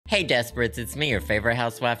Hey Desperates, it's me, your favorite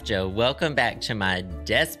housewife, Joe. Welcome back to my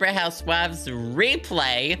Desperate Housewives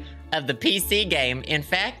replay of the PC game. In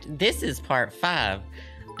fact, this is part 5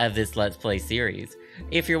 of this Let's Play series.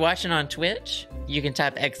 If you're watching on Twitch, you can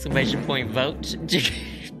type !vote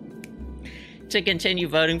to continue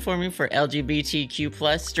voting for me for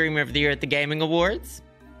LGBTQ+ Streamer of the Year at the Gaming Awards.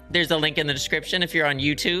 There's a link in the description if you're on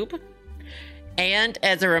YouTube. And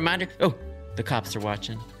as a reminder, oh, the cops are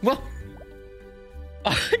watching. Whoa.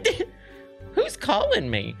 Who's calling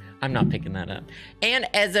me? I'm not picking that up. And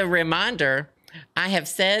as a reminder, I have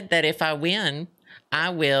said that if I win, I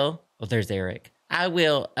will, oh, there's Erik. I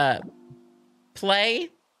will play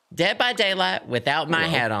Dead by Daylight without my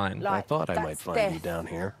hat on. Like, I thought I might find you down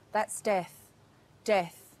here. That's death.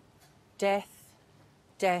 Death. Death.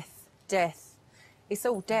 Death. Death. It's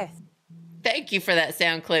all death. Thank you for that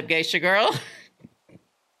sound clip, Geisha Girl.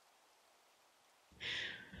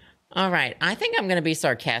 All right, I think I'm going to be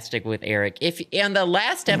sarcastic with Erik. If in the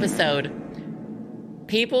last episode,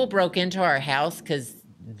 people broke into our house because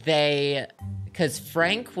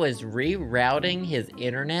Frank was rerouting his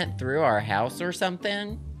internet through our house or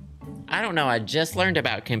something. I don't know, I just learned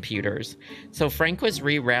about computers. So Frank was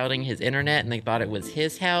rerouting his internet and they thought it was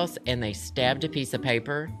his house and they stabbed a piece of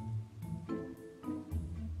paper.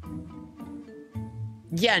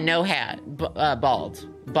 Yeah, no hat,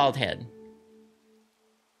 bald head.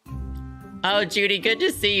 Oh, Judy, good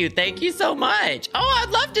to see you. Thank you so much. Oh, I'd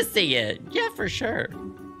love to see it. Yeah, for sure.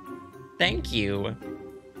 Thank you.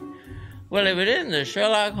 Well, if it isn't the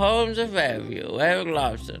Sherlock Holmes of Fairview, Erik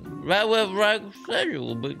Larsen, right where Frank said you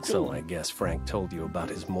will be too. So I guess Frank told you about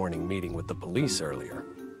his morning meeting with the police earlier.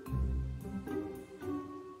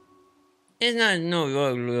 It's not no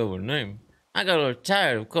ugly little name. I got a little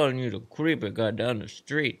tired of calling you the creeper guy down the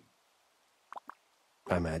street.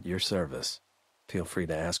 I'm at your service. Feel free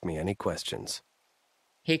to ask me any questions.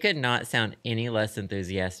 He could not sound any less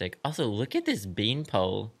enthusiastic. Also, look at this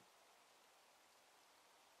beanpole.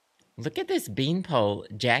 Look at this beanpole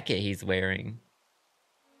jacket he's wearing.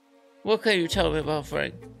 What can you tell me about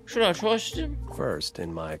Frank? Should I trust him? First,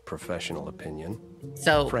 in my professional opinion,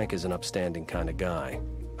 so Frank is an upstanding kind of guy.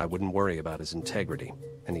 I wouldn't worry about his integrity,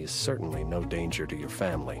 and he is certainly no danger to your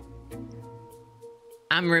family.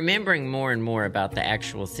 I'm remembering more and more about the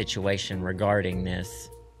actual situation regarding this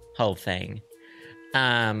whole thing.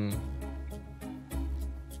 But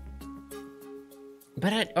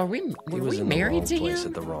were we married to him? He was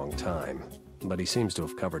in the wrong place at the wrong time, but he seems to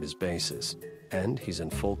have covered his bases, and he's in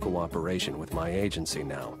full cooperation with my agency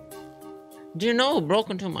now. Do you know who broke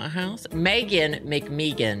into my house? Maighgeighn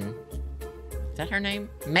MakMeeganson. Is that her name?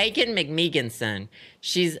 Maighgeighn MakMeeganson.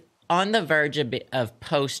 She's on the verge of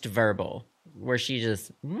post-verbal, where she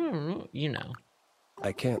just, you know.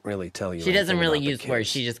 I can't really tell you. She doesn't really use words.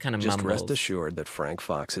 She just kind of mumbles. Just rest assured that Frank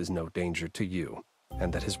Fox is no danger to you,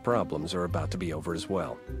 and that his problems are about to be over as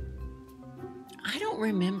well. I don't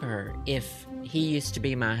remember if he used to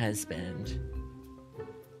be my husband.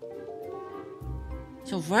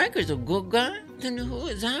 So Frank is a good guy? Then who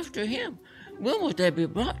is after him? When will they be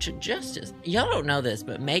brought to justice? Y'all don't know this,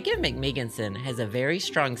 but Maighgeighn MakMeeganson has a very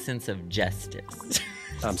strong sense of justice.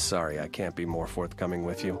 I'm sorry I can't be more forthcoming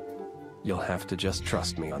with you. You'll have to just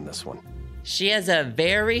trust me on this one. She has a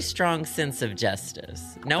very strong sense of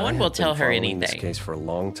justice. No one will tell her anything. I've been following this case for a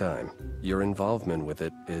long time. Your involvement with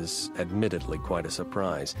it is admittedly quite a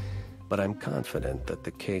surprise, but I'm confident that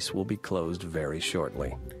the case will be closed very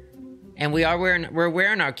shortly. And we're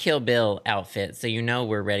wearing our Kill Bill outfit, so you know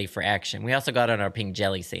we're ready for action. We also got on our pink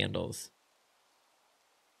jelly sandals.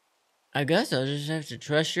 I guess I'll just have to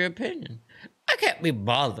trust your opinion. I can't be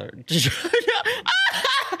bothered.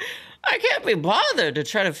 I can't be bothered to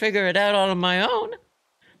try to figure it out all on my own.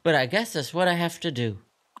 But I guess that's what I have to do.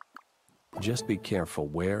 Just be careful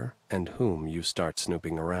where and whom you start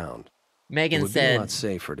snooping around. Megan said, it would be a lot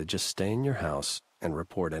safer to just stay in your house and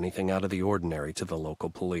report anything out of the ordinary to the local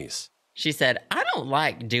police. She said, I don't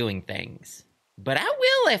like doing things, but I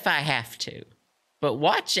will if I have to. But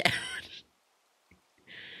watch out.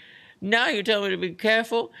 Now you tell me to be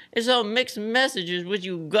careful. It's all mixed messages with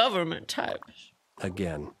you government types.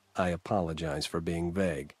 Again, I apologize for being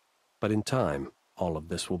vague, but in time, all of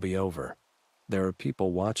this will be over. There are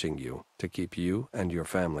people watching you to keep you and your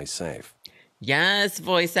family safe. Yes,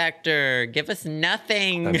 voice actor, give us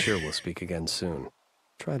nothing. I'm sure we'll speak again soon.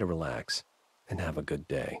 Try to relax and have a good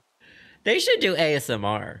day. They should do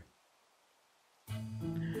ASMR.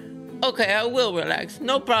 Okay, I will relax.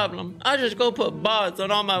 No problem. I'll just go put bars on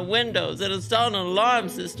all my windows and install an alarm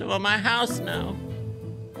system on my house now.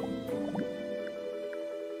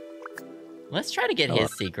 Let's try to get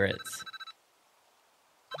his secrets.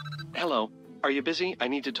 Hello. Are you busy? I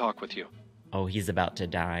need to talk with you. Oh, he's about to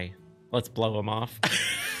die. Let's blow him off.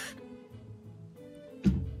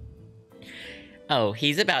 Oh,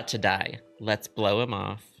 he's about to die. Let's blow him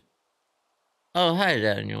off. Oh, hi,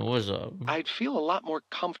 Daniel. What's up? I'd feel a lot more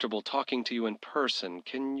comfortable talking to you in person.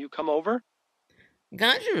 Can you come over?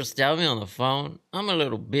 Can't you just tell me on the phone? I'm a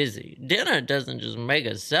little busy. Dinner doesn't just make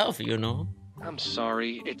itself, you know. I'm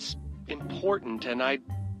sorry. It's important, and I'd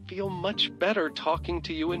feel much better talking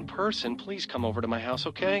to you in person. Please come over to my house,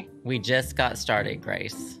 okay? We just got started,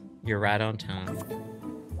 Grace. You're right on time.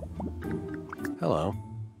 Hello.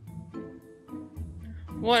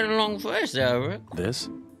 What a long face, Erik. This?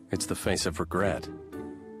 It's the face of regret.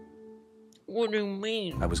 What do you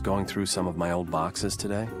mean? I was going through some of my old boxes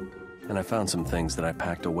today, and I found some things that I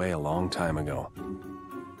packed away a long time ago.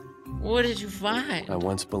 What did you find? I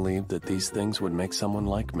once believed that these things would make someone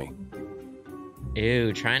like me.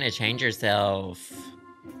 Ew, trying to change yourself.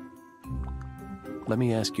 Let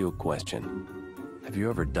me ask you a question. Have you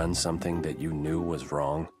ever done something that you knew was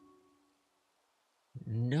wrong?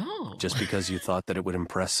 No. Just because you thought that it would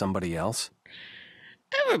impress somebody else?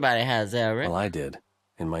 Everybody has, Erik. Well, I did,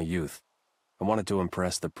 in my youth. I wanted to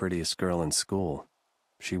impress the prettiest girl in school.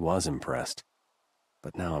 She was impressed.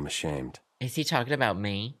 But now I'm ashamed. Is he talking about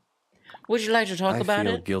me? Would you like to talk about it?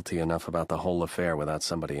 I feel guilty enough about the whole affair without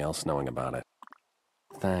somebody else knowing about it.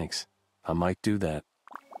 Thanks. I might do that.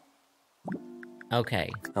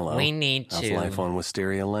 Okay. Hello. We need to... How's life on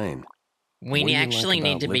Wisteria Lane? We actually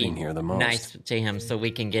need to be here the most? nice to him so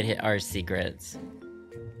we can get our secrets.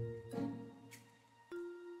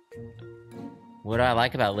 What do I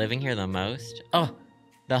like about living here the most? Oh,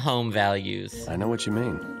 the home values. I know what you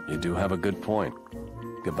mean. You do have a good point.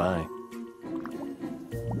 Goodbye.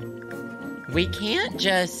 We can't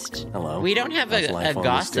just... Hello. We don't have a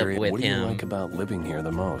gossip with him. What do you like about living here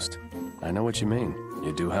the most? I know what you mean.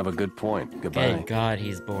 You do have a good point. Goodbye. Good God,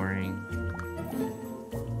 he's boring.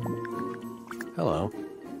 Hello.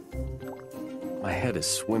 My head is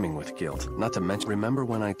swimming with guilt. Not to mention, remember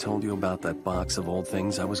when I told you about that box of old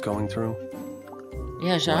things I was going through?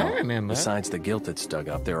 Yes, Well, I remember. Besides the guilt it's dug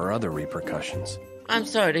up, there are other repercussions. I'm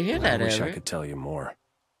sorry to hear that, I wish I Erik. could tell you more.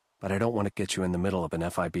 But I don't want to get you in the middle of an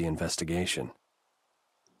FIB investigation.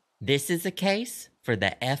 This is a case for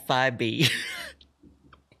the FIB.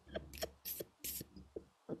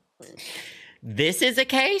 This is a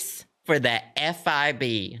case for the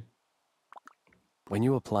FIB. When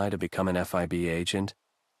you apply to become an FIB agent,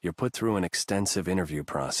 you're put through an extensive interview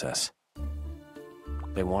process.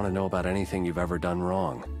 They want to know about anything you've ever done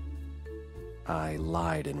wrong. I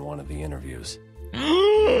lied in one of the interviews.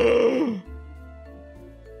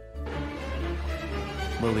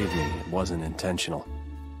 Believe me, it wasn't intentional.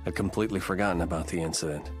 I'd completely forgotten about the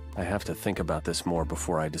incident. I have to think about this more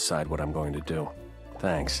before I decide what I'm going to do.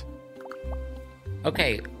 Thanks.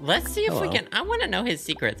 Okay, let's see if we Hello. can... I want to know his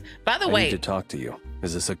secrets. By the I way... need to talk to you.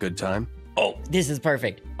 Is this a good time? Oh, this is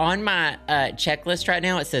perfect. On my checklist right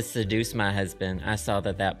now, it says seduce my husband. I saw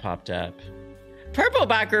that popped up. Purple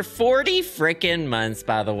Biker, 40 frickin' months,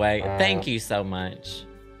 by the way. Thank you so much.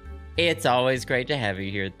 It's always great to have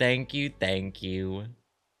you here. Thank you, thank you.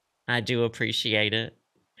 I do appreciate it.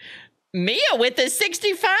 Mia with the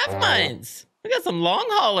 65 months. We got some long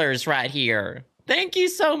haulers right here. Thank you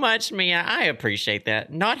so much, Mia. I appreciate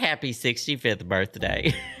that. Not happy 65th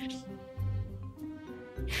birthday.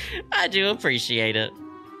 I do appreciate it.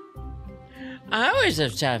 I always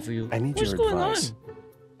have time for you. I need What's your going advice.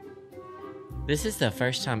 on? This is the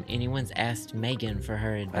first time anyone's asked Maighgeighn for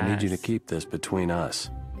her advice. I need you to keep this between us.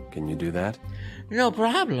 Can you do that? No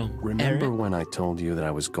problem. Remember Erik? when I told you that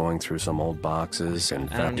I was going through some old boxes? And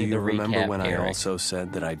I don't do need you the remember recap, when I Erik. also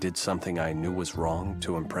said that I did something I knew was wrong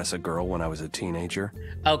to impress a girl when I was a teenager?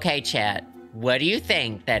 Okay, chat. What do you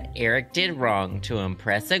think that Erik did wrong to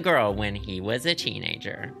impress a girl when he was a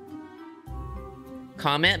teenager?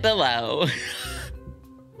 Comment below.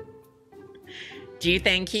 Do you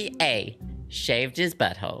think he A, shaved his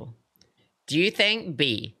butthole? Do you think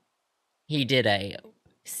B, he did a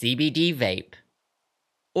CBD vape?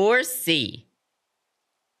 Or C,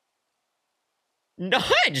 not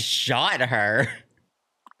shot her?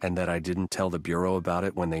 And that I didn't tell the Bureau about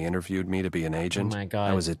it when they interviewed me to be an agent? Oh my God.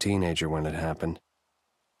 I was a teenager when it happened.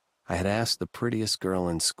 I had asked the prettiest girl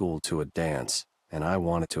in school to a dance, and I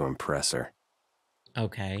wanted to impress her.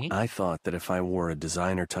 Okay. I thought that if I wore a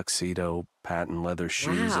designer tuxedo, patent leather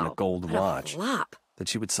shoes, and a gold watch, that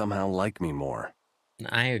she would somehow like me more.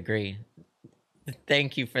 I agree.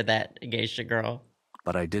 Thank you for that, geisha girl.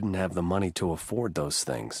 But I didn't have the money to afford those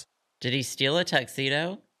things. Did he steal a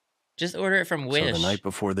tuxedo? Just order it from Wish. So the night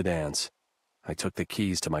before the dance, I took the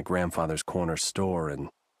keys to my grandfather's corner store and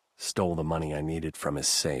Stole the money I needed from his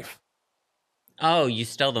safe. Oh, you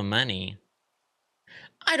stole the money.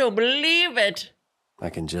 I don't believe it.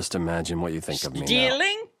 I can just imagine what you think of me now.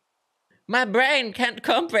 Stealing? My brain can't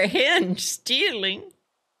comprehend stealing.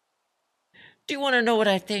 Do you want to know what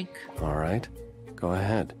I think? All right, go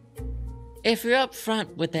ahead. If you're up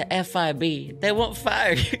front with the FIB, they won't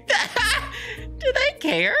fire you. Do they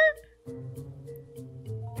care?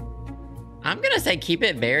 I'm gonna say keep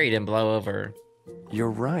it buried and blow over. You're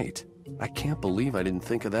right. I can't believe I didn't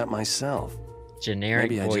think of that myself. Generic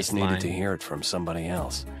Maybe I voice just needed line. to hear it from somebody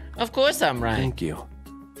else. Of course I'm right. Thank you.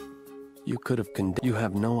 You could have You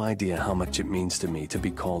have no idea how much it means to me to be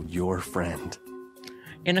called your friend.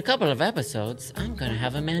 In a couple of episodes, I'm gonna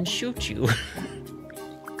have a man shoot you.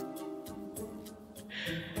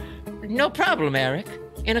 No problem, Erik.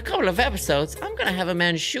 In a couple of episodes, I'm gonna have a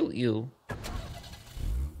man shoot you.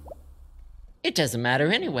 It doesn't matter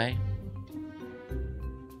anyway.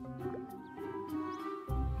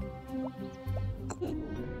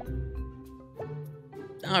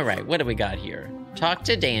 All right, what do we got here? Talk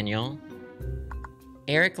to Daniel.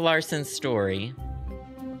 Erik Larsen's story.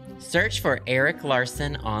 Search for Erik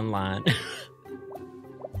Larsen online.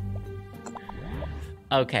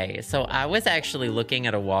 Okay, so I was actually looking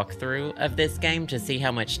at a walkthrough of this game to see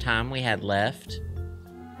how much time we had left.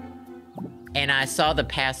 And I saw the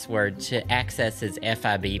password to access his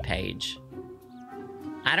FIB page.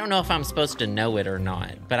 I don't know if I'm supposed to know it or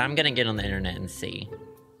not, but I'm gonna get on the internet and see.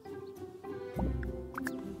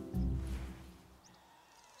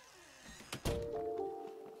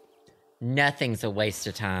 Nothing's a waste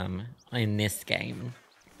of time in this game.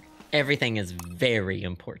 Everything is very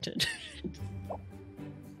important.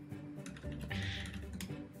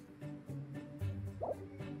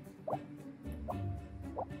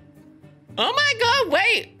 Oh my god,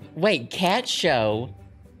 wait! Wait, Cat Show?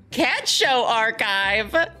 Cat Show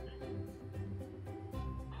Archive!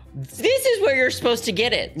 This is where you're supposed to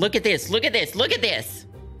get it. Look at this, look at this, look at this!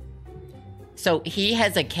 So he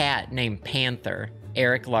has a cat named Panther,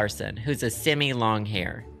 Erik Larsen, who's a semi-long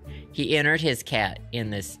hair. He entered his cat in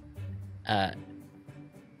this,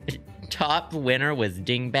 top winner was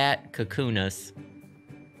Dingbat Cocoonus,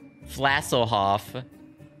 Flasselhoff,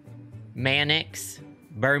 Mannix,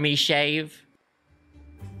 Burmy Shave.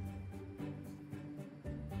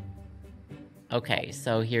 Okay,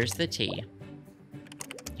 so here's the tea.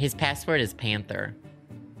 His password is Panther.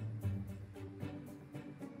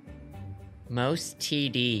 Most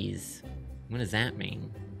TDs. What does that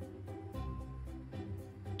mean?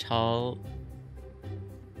 Tall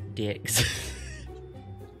dicks.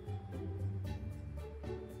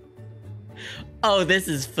 Oh, this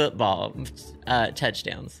is football.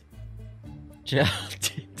 Touchdowns.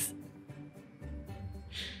 Dicks.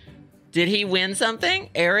 Did he win something?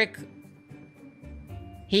 Erik?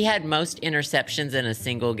 He had most interceptions in a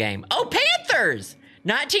single game. Oh, Panthers!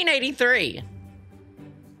 1983.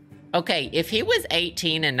 Okay, if he was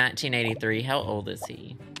 18 in 1983, how old is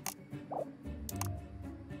he?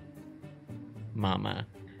 Mama.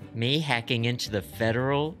 Me hacking into the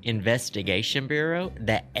Federal Investigation Bureau?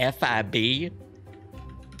 The FIB?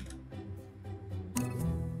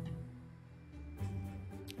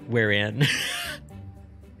 We're in.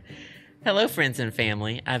 Hello, friends and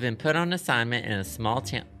family. I've been put on assignment in a small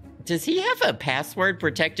town. Does he have a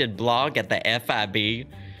password-protected blog at the FIB?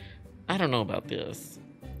 I don't know about this.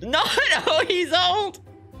 No, he's old.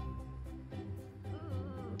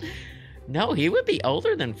 No, he would be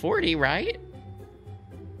older than 40, right?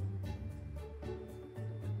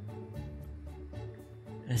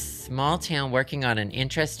 A small town working on an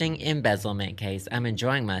interesting embezzlement case. I'm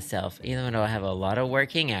enjoying myself, even though I have a lot of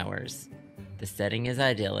working hours. The setting is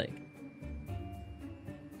idyllic.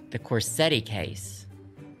 The Corsetti case.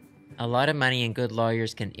 A lot of money and good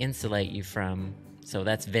lawyers can insulate you from... So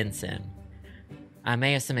that's Vincent. I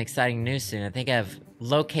may have some exciting news soon. I think I've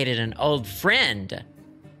located an old friend.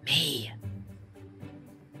 Me.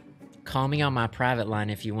 Call me on my private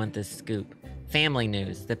line if you want this scoop. Family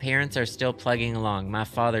news. The parents are still plugging along. My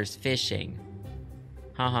father's fishing.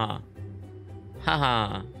 Haha.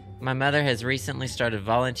 Haha. My mother has recently started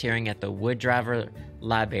volunteering at the Wood Driver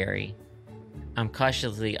Library. I'm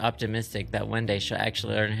cautiously optimistic that one day she'll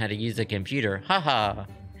actually learn how to use a computer. Haha.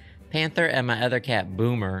 Panther and my other cat,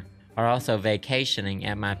 Boomer, are also vacationing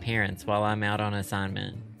at my parents' while I'm out on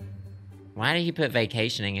assignment. Why did he put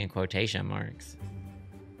vacationing in quotation marks?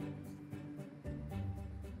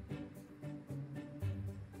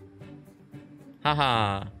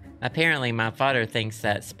 Haha. Apparently my father thinks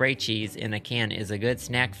that spray cheese in a can is a good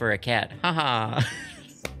snack for a cat. Haha.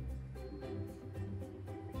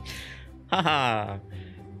 Haha.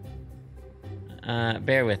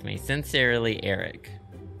 Bear with me. Sincerely, Erik.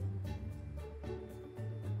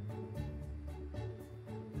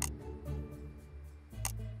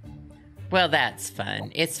 Well, that's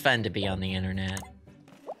fun. It's fun to be on the internet.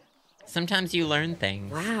 Sometimes you learn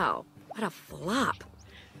things. Wow, what a flop.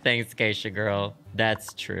 Thanks, Geisha Girl.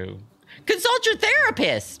 That's true. Consult your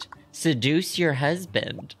therapist! Seduce your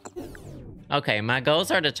husband. Okay, my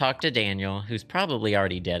goals are to talk to Daniel, who's probably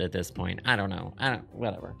already dead at this point. I don't know.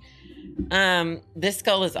 Whatever. This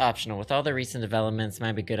goal is optional. With all the recent developments, it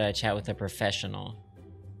might be good I chat with a professional.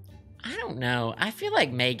 I don't know. I feel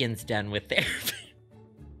like Maighgeyn's done with therapy.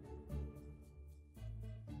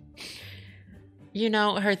 You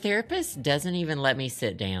know, her therapist doesn't even let me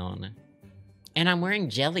sit down. And I'm wearing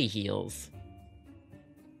jelly heels.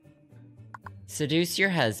 Seduce your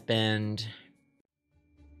husband.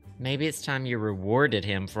 Maybe it's time you rewarded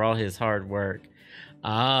him for all his hard work.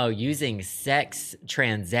 Oh, using sex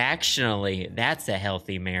transactionally. That's a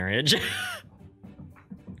healthy marriage.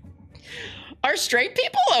 Are straight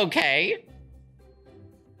people okay?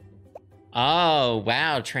 Oh,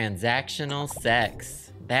 wow. Transactional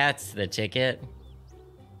sex. That's the ticket.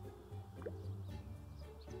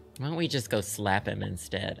 Why don't we just go slap him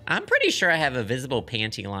instead? I'm pretty sure I have a visible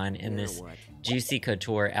panty line in this Juicy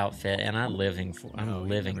Couture outfit, and I'm living for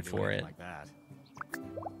it. Like that.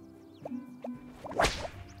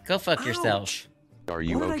 Go fuck yourself. Ouch. Are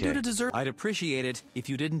you What did okay? I do to deserve? I'd appreciate it if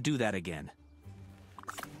you didn't do that again.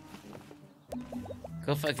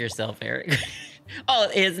 Go fuck yourself, Erik. Oh,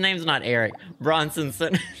 his name's not Erik.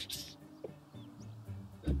 Bronsonson.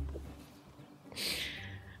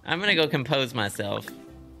 I'm gonna go compose myself.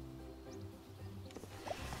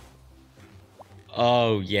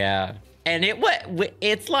 Oh, yeah. And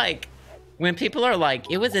it's like, when people are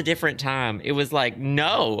like, it was a different time, it was like,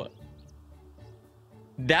 no.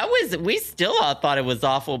 We still all thought it was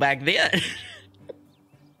awful back then.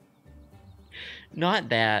 Not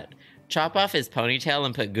that. Chop off his ponytail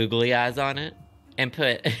and put googly eyes on it. And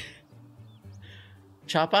put...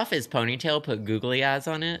 Chop off his ponytail, put googly eyes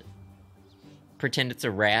on it. Pretend it's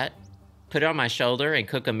a rat. Put it on my shoulder and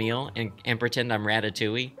cook a meal and pretend I'm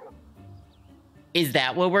Ratatouille. Is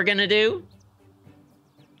that what we're gonna do?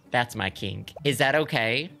 That's my kink. Is that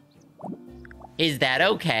okay? Is that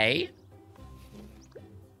okay?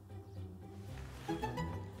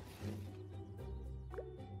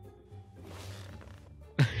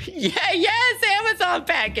 Yeah, yes, Amazon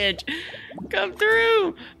package. Come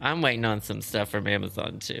through. I'm waiting on some stuff from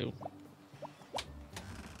Amazon too.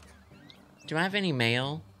 Do I have any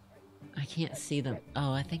mail? I can't see them.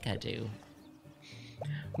 Oh, I think I do.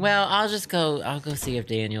 Well, I'll go see if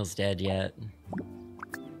Daniel's dead yet.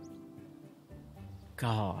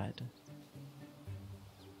 God.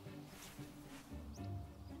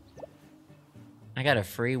 I got a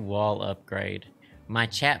free wall upgrade. My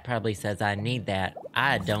chat probably says I need that.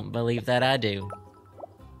 I don't believe that I do.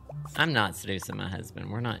 I'm not seducing my husband.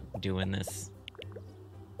 We're not doing this.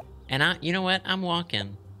 And you know what? I'm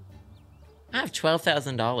walking. I have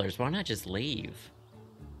 $12,000. Why not just leave?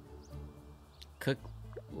 Cook.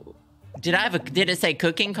 Did it say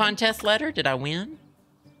cooking contest letter? Did I win?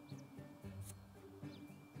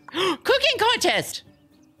 Cooking contest!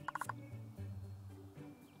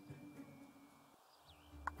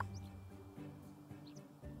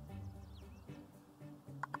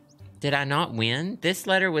 Did I not win? This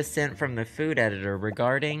letter was sent from the food editor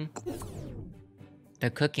regarding the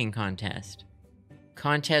cooking contest.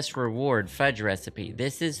 Contest reward, fudge recipe.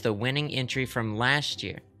 This is the winning entry from last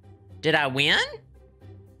year. Did I win?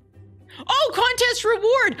 Oh, contest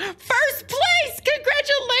reward! First place!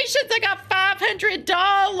 Congratulations! I got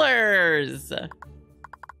 $500!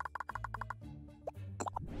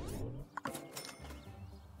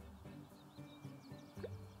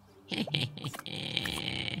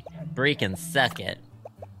 Bree can suck it.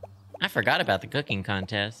 I forgot about the cooking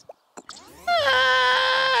contest.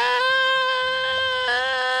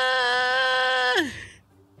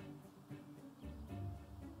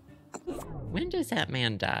 When does that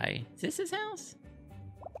man die? Is this his house?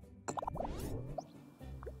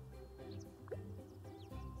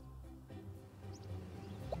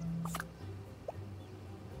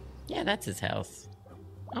 Yeah, that's his house.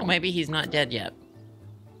 Oh, maybe he's not dead yet.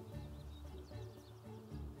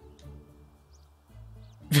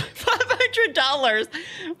 $500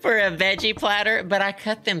 for a veggie platter, but I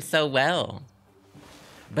cut them so well.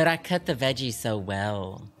 But I cut the veggies so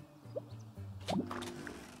well.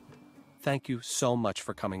 Thank you so much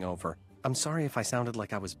for coming over. I'm sorry if I sounded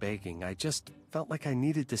like I was begging. I just felt like I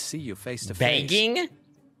needed to see you face to face. Begging?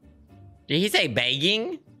 Did he say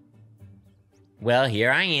begging? Well,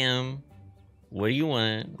 here I am. What do you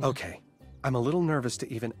want? Okay, I'm a little nervous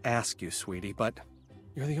to even ask you, sweetie, but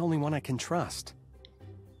you're the only one I can trust.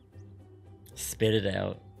 Spit it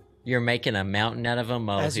out. You're making a mountain out of a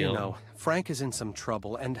molehill. As you know, Frank is in some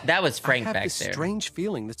trouble, and that was Frank I have back this there. Strange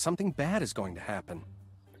feeling that something bad is going to happen.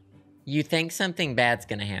 You think something bad's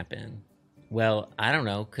gonna happen? Well, I don't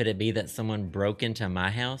know. Could it be that someone broke into my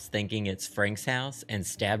house thinking it's Frank's house and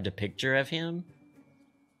stabbed a picture of him?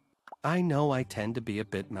 I know I tend to be a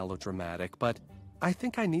bit melodramatic, but I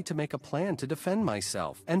think I need to make a plan to defend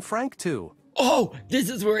myself, and Frank too. Oh, this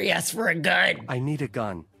is where he asked for a gun. I need a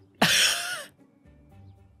gun.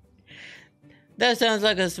 That sounds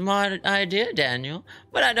like a smart idea, Daniel,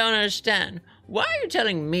 but I don't understand. Why are you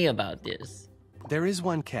telling me about this? There is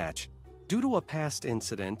one catch. Due to a past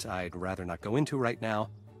incident I'd rather not go into right now,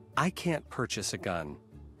 I can't purchase a gun.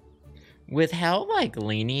 With how, like,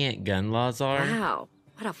 lenient gun laws are... Wow,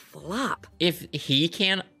 what a flop. If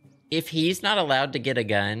he's not allowed to get a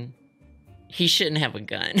gun, he shouldn't have a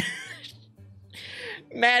gun.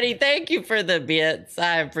 Maddie, thank you for the bits.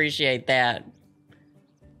 I appreciate that.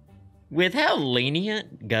 With how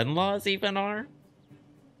lenient gun laws even are,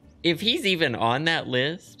 if he's even on that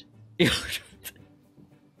list...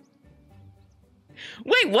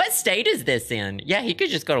 Wait, what state is this in? Yeah, he could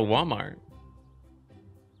just go to Walmart.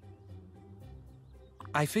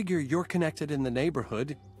 I figure you're connected in the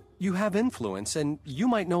neighborhood. You have influence, and you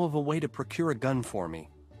might know of a way to procure a gun for me.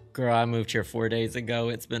 Girl, I moved here 4 days ago.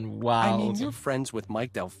 It's been wild. I mean, you're friends with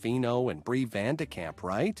Mike Delfino and Bree Vandekamp,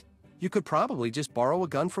 right? You could probably just borrow a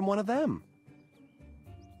gun from one of them.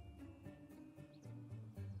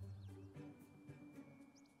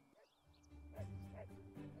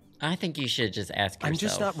 I think you should just ask yourself. I'm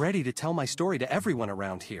just not ready to tell my story to everyone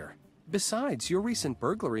around here. Besides, your recent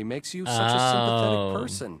burglary makes you such a sympathetic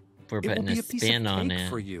person. We're putting a spin on it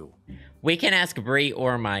for you. We can ask Bree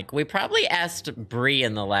or Mike. We probably asked Bree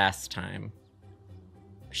in the last time.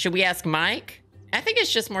 Should we ask Mike? I think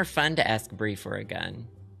it's just more fun to ask Bree for a gun.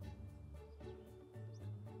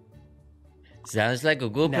 Sounds like a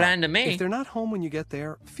good plan to me. If they're not home when you get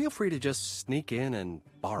there, feel free to just sneak in and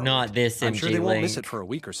borrow Not it. this I'm MG sure they won't Link. miss it for a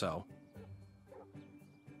week or so.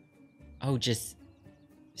 Oh, just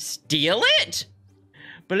steal it?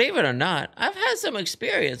 Believe it or not, I've had some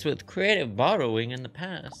experience with creative borrowing in the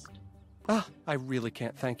past. Ah, I really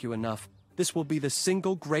can't thank you enough. This will be the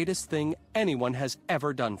single greatest thing anyone has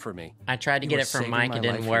ever done for me. I tried to get it from Mike, it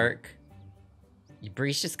didn't life work.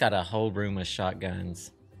 Bree's just got a whole room of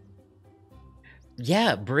shotguns.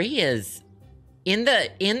 Yeah, Bree is in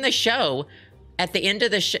the show. At the end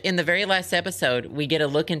of the in the very last episode, we get a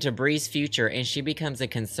look into Bree's future, and she becomes a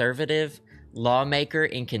conservative lawmaker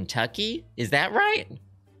in Kentucky. Is that right?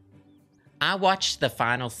 I watched the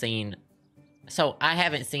final scene. So I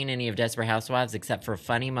haven't seen any of Desperate Housewives except for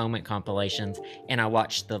funny moment compilations, and I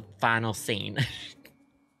watched the final scene.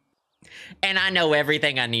 And I know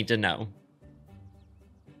everything I need to know.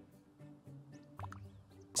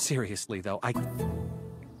 Seriously, though,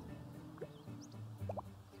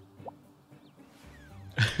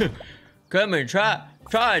 Come and try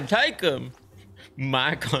and take him.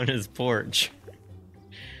 Mike on his porch.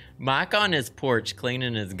 Mike on his porch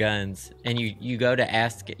cleaning his guns, and you go to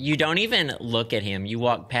ask. You don't even look at him. You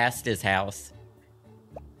walk past his house,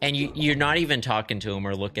 and you're not even talking to him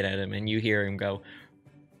or looking at him, and you hear him go,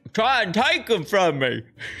 "Try and take him from me."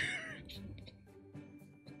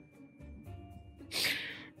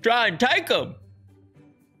 Try and take him.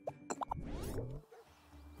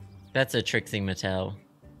 That's a Trixie Mattel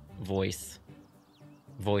voice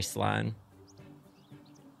line.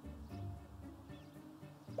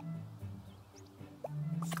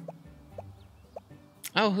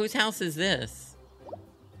 Oh, whose house is this?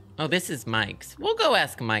 Oh, this is Mike's. We'll go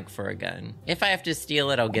ask Mike for a gun. If I have to steal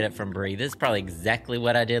it, I'll get it from Bree. This is probably exactly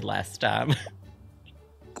what I did last time.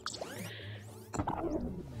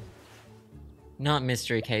 Not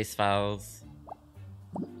Mystery Case Files.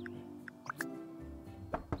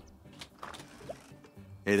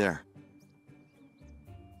 Hey there.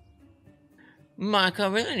 Mike, I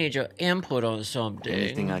really need your input on something.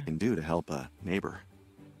 Anything I can do to help a neighbor.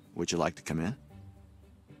 Would you like to come in?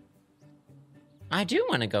 I do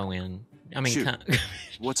want to go in. I mean, Shoot.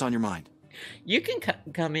 What's on your mind? You can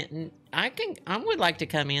come in. I would like to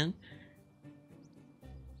come in.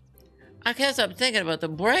 I guess I'm thinking about the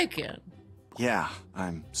break-in. Yeah,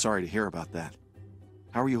 I'm sorry to hear about that.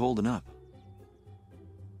 How are you holding up?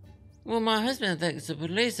 Well, my husband thinks the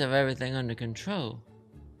police have everything under control.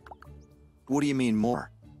 What do you mean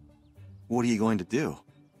more? What are you going to do?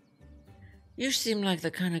 You seem like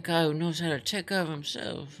the kind of guy who knows how to take care of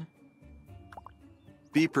himself.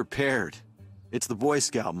 Be prepared. It's the Boy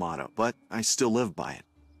Scout motto, but I still live by it.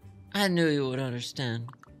 I knew you would understand.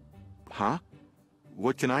 Huh?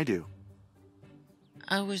 What can I do?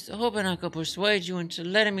 I was hoping I could persuade you into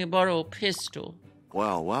letting me borrow a pistol.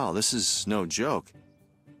 Well, this is no joke.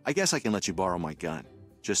 I guess I can let you borrow my gun.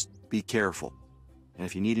 Just be careful. And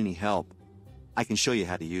if you need any help, I can show you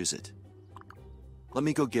how to use it. Let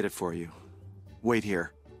me go get it for you. Wait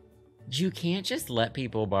here. You can't just let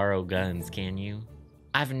people borrow guns, can you?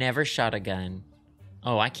 I've never shot a gun.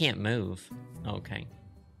 Oh, I can't move. Okay.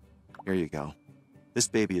 Here you go. This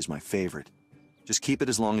baby is my favorite. Just keep it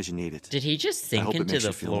as long as you need it. Did he just I sink hope it into makes the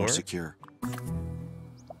you feel floor? more secure.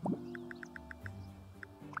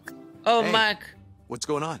 Oh, Hey, Mike, what's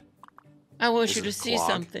going on? I want Is you it to a see clog?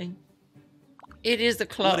 something. It is a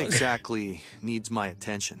clog. What exactly needs my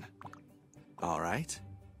attention? All right.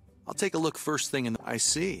 I'll take a look first thing in the... I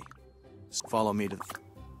see. Just follow me to...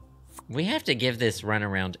 We have to give this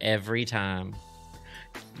runaround every time.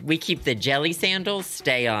 We keep the jelly sandals,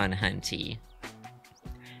 stay on, Hunty.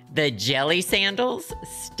 The jelly sandals,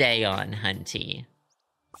 stay on, Hunty.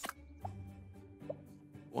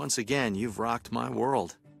 Once again, you've rocked my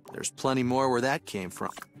world. There's plenty more where that came from.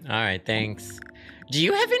 All right, thanks. Do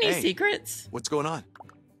you have any Hey. secrets? What's going on?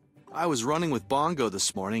 I was running with Bongo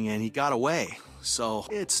this morning and he got away. So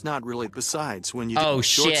it's not really. Besides, when you Oh, the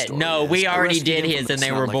short shit. story No, is, we I already rescued did him his from- and they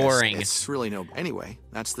it's not were like boring. It's really no. Anyway,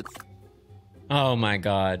 that's the. Oh my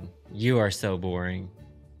god. You are so boring.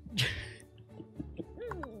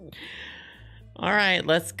 All right,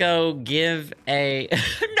 let's go give a...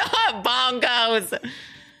 Not bongos!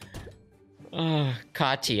 Oh,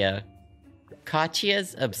 Katya.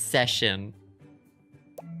 Katya's obsession.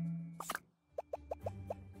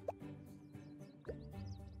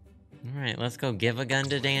 All right, let's go give a gun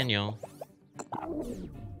to Daniel.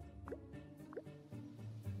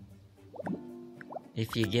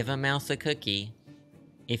 If you give a mouse a cookie,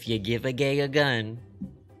 if you give a gay a gun,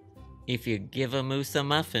 if you give a moose a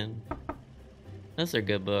muffin. Those are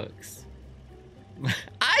good books.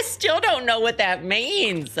 I still don't know what that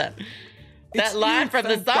means. That It's line you, from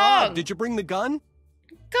the thank song. God. Did you bring the gun?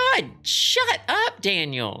 God, shut up,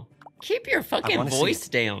 Daniel. Keep your fucking wanna see voice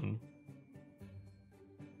it. down.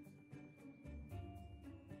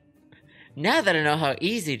 Now that I know how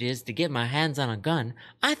easy it is to get my hands on a gun,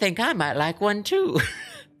 I think I might like one too.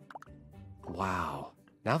 Wow.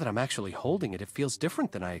 Now that I'm actually holding it, it feels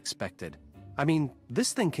different than I expected. I mean,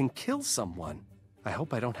 this thing can kill someone. I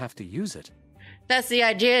hope I don't have to use it. That's the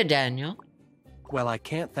idea, Daniel. Well, I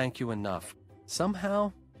can't thank you enough.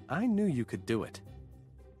 Somehow, I knew you could do it.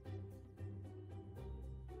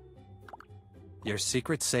 Your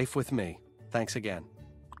secret's safe with me. Thanks again.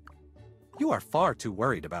 You are far too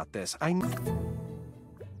worried about this. All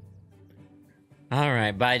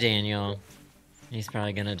right, bye, Daniel. He's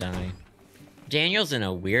probably gonna die. Daniel's in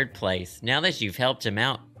a weird place. Now that you've helped him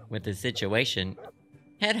out with the situation,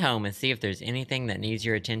 head home and see if there's anything that needs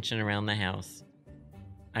your attention around the house.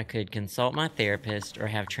 I could consult my therapist or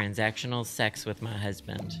have transactional sex with my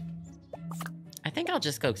husband. I think I'll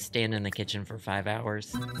just go stand in the kitchen for 5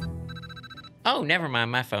 hours. Oh, never mind,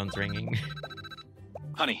 my phone's ringing.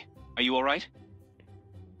 Honey, are you alright?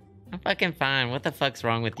 I'm fucking fine. What the fuck's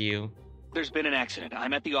wrong with you? There's been an accident.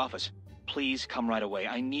 I'm at the office. Please come right away.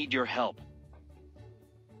 I need your help.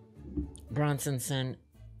 Bronsonson,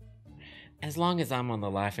 as long as I'm on the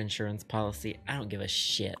life insurance policy, I don't give a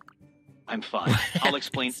shit. I'm fine. I'll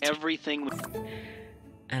explain everything.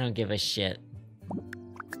 I don't give a shit.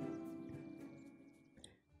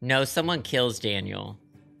 No, someone kills Daniel.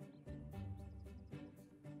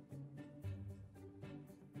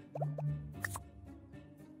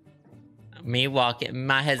 Me walking,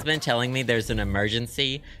 my husband telling me there's an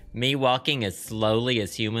emergency. Me walking as slowly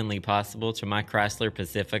as humanly possible to my Chrysler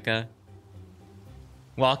Pacifica.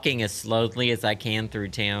 Walking as slowly as I can through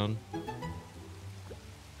town.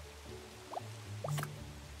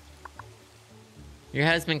 Your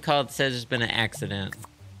husband called, says there's been an accident.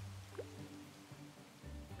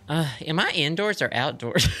 Am I indoors or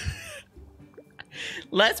outdoors?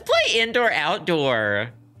 Let's play indoor-outdoor.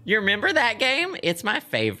 You remember that game? It's my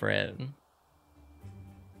favorite.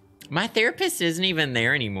 My therapist isn't even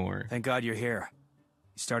there anymore. Thank God you're here.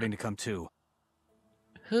 He's starting to come to.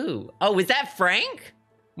 Who? Oh, is that Frank?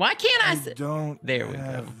 Why can't I I don't There we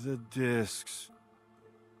have the discs.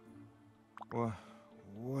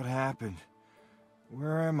 What happened?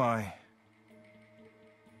 Where am I?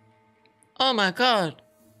 Oh my god.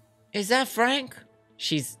 Is that Frank?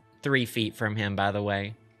 She's 3 feet from him, by the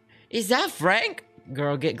way. Is that Frank?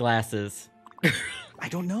 Girl, get glasses. I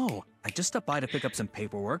don't know. I just stopped by to pick up some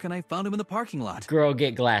paperwork and I found him in the parking lot. Girl,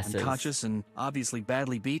 get glasses. Unconscious and obviously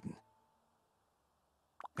badly beaten.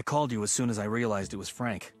 I called you as soon as I realized it was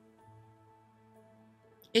Frank.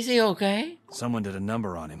 Is he okay? Someone did a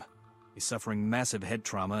number on him. He's suffering massive head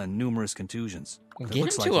trauma and numerous contusions. Get him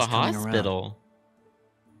to a hospital.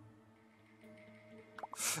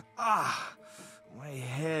 Ah, my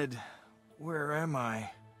head. Where am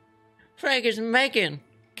I? Frank, it's Maighgeighn.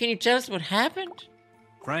 Can you tell us what happened?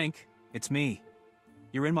 Frank, it's me.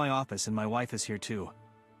 You're in my office and my wife is here too.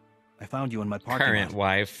 I found you in my parking lot. Current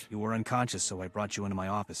wife. You were unconscious, so I brought you into my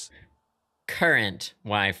office. Current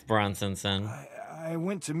wife, Bronsonson. I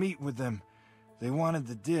went to meet with them. They wanted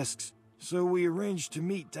the discs, so we arranged to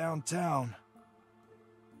meet downtown.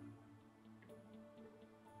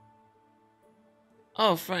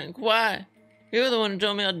 Oh, Frank, why? You were the one who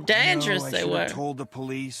told me how dangerous they were. I should have told the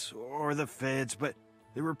police or the feds, but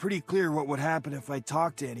they were pretty clear what would happen if I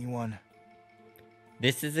talked to anyone.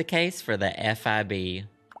 This is a case for the FIB.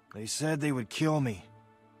 They said they would kill me.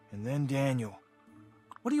 And then Daniel.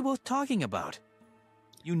 What are you both talking about?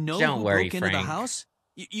 You know Don't who worry, broke into Frank. the house?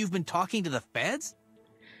 You've been talking to the feds?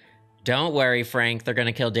 Don't worry, Frank. They're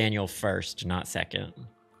gonna kill Daniel first, not second.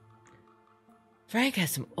 Frank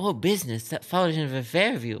has some old business that followed him to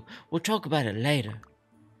Fairview. We'll talk about it later.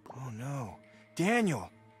 Oh no. Daniel,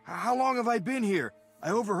 how long have I been here?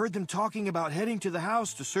 I overheard them talking about heading to the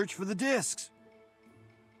house to search for the discs.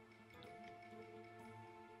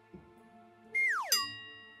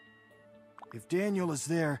 If Daniel is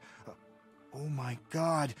there... oh my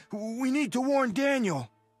God. We need to warn Daniel.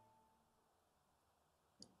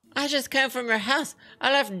 I just came from your house.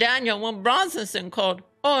 I left Daniel when Bronsonson called.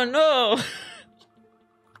 Oh no!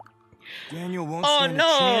 Daniel won't stand a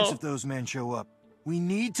chance if those men show up. We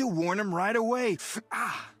need to warn him right away.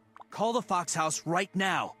 Call the Fox house right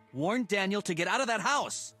now. Warn Daniel to get out of that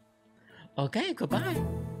house. Okay, goodbye.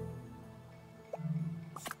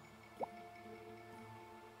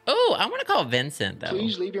 Oh, I want to call Vincent, though.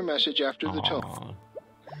 Please leave your message after the tone.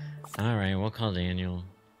 All right, we'll call Daniel.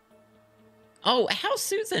 Oh, how's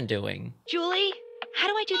Susan doing? Julie, how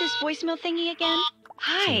do I do this voicemail thingy again?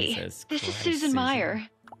 Hi, Jesus this Christ, is Susan Meyer.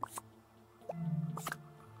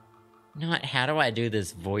 Not how do I do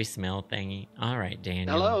this voicemail thingy? All right,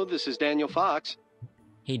 Daniel. Hello, this is Daniel Fox.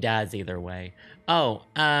 He dies either way. Oh,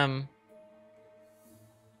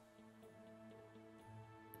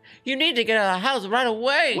 you need to get out of the house right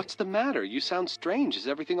away. What's the matter? You sound strange. Is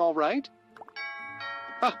everything all right?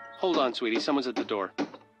 Ah, hold on, sweetie. Someone's at the door.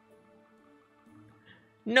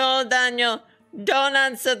 No, Daniel. Don't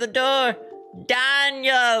answer the door.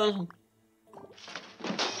 Daniel.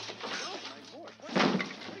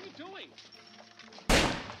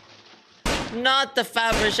 Not the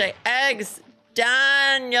Fabergé eggs.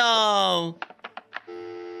 Daniel.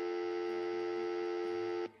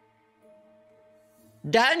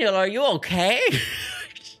 Daniel, are you okay?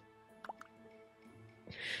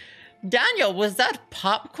 Daniel, was that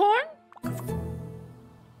popcorn?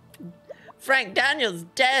 Frank, Daniel's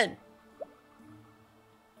dead.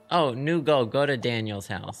 Oh, new goal. Go to Daniel's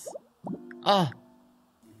house. Oh,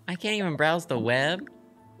 I can't even browse the web.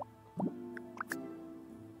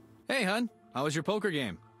 Hey, hun. How was your poker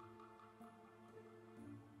game?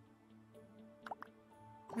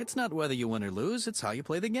 It's not whether you win or lose, it's how you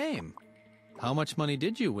play the game. How much money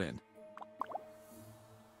did you win?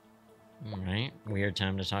 Alright, weird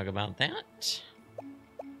time to talk about that.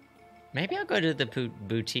 Maybe I'll go to the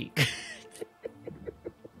boutique.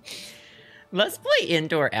 Let's play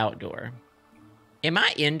indoor-outdoor. Am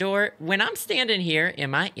I indoor? When I'm standing here,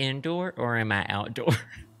 am I indoor or am I outdoor?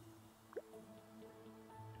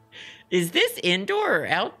 Is this indoor or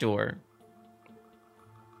outdoor?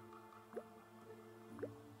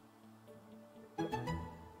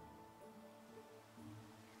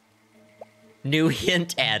 New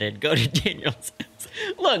hint added. Go to Daniel's house.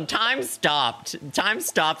 Look, time stopped. Time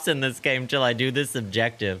stops in this game till I do this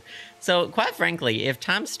objective. So, quite frankly, if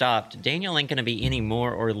time stopped, Daniel ain't gonna be any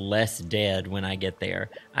more or less dead when I get there.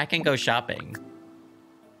 I can go shopping.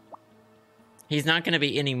 He's not gonna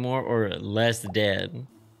be any more or less dead.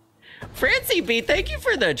 Francie B, thank you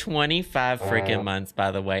for the 25 freaking months, by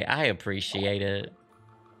the way. I appreciate it.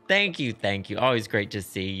 Thank you, thank you. Always great to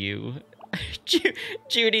see you.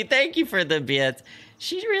 Judy, thank you for the bits.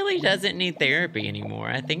 She really doesn't need therapy anymore.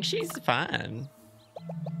 I think she's fine.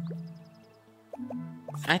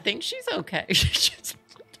 I think she's okay. Just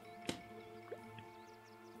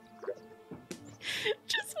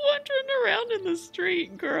wandering around in the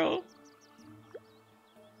street, girl.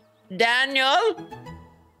 Daniel?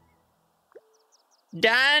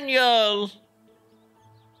 Daniel!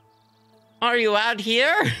 Are you out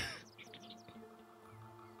here?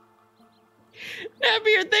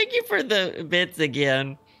 Napier, thank you for the bits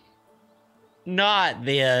again. Not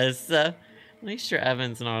this. At least your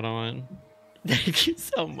Evan's not on. Thank you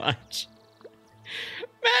so much.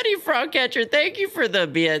 Maddie Frogcatcher, thank you for the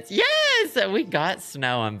bits. Yes, we got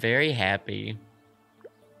snow. I'm very happy.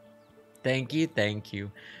 Thank you, thank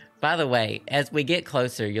you. By the way, as we get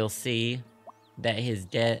closer, you'll see that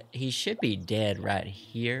he should be dead right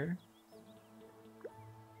here.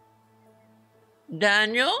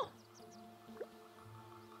 Daniel?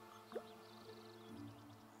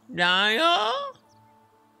 Daniel?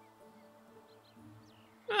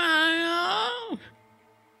 Daniel?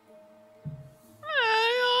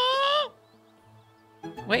 Daniel?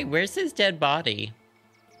 Wait, where's his dead body?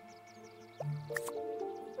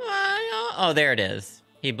 Daniel? Oh, there it is.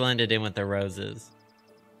 He blended in with the roses.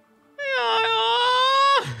 Daniel?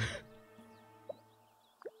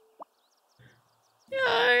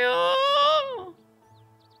 Daniel?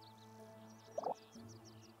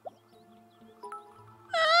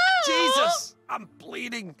 Jesus! I'm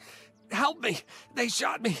bleeding. Help me. They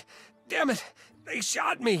shot me. Damn it. They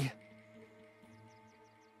shot me.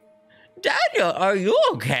 Daniel, are you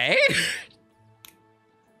okay?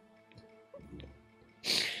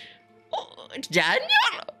 Daniel?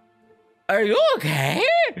 Are you okay?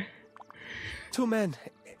 2 men.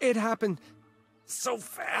 It happened so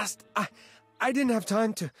fast. I didn't have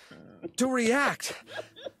time to react.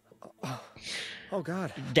 Oh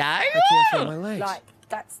God. Daniel? I can't feel my legs. Like,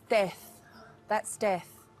 that's death. That's death.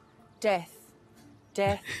 Death.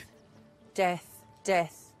 Death. Death.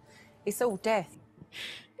 Death. It's all death.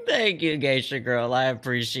 Thank you, Geisha Girl. I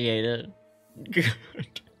appreciate it.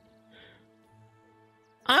 Good.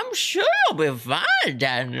 I'm sure you'll be fine,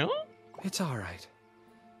 Daniel. It's all right.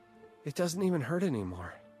 It doesn't even hurt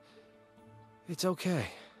anymore. It's okay.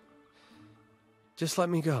 Just let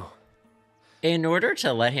me go. In order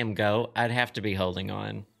to let him go, I'd have to be holding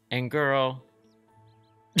on. And girl,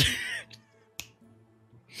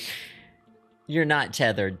 you're not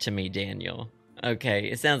tethered to me, Daniel. Okay,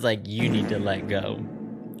 it sounds like you need to let go.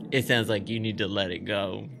 It sounds like you need to let it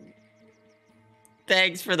go.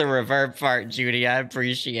 Thanks for the reverb fart, Judy. I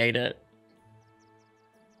appreciate it.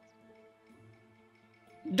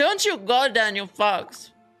 Don't you go, Daniel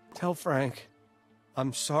Fox. Tell Frank,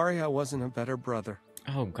 I'm sorry I wasn't a better brother.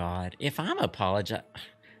 Oh, God. If I'm I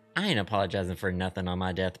ain't apologizing for nothing on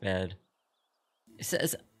my deathbed. It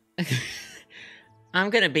says... I'm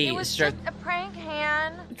gonna be... It was just a prank,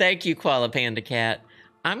 Han. Thank you, Koala Panda Cat.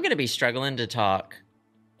 I'm gonna be struggling to talk.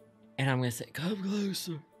 And I'm gonna say, come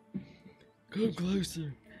closer. Come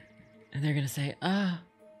closer. And they're gonna say,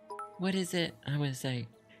 what is it? I'm gonna say,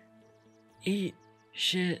 eat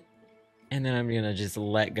shit. And then I'm gonna just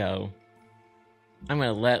let go. I'm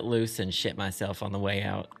gonna let loose and shit myself on the way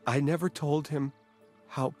out. I never told him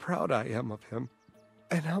how proud I am of him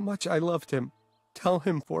and how much I loved him. Tell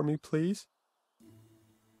him for me, please.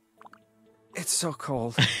 It's so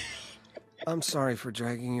cold. I'm sorry for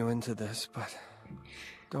dragging you into this, but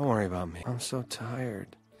don't worry about me. I'm so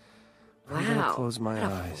tired. I'm gonna close my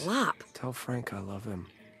eyes. Flop. Tell Frank I love him.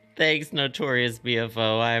 Thanks, Notorious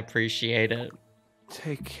BFO. I appreciate it.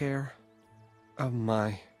 Take care of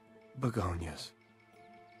my begonias.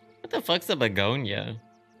 What the fuck's a begonia?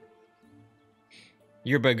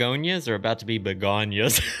 Your begonias are about to be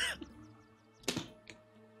begonias.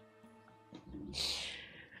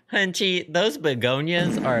 Hunchy, those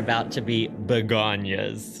begonias are about to be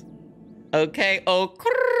begonias. Okay? Oh,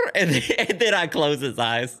 and then I close his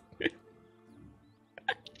eyes.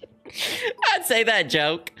 I'd say that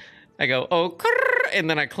joke. I go, oh, and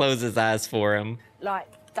then I close his eyes for him.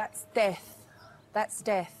 Like, that's death. That's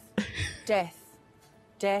death. Death.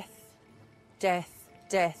 Death. Death.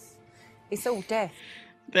 Death. It's all death.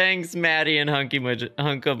 Thanks, Maddie and Hunka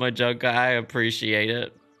Majoka. I appreciate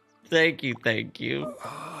it. Thank you, thank you.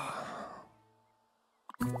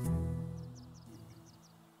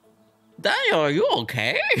 Daniel, are you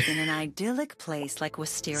okay? In an idyllic place like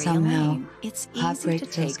Wisteria Somehow, Lane, it's easy heartbreak to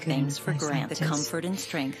feels take good in things a for place like granted. The this. comfort and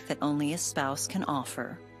strength that only a spouse can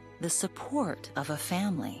offer, the support of a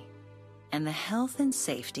family, and the health and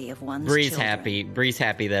safety of one's Bree's children. happy. Bree's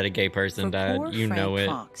happy that a gay person For died. poor You Frank know it.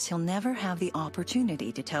 Fox, he'll never have the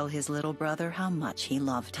opportunity to tell his little brother how much he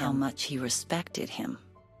loved him, how much he respected him,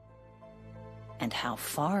 and how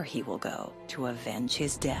far he will go to avenge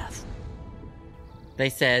his death. They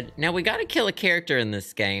said, now we gotta kill a character in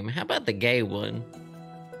this game. How about the gay one?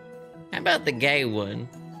 How about the gay one?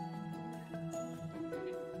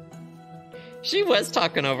 She was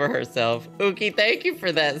talking over herself. Ookie, thank you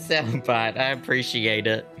for that soundbite. I appreciate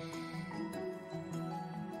it.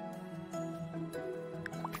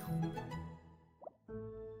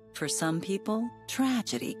 For some people,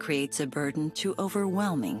 tragedy creates a burden too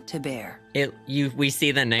overwhelming to bear. We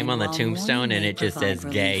see the name on the tombstone and it just says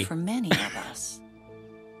gay. For many of us.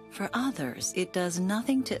 For others, it does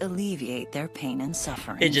nothing to alleviate their pain and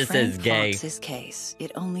suffering. It just says gay. In Fox's case,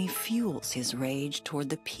 it only fuels his rage toward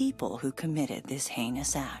the people who committed this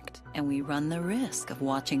heinous act. And we run the risk of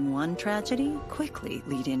watching one tragedy quickly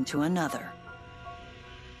lead into another.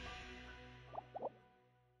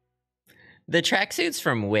 The tracksuit's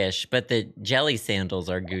from Wish, but the jelly sandals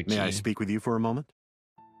are Gucci. May I speak with you for a moment?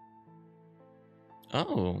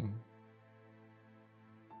 Oh.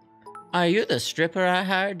 Are you the stripper I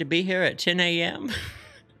hired to be here at 10 a.m.?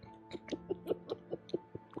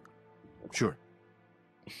 Sure.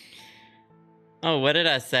 Oh, what did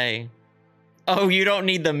I say? Oh, you don't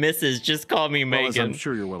need the missus. Just call me Maighgeighn. Well, as I'm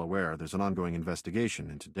sure you're well aware, there's an ongoing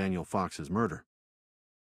investigation into Daniel Fox's murder.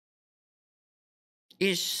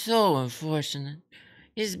 It's so unfortunate.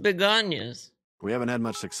 It's begonias. We haven't had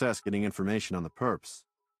much success getting information on the perps.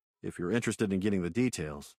 If you're interested in getting the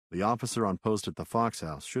details, the officer on post at the Fox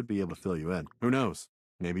house should be able to fill you in. Who knows?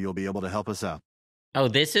 Maybe you'll be able to help us out. Oh,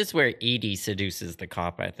 this is where Edie seduces the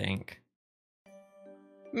cop, I think.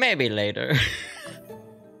 Maybe later.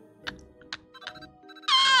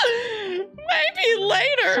 Maybe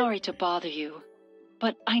later. Sorry to bother you,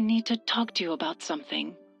 but I need to talk to you about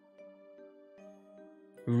something.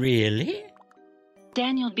 Really?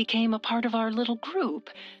 Daniel became a part of our little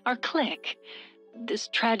group, our clique. This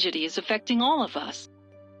tragedy is affecting all of us.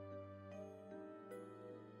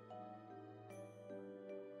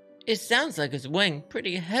 It sounds like it's weighing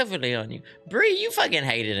pretty heavily on you. Bree, you fucking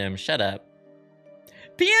hated him. Shut up.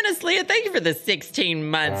 Pianist Leah, thank you for the 16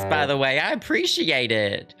 months, by the way. I appreciate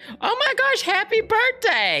it. Oh my gosh, happy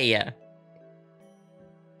birthday.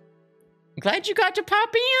 Glad you got to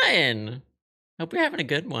pop in. Hope you're having a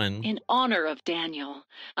good one. In honor of Daniel,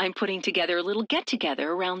 I'm putting together a little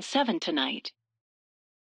get-together around 7 tonight.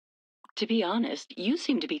 To be honest, you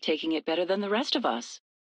seem to be taking it better than the rest of us.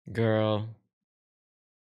 Girl,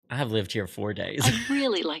 I've lived here 4 days. I'd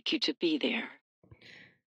really like you to be there.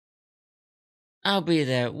 I'll be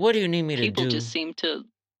there. What do you need me to do? People just seem to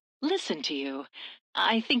listen to you.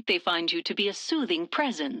 I think they find you to be a soothing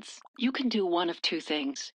presence. You can do one of two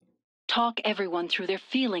things. Talk everyone through their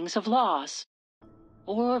feelings of loss.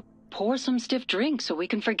 Or pour some stiff drink so we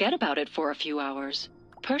can forget about it for a few hours.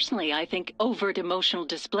 Personally, I think overt emotional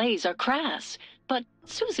displays are crass, but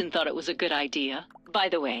Susan thought it was a good idea. By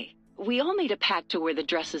the way, we all made a pact to wear the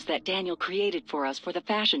dresses that Daniel created for us for the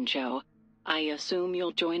fashion show. I assume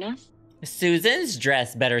you'll join us? Susan's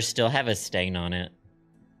dress better still have a stain on it.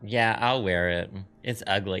 Yeah, I'll wear it. It's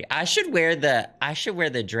ugly. I should wear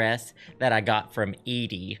the dress that I got from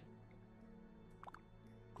Edie.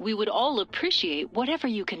 We would all appreciate whatever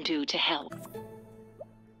you can do to help.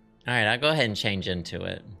 All right, I'll go ahead and change into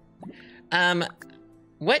it.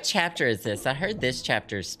 What chapter is this? I heard this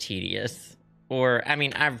chapter's tedious. Or, I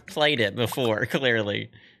mean, I've played it before, clearly.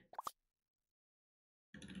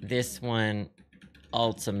 This one,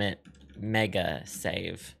 ultimate mega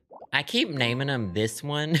save. I keep naming them this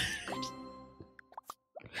one.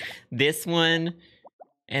 This one.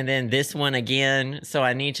 And then this one again. So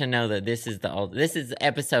I need to know that this is this is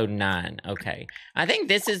episode 9. Okay. I think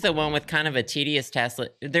this is the one with kind of a tedious task.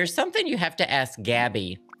 There's something you have to ask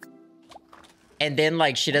Gabby. And then,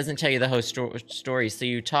 like, she doesn't tell you the whole story. So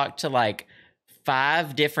you talk to, like,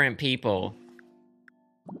 5 different people.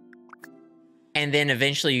 And then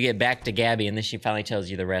eventually you get back to Gabby. And then she finally tells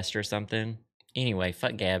you the rest or something. Anyway,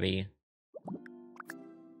 fuck Gabby.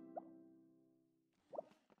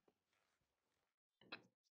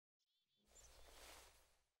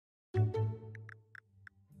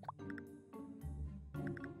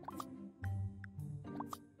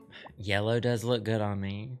 Yellow does look good on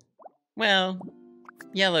me. Well,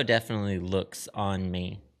 yellow definitely looks on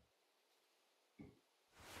me.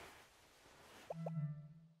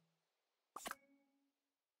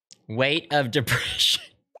 Weight of depression.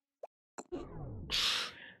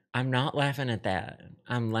 I'm not laughing at that.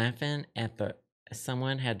 I'm laughing at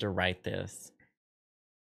someone had to write this.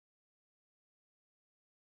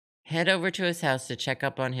 Head over to his house to check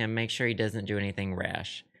up on him, make sure he doesn't do anything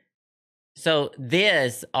rash. So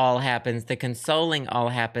this all happens, the consoling all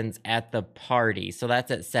happens at the party. So that's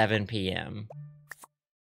at 7 p.m.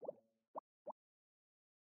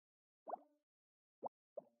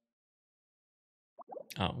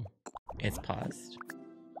 Oh, it's paused.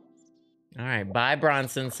 All right, bye,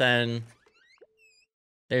 Bronsonson.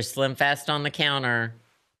 There's Slim Fast on the counter.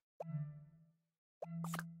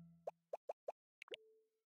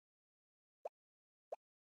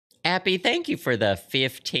 Appy, thank you for the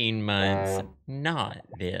 15 months. Not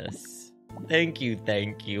this. Thank you.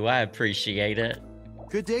 I appreciate it.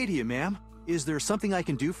 Good day to you, ma'am. Is there something I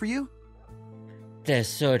can do for you? There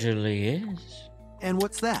certainly is. And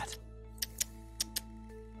what's that?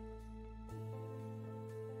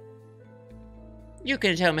 You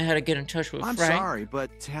can tell me how to get in touch with Frank. I'm sorry,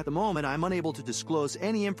 but at the moment, I'm unable to disclose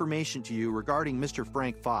any information to you regarding Mr.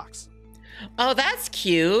 Frank Fox. Oh, that's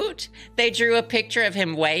cute. They drew a picture of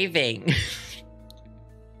him waving.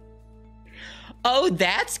 Oh,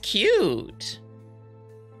 that's cute.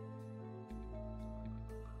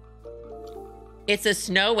 It's a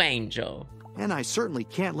snow angel. And I certainly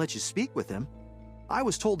can't let you speak with him. I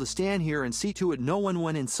was told to stand here and see to it no one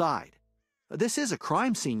went inside. This is a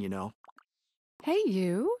crime scene, you know. Hey,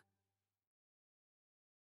 you.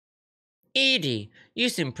 Edie, you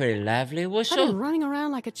seem pretty lively. What's I've up? been running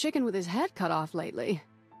around like a chicken with his head cut off lately.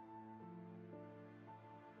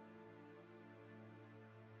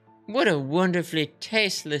 What a wonderfully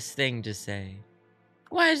tasteless thing to say.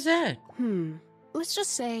 Why is that? Let's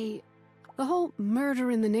just say the whole murder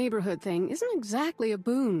in the neighborhood thing isn't exactly a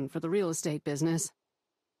boon for the real estate business.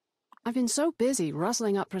 I've been so busy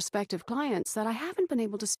rustling up prospective clients that I haven't been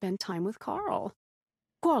able to spend time with Carl.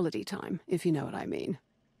 Quality time, if you know what I mean.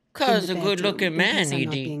 Carl's a good-looking man, I'm not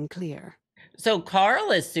Edie. being clear. So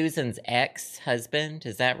Carl is Susan's ex-husband,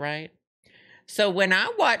 is that right? So when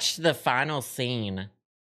I watched the final scene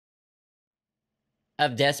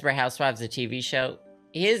of Desperate Housewives, the TV show,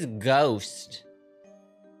 his ghost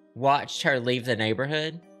watched her leave the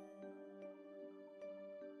neighborhood.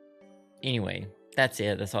 Anyway, that's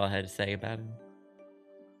it. That's all I had to say about him.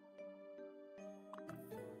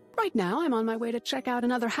 Right now, I'm on my way to check out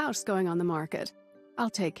another house going on the market. I'll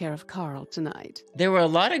take care of Carl tonight. There were a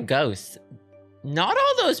lot of ghosts. Not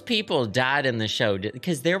all those people died in the show,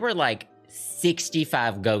 because there were like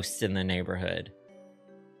 65 ghosts in the neighborhood.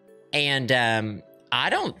 And I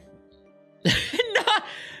don't... No,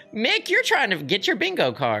 Mick, you're trying to get your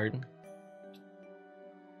bingo card.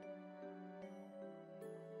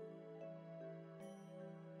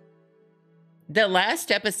 The last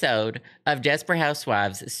episode of Desperate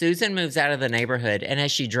Housewives, Susan moves out of the neighborhood, and as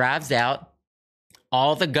she drives out,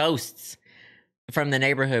 all the ghosts from the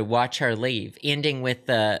neighborhood watch her leave, ending with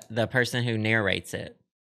the person who narrates it.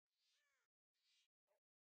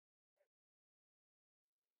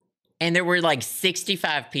 And there were like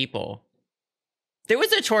 65 people. There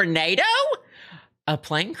was a tornado? A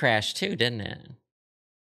plane crashed too, didn't it?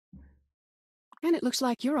 And it looks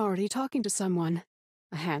like you're already talking to someone.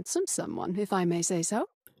 A handsome someone, if I may say so.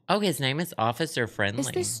 Oh, his name is Officer Friendly.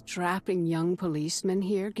 Is this strapping young policeman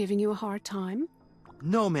here giving you a hard time?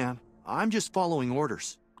 No, ma'am. I'm just following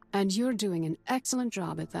orders. And you're doing an excellent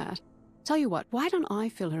job at that. Tell you what, why don't I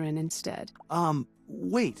fill her in instead?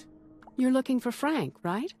 Wait. You're looking for Frank,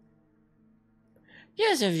 right?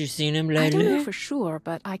 Yes, have you seen him lately? I don't know for sure,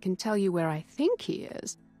 but I can tell you where I think he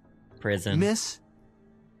is. Prison. Miss?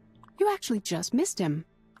 You actually just missed him.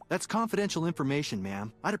 That's confidential information,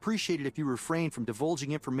 ma'am. I'd appreciate it if you refrained from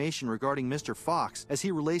divulging information regarding Mr. Fox as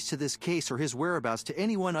he relates to this case or his whereabouts to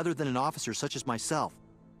anyone other than an officer such as myself.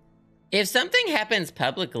 If something happens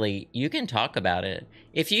publicly, you can talk about it.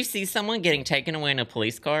 If you see someone getting taken away in a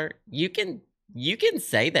police car, you can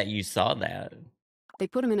say that you saw that. They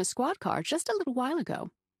put him in a squad car just a little while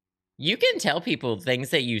ago. You can tell people things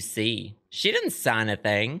that you see. She didn't sign a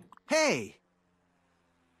thing. Hey!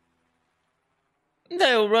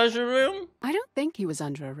 The Russian room? I don't think he was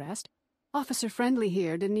under arrest. Officer Friendly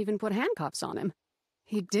here didn't even put handcuffs on him.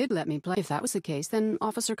 He did let me play. If that was the case, then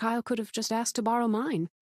Officer Kyle could have just asked to borrow mine.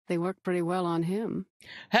 They worked pretty well on him.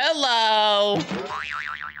 Hello!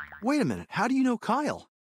 Wait a minute, how do you know Kyle?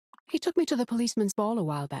 He took me to the policeman's ball a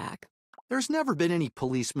while back. There's never been any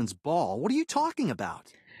policeman's ball. What are you talking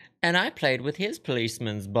about? And I played with his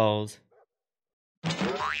policeman's balls.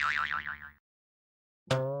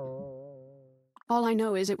 All I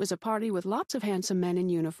know is it was a party with lots of handsome men in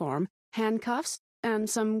uniform, handcuffs, and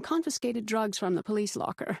some confiscated drugs from the police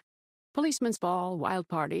locker. Policeman's ball, wild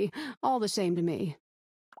party, all the same to me.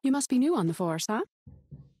 You must be new on the force, huh?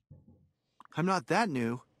 I'm not that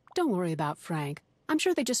new. Don't worry about Frank. I'm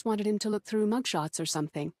sure they just wanted him to look through mugshots or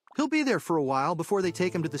something. He'll be there for a while before they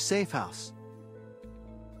take him to the safe house.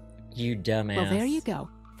 You dumbass. Well, there you go.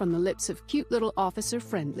 From the lips of cute little Officer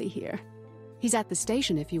Friendly here. He's at the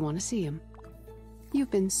station if you want to see him.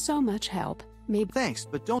 You've been so much help. Maybe... Thanks,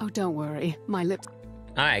 but don't... Oh, don't worry. My lips...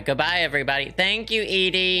 All right, goodbye, everybody. Thank you,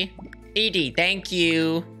 Edie. Edie, thank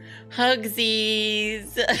you.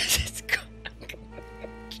 Hugsies.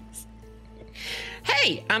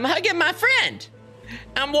 Hey, I'm hugging my friend.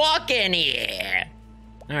 I'm walking here.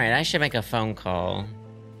 Alright, I should make a phone call.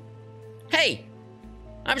 Hey!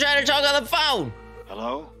 I'm trying to talk on the phone!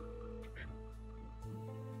 Hello?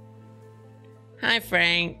 Hi,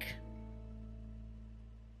 Frank.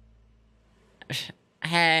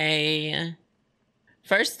 Hey.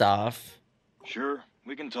 First off... Sure,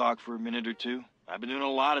 we can talk for a minute or two. I've been doing a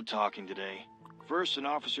lot of talking today. First, an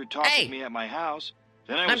officer talked with me at my house.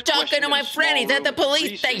 Then I'm talking to my friend. He's at the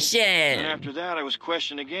police station. And after that, I was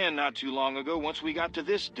questioned again not too long ago once we got to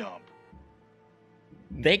this dump.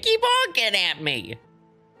 They keep honking at me.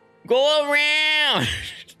 Go around.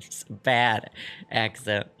 It's a bad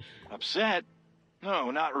accent. Upset?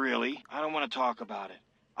 No, not really. I don't want to talk about it.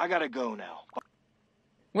 I gotta go now.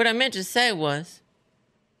 What I meant to say was...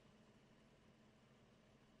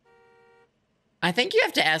 I think you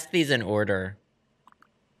have to ask these in order.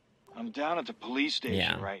 I'm down at the police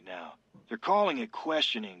station right now. They're calling it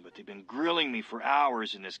questioning, but they've been grilling me for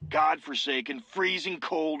hours in this godforsaken, freezing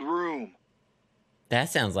cold room. That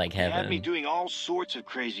sounds like heaven. They had me doing all sorts of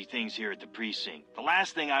crazy things here at the precinct. The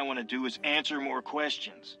last thing I want to do is answer more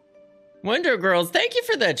questions. Wonder Girls, thank you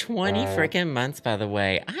for the 20 freaking months, by the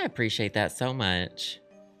way. I appreciate that so much.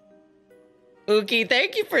 Uki,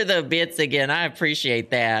 thank you for the bits again. I appreciate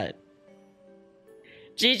that.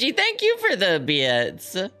 Gigi, thank you for the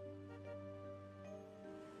bits.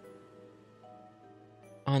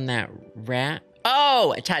 On that rat.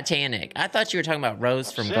 Oh, Titanic. I thought you were talking about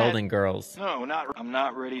Rose from Golden Girls. No, I'm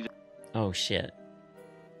not ready to... Oh, shit.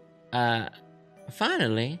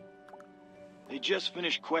 Finally. They just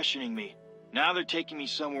finished questioning me. Now they're taking me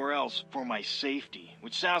somewhere else for my safety,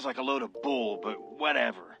 which sounds like a load of bull, but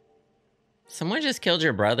whatever. Someone just killed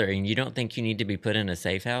your brother and you don't think you need to be put in a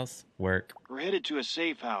safe house? Work. We're headed to a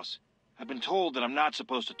safe house. I've been told that I'm not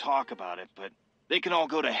supposed to talk about it, but they can all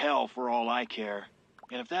go to hell for all I care.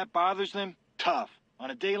 And if that bothers them, tough.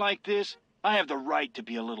 On a day like this, I have the right to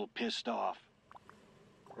be a little pissed off.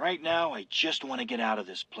 Right now, I just want to get out of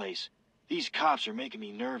this place. These cops are making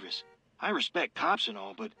me nervous. I respect cops and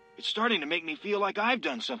all, but it's starting to make me feel like I've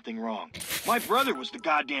done something wrong. My brother was the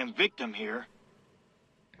goddamn victim here.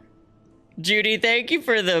 Judy, thank you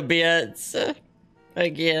for the bits.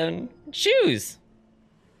 Again. Shoes.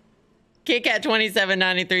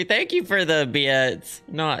 KitKat2793, thank you for the bits.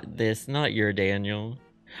 Not this, not your Daniel.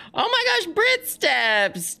 Oh my gosh, Brit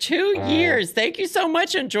Steps! 2 years. Thank you so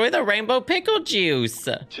much. Enjoy the rainbow pickle juice.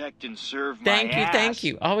 Protect and serve my Thank you, ass. thank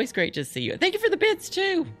you. Always great to see you. Thank you for the bits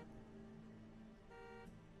too.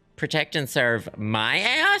 Protect and serve my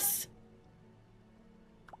ass?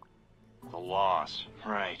 The loss,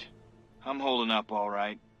 right. I'm holding up all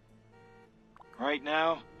right. Right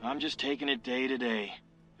now, I'm just taking it day to day.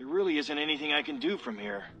 There really isn't anything I can do from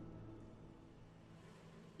here.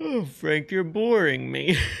 Oh, Frank, you're boring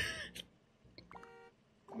me.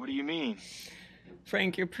 What do you mean?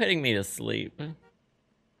 Frank, you're putting me to sleep.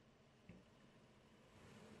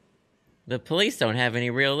 The police don't have any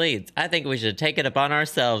real leads. I think we should take it upon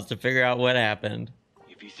ourselves to figure out what happened.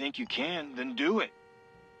 If you think you can, then do it.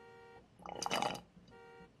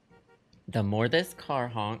 The more this car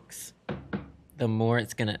honks, the more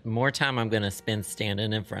more time I'm gonna spend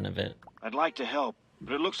standing in front of it. I'd like to help,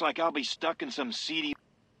 but it looks like I'll be stuck in some seedy...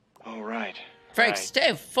 All right. Frank, right.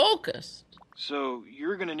 stay focused. So,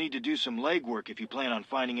 you're gonna need to do some legwork if you plan on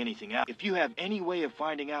finding anything out. If you have any way of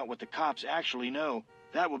finding out what the cops actually know,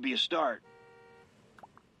 that would be a start.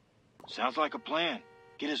 Sounds like a plan.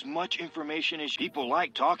 Get as much information as people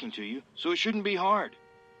like talking to you, so it shouldn't be hard.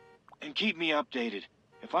 And keep me updated.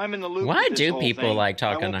 If I'm in the loop Why with this do whole people thing, like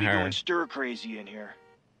talking I won't to be her? going stir crazy in here.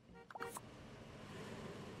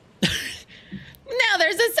 Now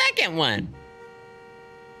there's a second one.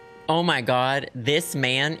 Oh my God, this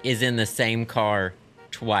man is in the same car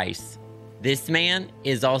twice. This man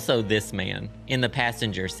is also this man in the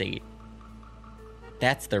passenger seat.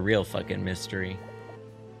 That's the real fucking mystery.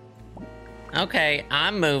 Okay,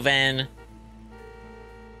 I'm moving.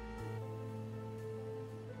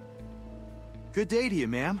 Good day to you,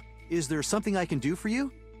 ma'am. Is there something I can do for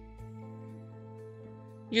you?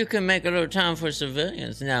 You can make a little time for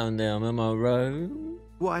civilians now and then, am I right?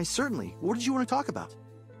 Why, certainly. What did you want to talk about?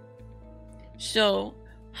 So,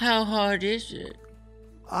 how hard is it?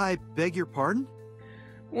 I beg your pardon?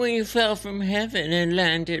 When you fell from heaven and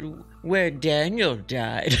landed where Daniel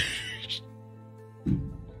died.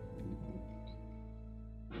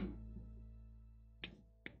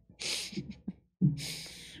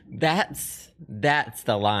 That's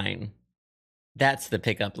the line. That's the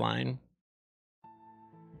pickup line.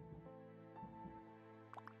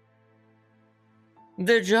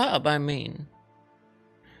 The job, I mean.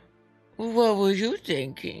 What were you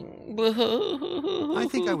thinking? I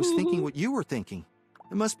think I was thinking what you were thinking.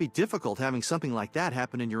 It must be difficult having something like that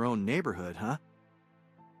happen in your own neighborhood, huh?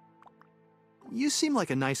 You seem like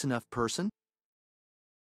a nice enough person.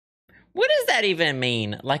 What does that even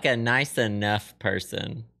mean? Like a nice enough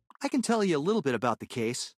person? I can tell you a little bit about the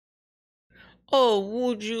case. Oh,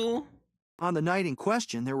 would you? On the night in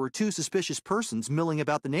question, there were 2 suspicious persons milling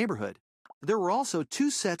about the neighborhood. There were also 2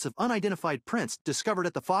 sets of unidentified prints discovered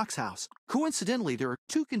at the Fox house. Coincidentally, there are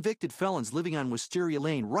 2 convicted felons living on Wisteria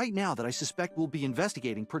Lane right now that I suspect we'll be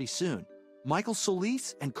investigating pretty soon. Michael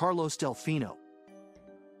Solis and Carlos Delfino.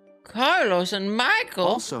 Carlos and Michael?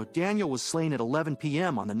 Also, Daniel was slain at 11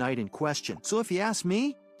 p.m. on the night in question. So if you ask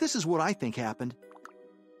me, this is what I think happened.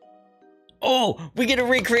 Oh, we get a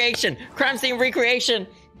recreation. Crime scene recreation.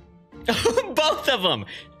 Both of them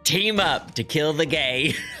team up to kill the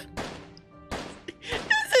gay.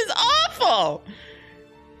 This is awful.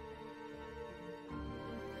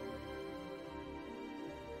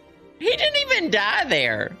 He didn't even die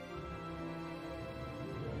there.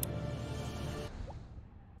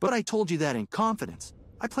 But I told you that in confidence.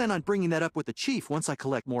 I plan on bringing that up with the chief once I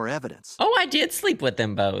collect more evidence. Oh, I did sleep with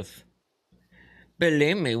them both.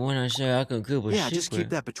 Believe me when I say I can keep a Yeah, secret. just keep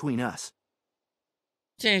that between us.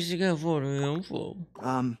 Change to go for the info.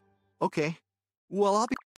 Okay. Well, I'll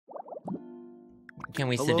be... Can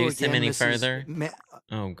we Hello seduce him again, any Mrs. further? Ma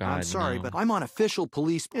Oh, God, I'm sorry, no. but I'm on official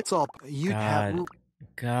police... It's all... You'd have...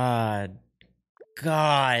 God.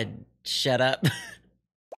 Shut up.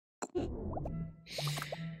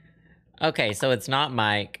 Okay, so it's not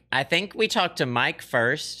Mike. I think we talked to Mike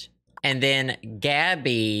first, and then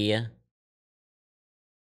Gabby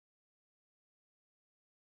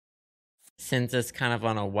sends us kind of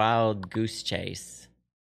on a wild goose chase.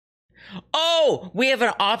 Oh, we have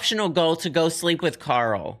an optional goal to go sleep with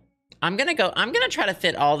Carl. I'm gonna try to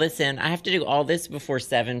fit all this in. I have to do all this before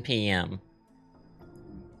 7 p.m.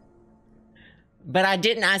 But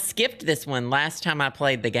I skipped this one last time I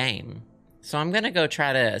played the game. So I'm gonna go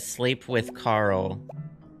try to sleep with Carl.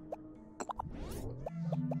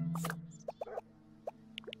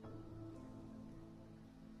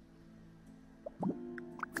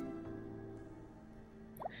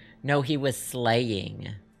 No, he was slaying.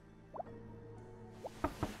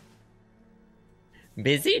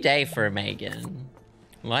 Busy day for Maighgeighn.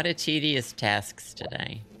 A lot of tedious tasks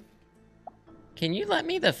today. Can you let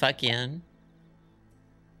me the fuck in?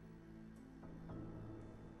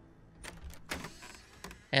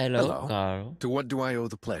 Hello, Carl. To what do I owe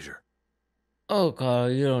the pleasure? Oh, Carl,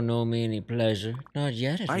 you don't know me any pleasure. Not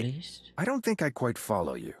yet, at least. I don't think I quite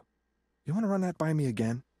follow you. You want to run that by me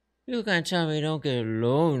again? You can't tell me don't get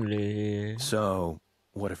lonely here. So,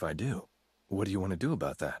 what if I do? What do you want to do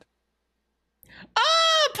about that?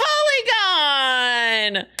 Oh,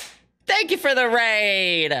 Polygon! Thank you for the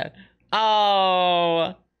raid.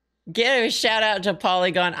 Oh, give a shout out to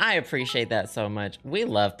Polygon. I appreciate that so much. We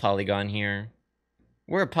love Polygon here.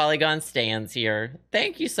 We're Polygon stans here.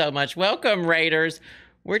 Thank you so much. Welcome, Raiders.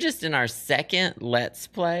 We're just in our second Let's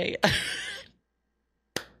Play.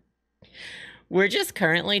 We're just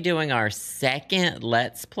currently doing our second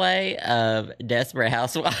Let's Play of Desperate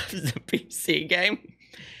Housewives, the PC game.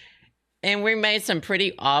 And we made some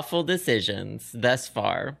pretty awful decisions thus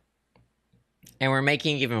far. And we're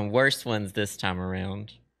making even worse ones this time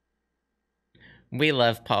around. We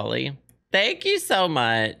love Polly. Thank you so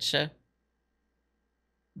much.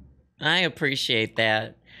 I appreciate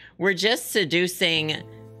that. We're just seducing...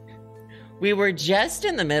 We were just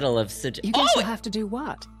in the middle of You guys will have to do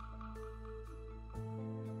what?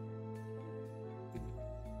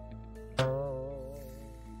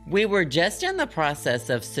 We were just in the process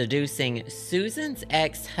of seducing Susan's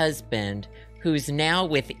ex-husband, who's now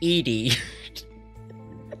with Edie. And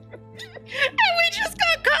we just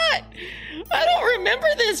got caught! I don't remember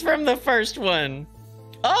this from the first one.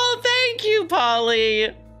 Oh, thank you, Polly!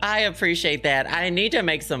 I appreciate that. I need to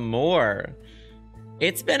make some more.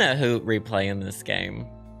 It's been a hoot replaying this game.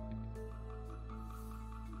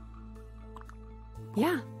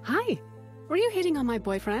 Yeah, hi. Were you hitting on my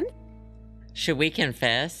boyfriend? Should we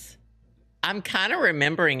confess? I'm kind of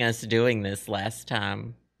remembering us doing this last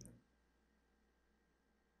time.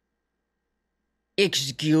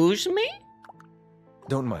 Excuse me?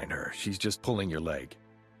 Don't mind her. She's just pulling your leg.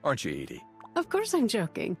 Aren't you, Edie? Of course I'm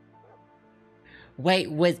joking.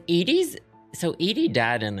 Wait, was Edie's... So Edie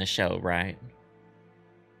died in the show, right?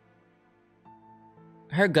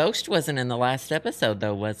 Her ghost wasn't in the last episode,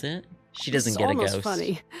 though, was it? She doesn't get a ghost. It's almost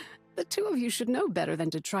funny. The two of you should know better than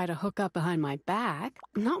to try to hook up behind my back.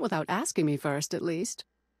 Not without asking me first, at least.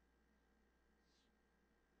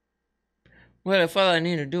 Well, if all I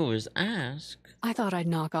need to do is ask... I thought I'd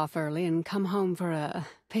knock off early and come home for a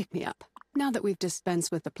pick-me-up. Now that we've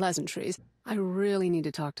dispensed with the pleasantries, I really need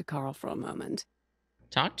to talk to Carl for a moment.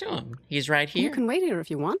 Talk to him. He's right here. You can wait here if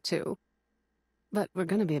you want to. But we're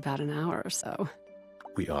going to be about an hour or so.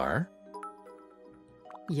 We are?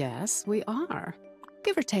 Yes, we are.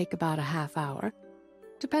 Give or take about a half hour,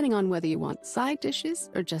 depending on whether you want side dishes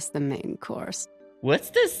or just the main course. What's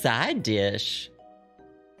the side dish?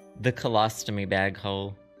 The colostomy bag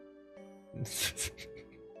hole.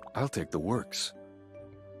 I'll take the works.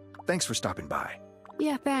 Thanks for stopping by.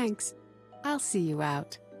 Yeah, thanks. I'll see you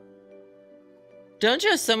out. Don't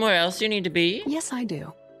you have somewhere else you need to be? Yes, I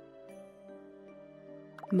do.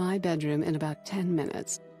 My bedroom in about 10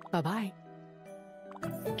 minutes. Bye-bye.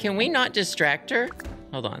 Can we not distract her?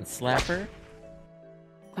 Hold on, slap her.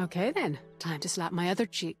 Okay then, time to slap my other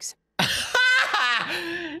cheeks.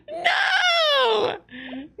 No!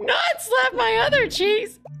 Not slap my other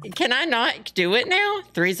cheeks. Can I not do it now?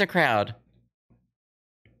 Three's a crowd.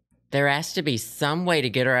 There has to be some way to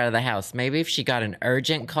get her out of the house. Maybe if she got an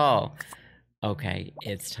urgent call. Okay,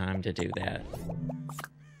 it's time to do that.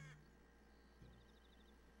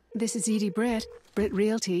 This is Edie Britt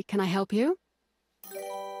Realty. Can I help you?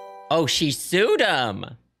 Oh, she sued him.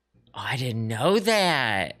 Oh, I didn't know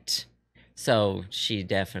that. So she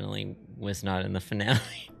definitely was not in the finale.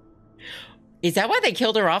 Is that why they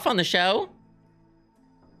killed her off on the show?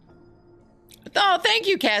 Oh, thank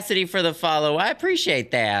you, Cassidy, for the follow. I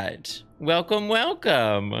appreciate that. Welcome,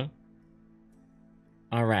 welcome.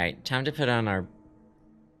 All right, time to put on our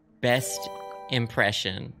best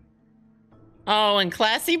impression. Oh, and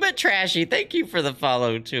classy but trashy. Thank you for the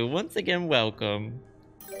follow, too. Once again, welcome.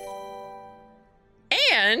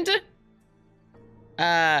 And,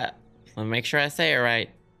 let me make sure I say it right.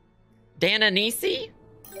 Dana Nisi,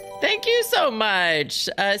 thank you so much.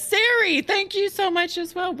 Sari, thank you so much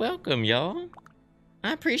as well. Welcome, y'all.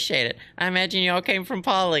 I appreciate it. I imagine y'all came from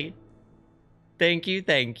Polly. Thank you,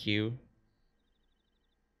 thank you.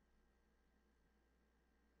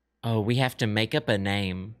 Oh, we have to make up a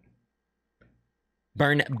name.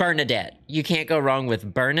 Bernadette. You can't go wrong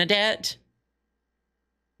with Bernadette.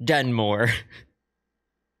 Dunmore.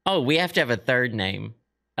 Oh, we have to have a third name.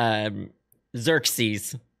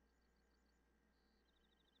 Xerxes.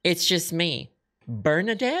 It's just me.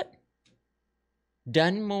 Bernadette?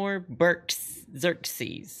 Dunmore Burks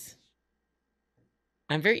Xerxes.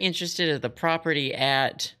 I'm very interested in the property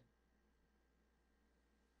at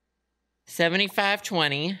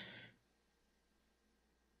 7520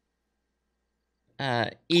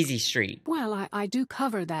 Easy Street. Well, I do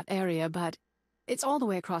cover that area, but it's all the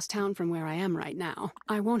way across town from where I am right now.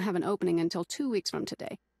 I won't have an opening until 2 weeks from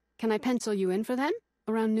today. Can I pencil you in for then?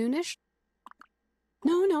 Around noonish?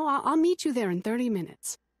 No, I'll meet you there in 30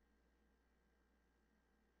 minutes.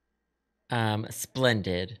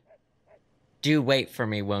 Splendid. Do wait for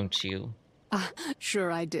me, won't you?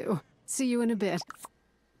 Sure I do. See you in a bit.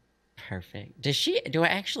 Perfect. Do I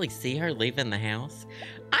actually see her leaving the house?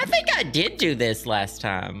 I think I did do this last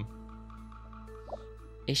time.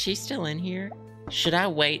 Is she still in here? Should I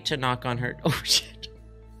wait to knock on her? Oh, shit.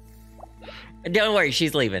 Don't worry,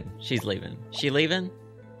 she's leaving. She's leaving. She leaving?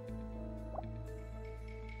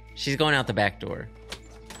 She's going out the back door.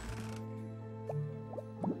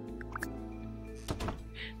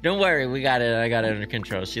 Don't worry, we got it. I got it under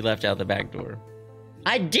control. She left out the back door.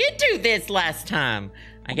 I did do this last time.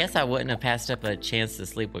 I guess I wouldn't have passed up a chance to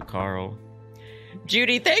sleep with Carl.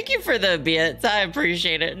 Judy, thank you for the bits. I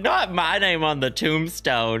appreciate it. Not my name on the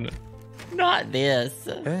tombstone. Not this.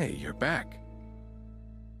 Hey, you're back.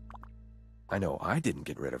 I know I didn't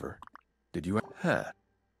get rid of her. Did you? Huh.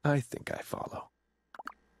 I think I follow.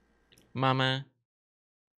 Mama,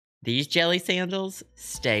 these jelly sandals,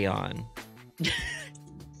 stay on.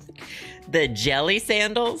 The jelly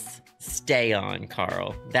sandals, stay on,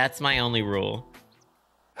 Carl. That's my only rule.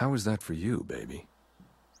 How was that for you, baby?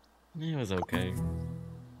 It was okay.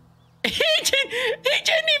 He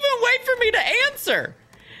didn't even wait for me to answer.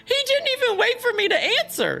 He didn't even wait for me to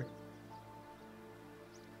answer.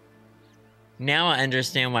 Now I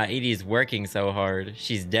understand why Edie's working so hard.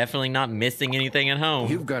 She's definitely not missing anything at home.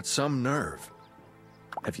 You've got some nerve.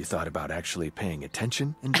 Have you thought about actually paying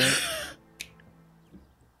attention in bed?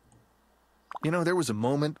 You know, there was a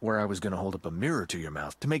moment where I was going to hold up a mirror to your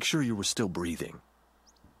mouth to make sure you were still breathing.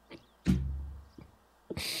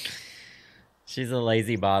 She's a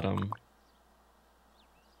lazy bottom.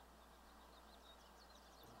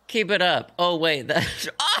 Keep it up. Oh, wait. Who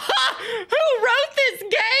wrote this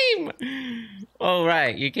game? Oh,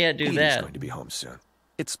 right. You can't do that. She's going to be home soon.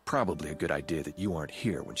 It's probably a good idea that you aren't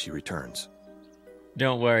here when she returns.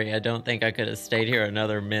 Don't worry. I don't think I could have stayed here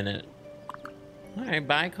another minute. All right,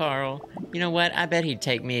 bye, Carl. You know what? I bet he'd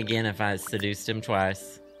take me again if I seduced him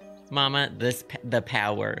twice. Mama, the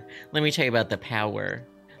power. Let me tell you about the power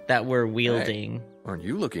that we're wielding. Hey, aren't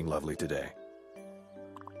you looking lovely today?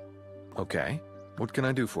 Okay, what can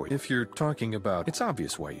I do for you? If you're talking about, it's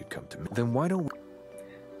obvious why you'd come to me. Then why don't we...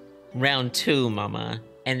 Round 2, Mama.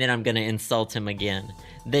 And then I'm gonna insult him again.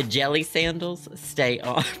 The jelly sandals stay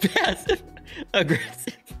on passive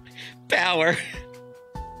aggressive power.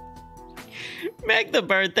 Meg the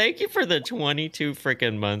Bird, thank you for the 22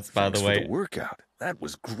 freaking months, by the way. For the workout. That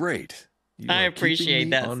was great. I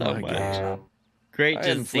appreciate that so much. Great I to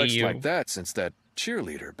hadn't see flexed you. like that since that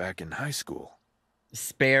cheerleader back in high school.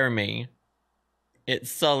 Spare me. It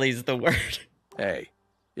sullies the word. Hey,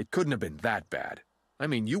 it couldn't have been that bad. I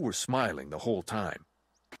mean, you were smiling the whole time.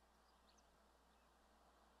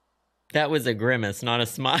 That was a grimace, not a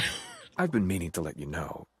smile. I've been meaning to let you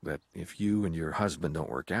know that if you and your husband don't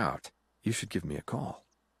work out, you should give me a call.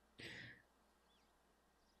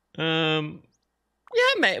 Yeah,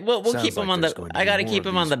 mate. We'll keep him on the. I gotta keep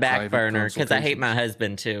him on the back burner because I hate my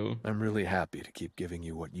husband too. I'm really happy to keep giving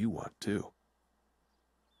you what you want too.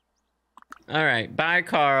 All right, bye,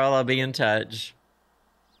 Carl. I'll be in touch.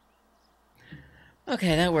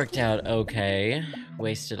 Okay, that worked out okay.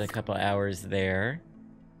 Wasted a couple hours there.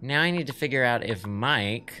 Now I need to figure out if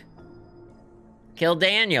Mike killed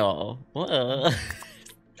Daniel. Whoa.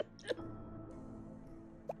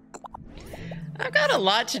 I've got a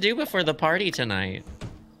lot to do before the party tonight.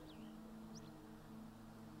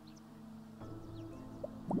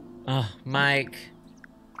 Oh, Mike.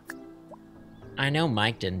 I know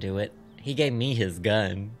Mike didn't do it. He gave me his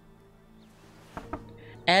gun.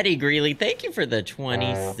 Eddie Greeley, thank you for the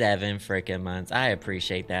 27 frickin' months. I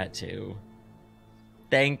appreciate that too.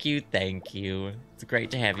 Thank you, thank you. It's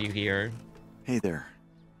great to have you here. Hey there.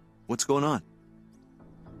 What's going on?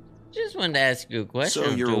 Just wanted to ask you a question.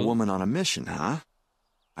 So you're a woman on a mission, huh?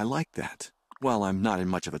 I like that. Well, I'm not in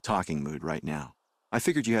much of a talking mood right now. I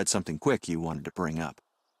figured you had something quick you wanted to bring up.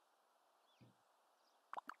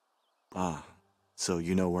 Ah, so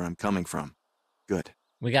you know where I'm coming from. Good.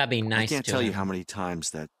 We gotta be nice to him. I can't tell you how many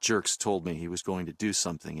times that jerk's told me he was going to do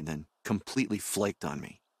something and then completely flaked on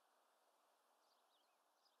me.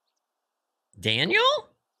 Daniel?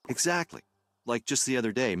 Exactly. Like just the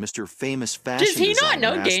other day, Mr. Famous Fashion Does he not Designer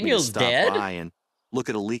know asked me to Daniel's stop dead? by and look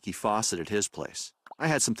at a leaky faucet at his place. I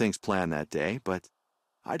had some things planned that day, but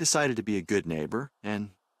I decided to be a good neighbor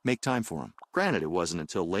and make time for him. Granted, it wasn't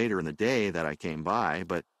until later in the day that I came by,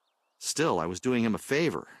 but still, I was doing him a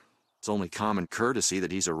favor. It's only common courtesy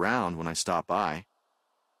that he's around when I stop by.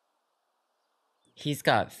 He's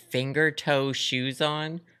got finger-toe shoes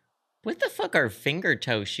on? What the fuck are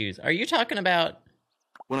finger-toe shoes? Are you talking about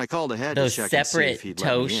when I called ahead those to check and see if separate he'd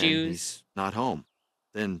toe let me in, shoes? he's not home.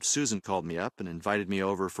 Then Susan called me up and invited me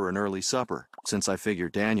over for an early supper. Since I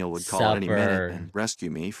figured Daniel would call any minute and rescue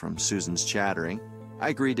me from Susan's chattering, I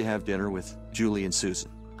agreed to have dinner with Julie and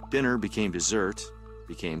Susan. Dinner became dessert,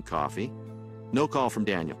 became coffee. No call from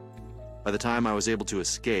Daniel. By the time I was able to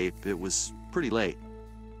escape, it was pretty late.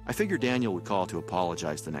 I figured Daniel would call to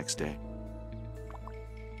apologize the next day.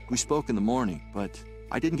 We spoke in the morning, but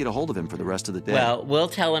I didn't get a hold of him for the rest of the day. Well, we'll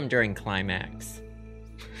tell him during climax.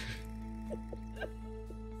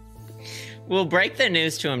 We'll break the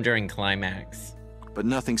news to him during climax. But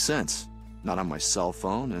nothing since. Not on my cell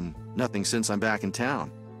phone, and nothing since I'm back in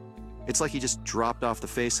town. It's like he just dropped off the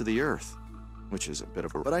face of the earth, which is a bit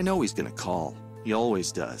of a... But I know he's gonna call. He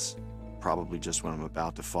always does. Probably just when I'm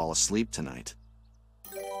about to fall asleep tonight.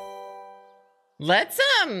 Let's,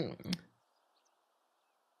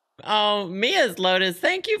 Oh, Mia's Lotus,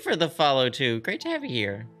 thank you for the follow, too. Great to have you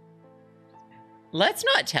here. Let's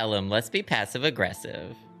not tell him. Let's be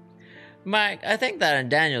passive-aggressive. Mike, I think that in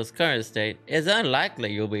Daniel's current state, it's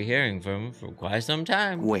unlikely you'll be hearing from him for quite some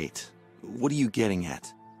time. Wait, what are you getting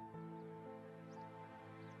at?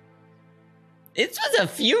 This was a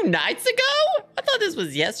few nights ago? I thought this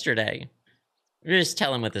was yesterday. Just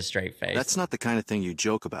tell him with a straight face. That's not the kind of thing you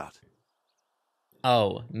joke about.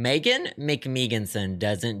 Oh, Maighgeighn MakMeeganson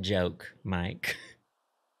doesn't joke, Mike.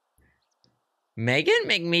 Maighgeighn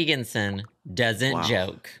MakMeeganson doesn't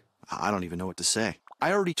joke. I don't even know what to say.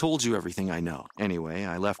 I already told you everything I know. Anyway,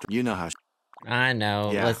 I left. You know how... I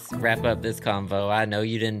know. Yeah. Let's wrap up this convo. I know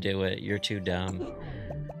you didn't do it. You're too dumb.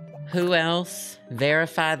 Who else?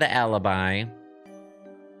 Verify the alibi.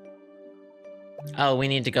 Oh, we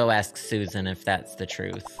need to go ask Susan if that's the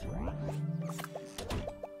truth.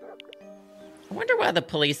 I wonder why the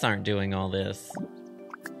police aren't doing all this.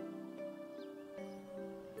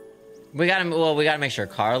 We gotta make sure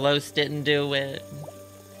Carlos didn't do it.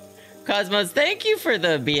 Cosmos, thank you for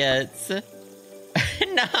the bits.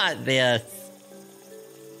 Not this.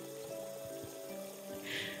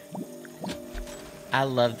 I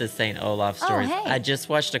love the St. Olaf stories. Oh, hey. I just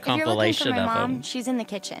watched a If you're looking compilation for my of mom, them. she's in the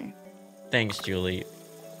kitchen. Thanks, Julie.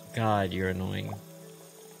 God, you're annoying.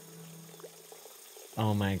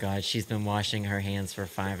 Oh my God, she's been washing her hands for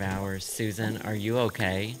 5 hours. Susan, are you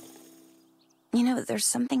okay? You know, there's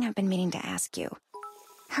something I've been meaning to ask you.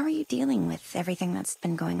 How are you dealing with everything that's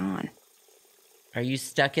been going on? Are you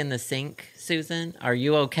stuck in the sink, Susan? Are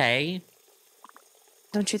you okay?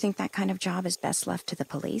 Don't you think that kind of job is best left to the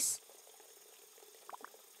police?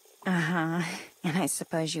 Uh-huh. And I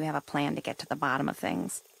suppose you have a plan to get to the bottom of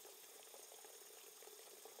things.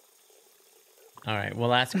 All right,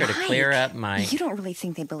 we'll ask her to clear up Mike. You don't really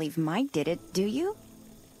think they believe Mike did it, do you?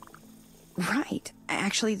 Right.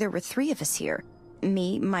 Actually, there were 3 of us here.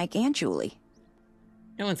 Me, Mike, and Julie.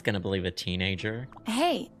 No one's gonna believe a teenager.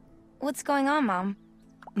 Hey, what's going on, Mom?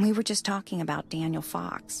 We were just talking about Daniel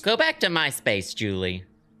Fox. Go back to MySpace, Julie.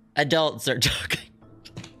 Adults are talking.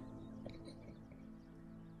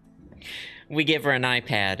 We give her an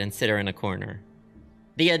iPad and sit her in a corner.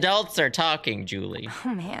 The adults are talking, Julie. Oh,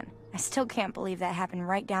 man. I still can't believe that happened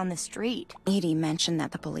right down the street. Edie mentioned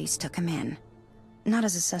that the police took him in. Not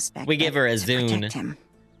as a suspect, We give her a to protect Zune. him.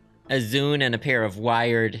 A Zune and a pair of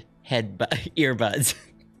wired earbuds.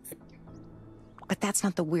 But that's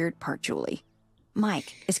not the weird part, Julie.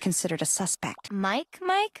 Mike is considered a suspect. Mike?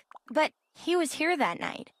 But he was here that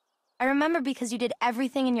night. I remember because you did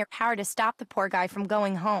everything in your power to stop the poor guy from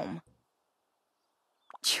going home.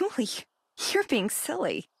 Julie, you're being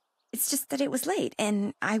silly. It's just that it was late,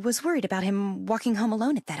 and I was worried about him walking home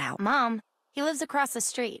alone at that hour. Mom, he lives across the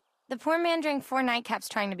street. The poor man drank 4 nightcaps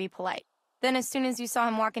trying to be polite. Then as soon as you saw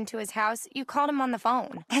him walk into his house, you called him on the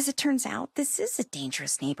phone. As it turns out, this is a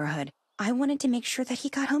dangerous neighborhood. I wanted to make sure that he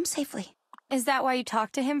got home safely. Is that why you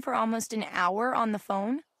talked to him for almost an hour on the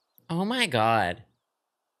phone? Oh my God.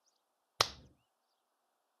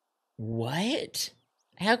 What?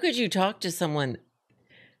 How could you talk to someone?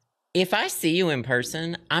 If I see you in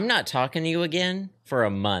person, I'm not talking to you again for a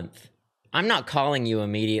month. I'm not calling you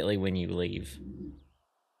immediately when you leave.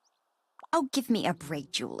 Oh, give me a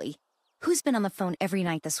break, Julie. Who's been on the phone every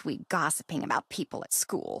night this week gossiping about people at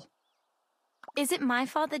school? Is it my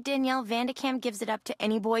fault that Danielle Vandekamp gives it up to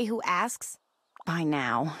any boy who asks? By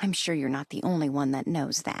now, I'm sure you're not the only one that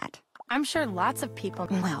knows that. I'm sure lots of people...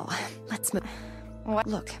 Well, let's move... What?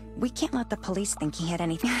 Look, we can't let the police think he had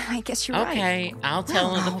anything. I guess you're right. Okay, I'll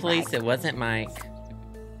tell the police it wasn't Mike.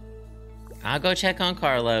 I'll go check on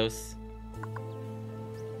Carlos.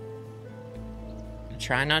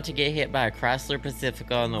 Try not to get hit by a Chrysler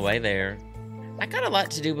Pacifica on the way there. I got a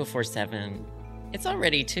lot to do before 7. It's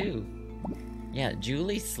already 2. Yeah,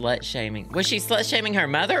 Julie slut-shaming. Was she slut-shaming her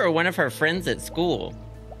mother or one of her friends at school?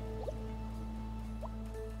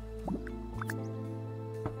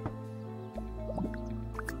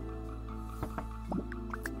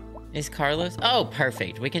 Is Carlos? Oh,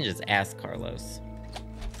 perfect. We can just ask Carlos.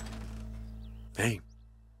 Hey.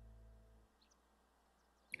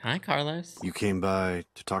 Hi, Carlos. You came by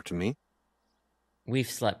to talk to me? We've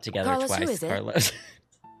slept together Carlos, who twice, is it? Carlos.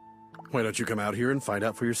 Why don't you come out here and find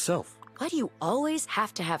out for yourself? Why do you always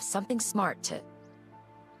have to have something smart to...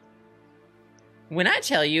 When I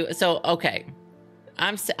tell you, so, okay.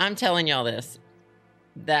 I'm telling y'all this.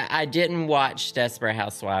 That I didn't watch Desperate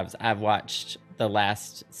Housewives. I've watched the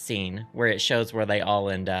last scene where it shows where they all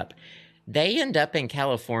end up. They end up in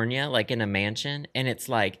California, like in a mansion, and it's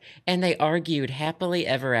like, and they argued happily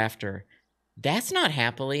ever after. That's not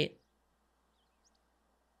happily.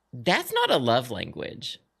 That's not a love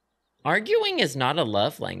language. Arguing is not a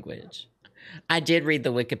love language. I did read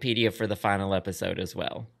the Wikipedia for the final episode as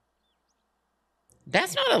well.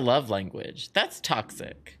 That's not a love language. That's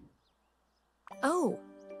toxic. Oh,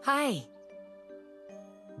 hi.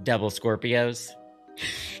 Double Scorpios.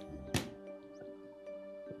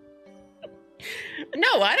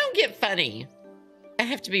 No, I don't get funny. I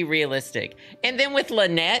have to be realistic. And then with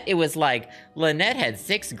Lynette, it was like, Lynette had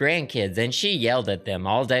 6 grandkids and she yelled at them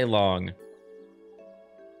all day long.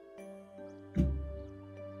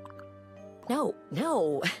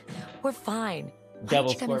 No. We're fine. Why Double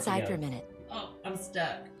don't you come inside Scorpio. for a minute? Oh, I'm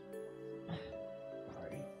stuck.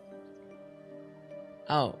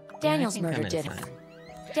 Oh. Daniel's yeah, I can murder come did. inside.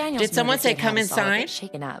 Daniel's Did someone murder say did come have us all a bit inside?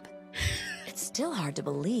 Shaken up. It's still hard to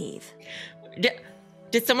believe.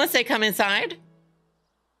 Did someone say come inside?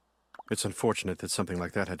 It's unfortunate that something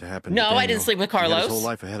like that had to happen. No, to I didn't sleep with He had Carlos. his whole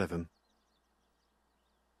life ahead of him.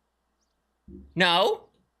 No.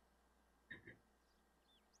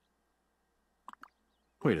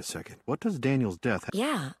 Wait a second. What does Daniel's death have?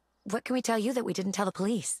 Yeah. What can we tell you that we didn't tell the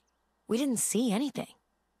police? We didn't see anything.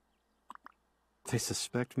 They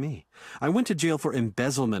suspect me. I went to jail for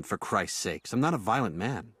embezzlement, for Christ's sakes. I'm not a violent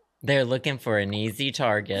man. They're looking for an easy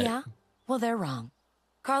target. Yeah? Well, they're wrong.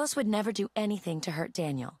 Carlos would never do anything to hurt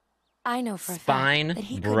Daniel. I know for a Spine fact that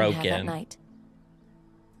he broken. couldn't have that night.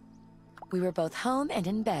 We were both home and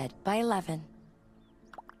in bed by 11.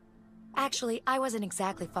 Actually, I wasn't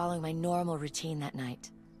exactly following my normal routine that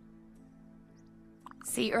night.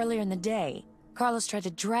 See, earlier in the day, Carlos tried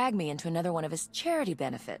to drag me into another one of his charity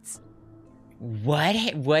benefits.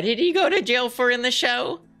 What? What did he go to jail for in the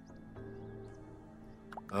show?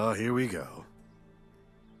 Oh, here we go.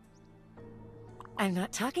 I'm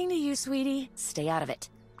not talking to you, sweetie. Stay out of it.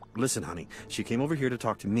 Listen, honey, she came over here to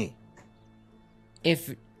talk to me.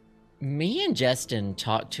 If me and Justin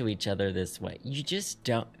talk to each other this way, you just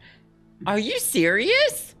don't... Are you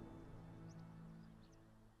serious?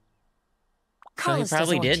 Carlos so he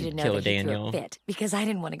probably doesn't want you to know kill that he threw Daniel. a fit because I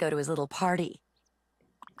didn't want to go to his little party.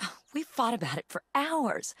 We fought about it for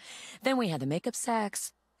hours. Then we had the makeup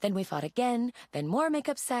sex. Then we fought again. Then more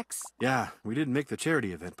makeup sex. Yeah, we didn't make the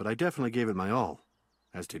charity event, but I definitely gave it my all.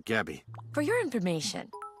 As did Gabby. For your information,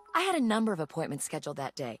 I had a number of appointments scheduled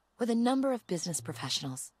that day with a number of business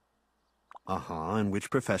professionals. Uh-huh, and which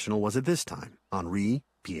professional was it this time? Henri?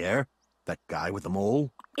 Pierre? That guy with the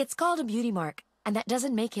mole? It's called a beauty mark, and that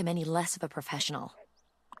doesn't make him any less of a professional.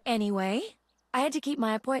 Anyway, I had to keep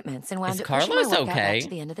my appointments and wound up pushing my Carlos workout okay? back to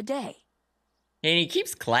the end of the day. And he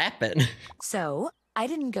keeps clapping. So, I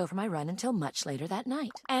didn't go for my run until much later that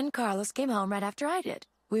night. And Carlos came home right after I did.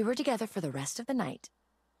 We were together for the rest of the night.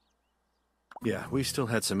 Yeah, we still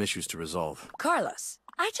had some issues to resolve. Carlos,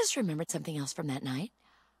 I just remembered something else from that night.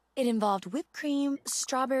 It involved whipped cream,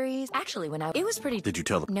 strawberries. Actually, it was pretty... Did you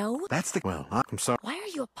tell them? No. That's the... Well, I'm sorry. Why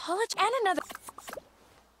are you apologizing? And another...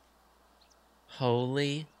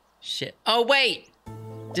 Holy shit. Oh, wait!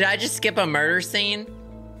 Did I just skip a murder scene?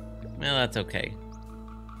 Well, that's okay.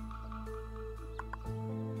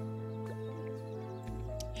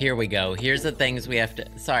 Here we go. Here's the things we have to...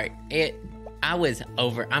 Sorry,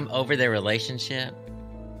 I'm over their relationship.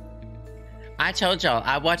 I told y'all,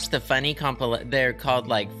 I watched the funny they're called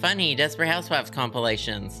like funny Desperate Housewives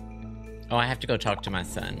compilations. Oh, I have to go talk to my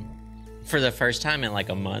son for the first time in like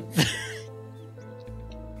a month.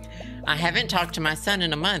 I haven't talked to my son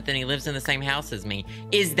in a month and he lives in the same house as me.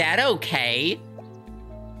 Is that okay?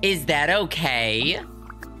 Is that okay?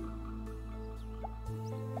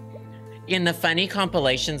 In the funny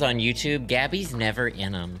compilations on YouTube, Gabby's never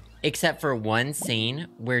in them. Except for one scene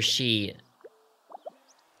where she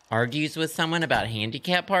argues with someone about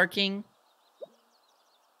handicap parking.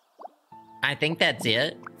 I think that's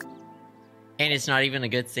it. And it's not even a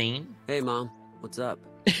good scene. Hey, Mom. What's up?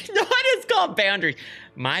 No, it's called boundaries.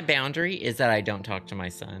 My boundary is that I don't talk to my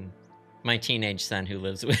son. My teenage son who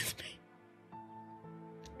lives with me.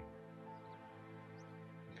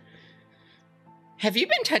 Have you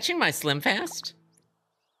been touching my Slim Fast?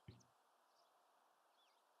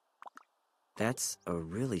 That's a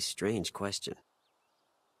really strange question.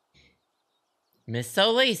 Miss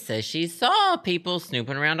Solis says she saw people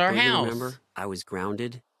snooping around our Don't you house. remember? I was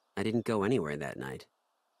grounded. I didn't go anywhere that night.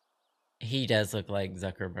 He does look like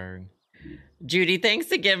Zuckerberg. Judy,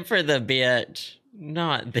 thanks again for the bit.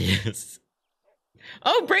 Not this.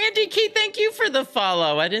 Oh, Brandy Key, thank you for the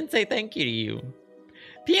follow. I didn't say thank you to you.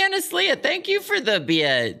 Pianist Leah, thank you for the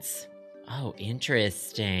bits. Oh,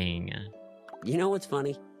 interesting. You know what's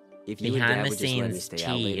funny? If you Behind and Dad the would just let me scenes stay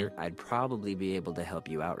out tea. later, I'd probably be able to help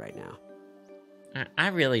you out right now. I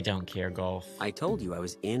really don't care, Golf. I told you I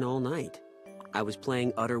was in all night. I was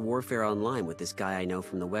playing Utter Warfare online with this guy I know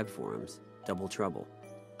from the web forums, Double Trouble.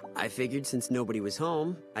 I figured since nobody was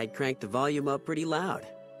home, I'd crank the volume up pretty loud,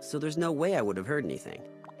 so there's no way I would have heard anything.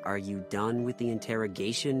 Are you done with the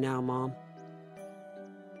interrogation now, Mom?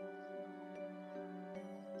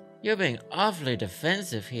 You're being awfully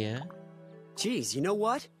defensive here. Jeez, you know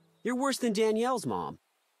what? You're worse than Danielle's mom.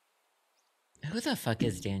 Who the fuck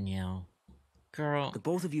is Danielle? Girl. The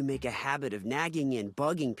both of you make a habit of nagging and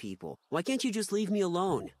bugging people. Why can't you just leave me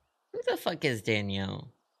alone? Who the fuck is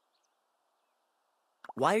Danielle?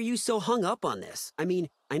 Why are you so hung up on this? I mean,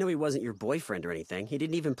 I know he wasn't your boyfriend or anything. He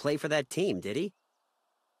didn't even play for that team, did he?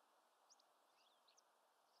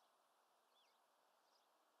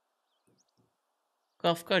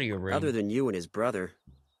 Golf, go to your room. Other than you and his brother,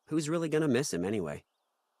 who's really gonna miss him anyway?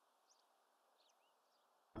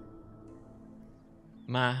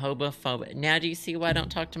 My homophobic... Now do you see why I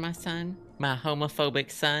don't talk to my son? My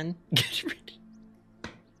homophobic son?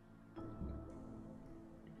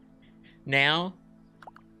 Now?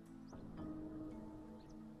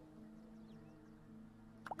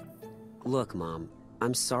 Look, Mom,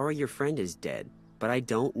 I'm sorry your friend is dead, but I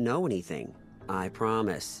don't know anything. I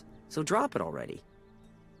promise. So drop it already.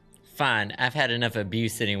 Fine, I've had enough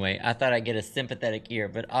abuse anyway. I thought I'd get a sympathetic ear,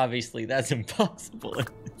 but obviously that's impossible.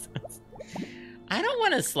 I don't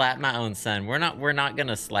want to slap my own son. We're not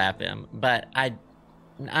gonna slap him, but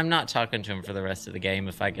I'm not talking to him for the rest of the game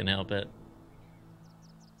if I can help it.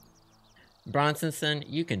 Bronsonson,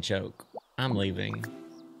 you can choke. I'm leaving.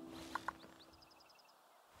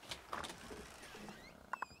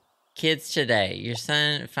 Kids today, your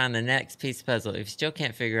son find the next piece of puzzle. If you still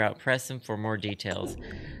can't figure out, press him for more details.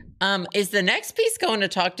 Is the next piece going to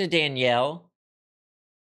talk to Danielle?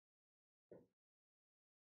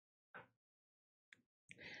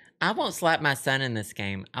 I won't slap my son in this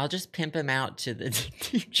game. I'll just pimp him out to the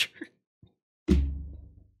teacher.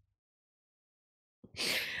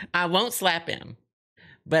 I won't slap him,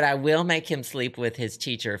 but I will make him sleep with his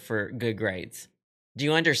teacher for good grades. Do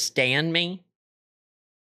you understand me?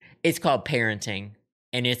 It's called parenting,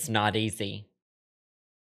 and it's not easy.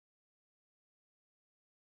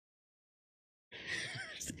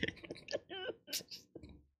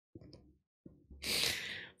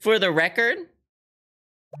 For the record,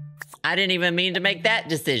 I didn't even mean to make that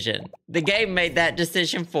decision. The game made that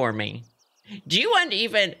decision for me. Do you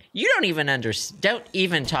even, you don't even understand, don't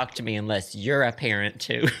even talk to me unless you're a parent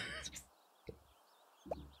too.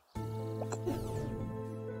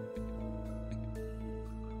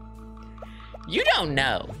 You don't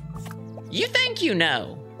know. You think you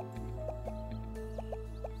know.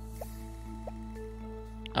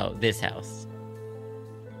 Oh, this house.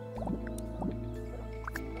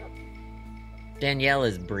 Danielle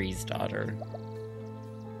is Bree's daughter.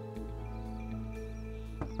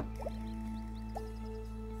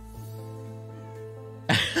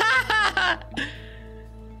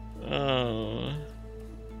 Oh.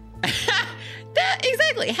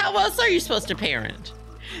 Exactly. How else are you supposed to parent?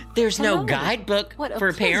 There's no guidebook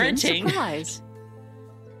for parenting. Surprise.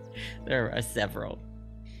 There are several.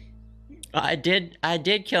 I did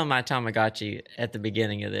kill my Tamagotchi at the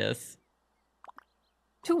beginning of this.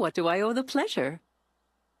 To what do I owe the pleasure?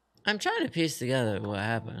 I'm trying to piece together what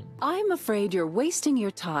happened. I'm afraid you're wasting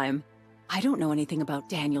your time. I don't know anything about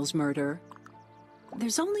Daniel's murder.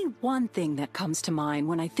 There's only one thing that comes to mind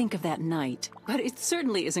when I think of that night, but it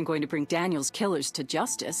certainly isn't going to bring Daniel's killers to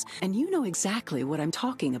justice, and you know exactly what I'm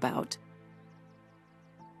talking about.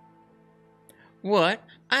 What?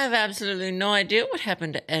 I have absolutely no idea what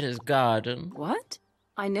happened to Edda's garden. What?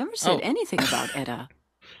 I never said anything about Edda.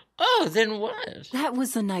 Oh, then what? That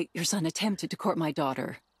was the night your son attempted to court my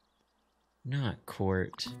daughter. Not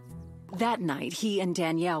court. That night, he and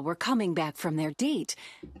Danielle were coming back from their date.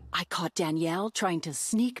 I caught Danielle trying to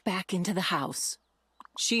sneak back into the house.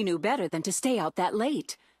 She knew better than to stay out that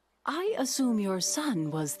late. I assume your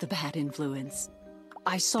son was the bad influence.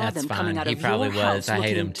 I saw them coming out of your house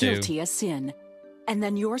looking guilty as sin. And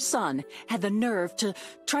then your son had the nerve to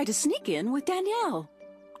try to sneak in with Danielle.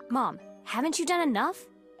 Mom, haven't you done enough?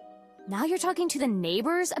 Now you're talking to the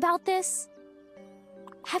neighbors about this?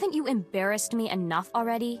 Haven't you embarrassed me enough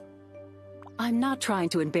already? I'm not trying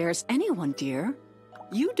to embarrass anyone, dear.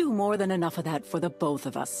 You do more than enough of that for the both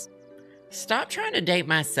of us. Stop trying to date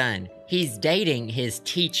my son. He's dating his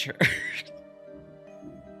teacher.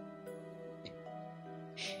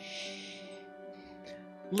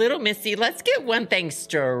 Little Missy, let's get one thing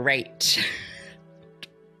straight.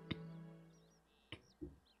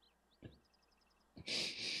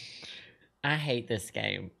 I hate this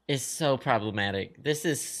game. It's so problematic. This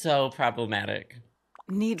is so problematic.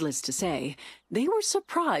 Needless to say, they were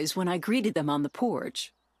surprised when I greeted them on the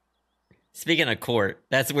porch. Speaking of court,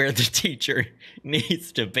 that's where the teacher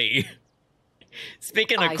needs to be.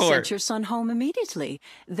 Speaking of court. I sent your son home immediately.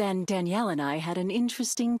 Then Danielle and I had an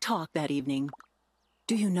interesting talk that evening.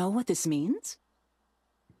 Do you know what this means?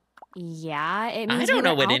 Yeah, it means I don't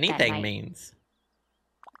know what anything means.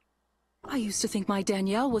 I used to think my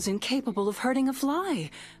Danielle was incapable of hurting a fly,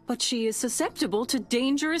 but she is susceptible to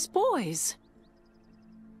dangerous boys.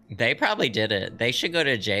 They probably did it. They should go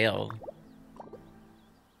to jail.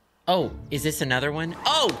 Oh, is this another one?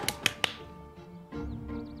 Oh!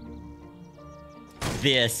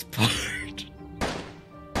 This part.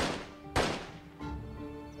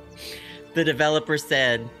 The developer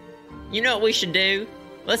said, you know what we should do?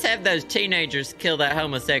 Let's have those teenagers kill that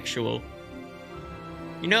homosexual.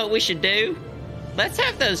 You know what we should do? Let's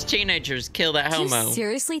have those teenagers kill that homo. Do you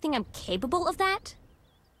seriously think I'm capable of that?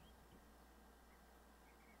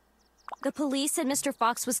 The police said Mr.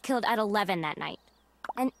 Fox was killed at 11 that night.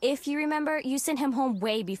 And if you remember, you sent him home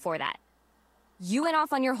way before that. You went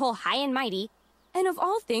off on your whole high and mighty, and of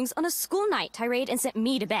all things, on a school night tirade and sent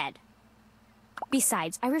me to bed.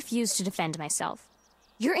 Besides, I refuse to defend myself.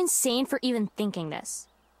 You're insane for even thinking this.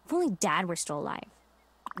 If only Dad were still alive.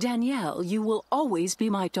 Danielle, you will always be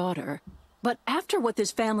my daughter. But after what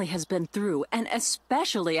this family has been through, and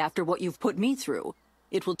especially after what you've put me through,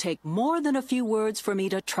 it will take more than a few words for me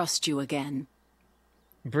to trust you again.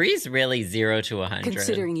 Bree's really 0 to 100.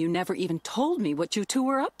 Considering you never even told me what you two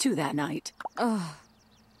were up to that night. Ugh.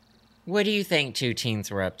 What do you think two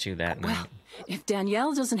teens were up to that night? Well, if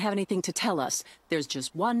Danielle doesn't have anything to tell us, there's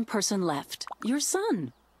just one person left. Your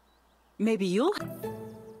son. Maybe you'll...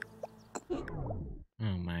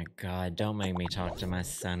 Oh my god, don't make me talk to my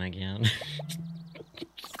son again.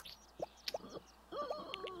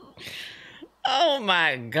 Oh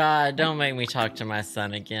my god, don't make me talk to my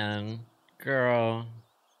son again. Girl.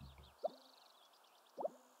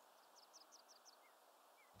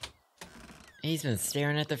 He's been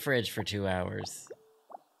staring at the fridge for 2 hours.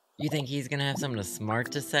 You think he's gonna have something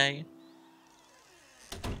smart to say?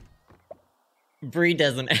 Bree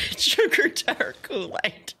doesn't add sugar to her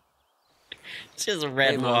Kool-Aid. It's just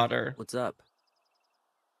red Mom, water. What's up?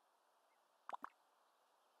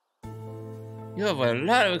 You have a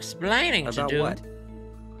lot of explaining to do. About what?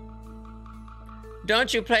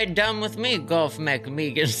 Don't you play dumb with me, Golf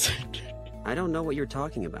MakMeeganson. I don't know what you're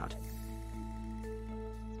talking about.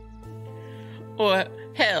 Or,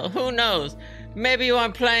 hell, who knows? Maybe you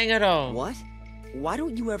aren't playing at all. What? Why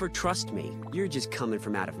don't you ever trust me? You're just coming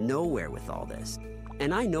from out of nowhere with all this.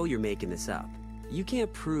 And I know you're making this up. You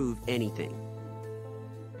can't prove anything.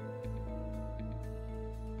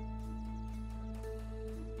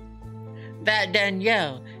 That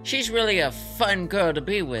Danielle, she's really a fun girl to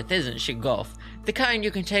be with, isn't she, Golf? The kind you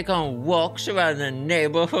can take on walks around the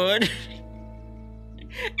neighborhood.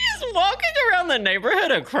 He's walking around the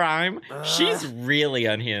neighborhood a crime. She's really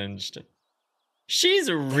unhinged.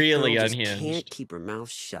 She's really Girl unhinged. just can't keep her mouth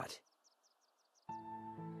shut.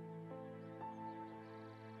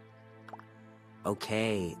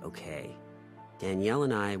 Okay. Danielle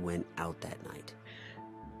and I went out that night.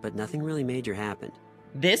 But nothing really major happened.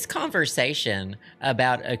 This conversation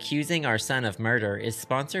about accusing our son of murder is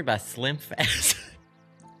sponsored by Slim Fast.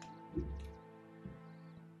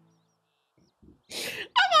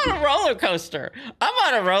 I'm on a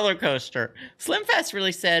roller coaster. Slim Fast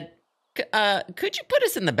really said, could you put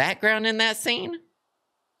us in the background in that scene?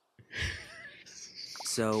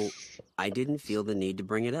 So, I didn't feel the need to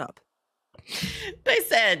bring it up. They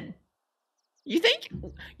said, you think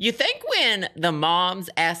when the mom's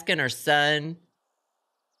asking her son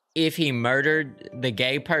if he murdered the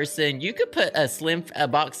gay person, you could put a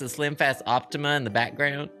box of Slim Fast Optima in the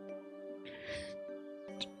background?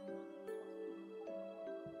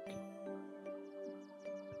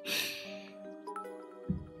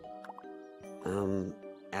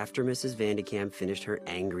 After Mrs. Vandekamp finished her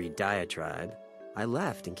angry diatribe, I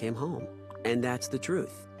left and came home. And that's the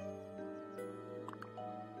truth.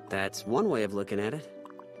 That's one way of looking at it.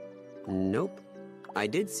 Nope. I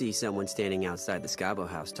did see someone standing outside the Scavo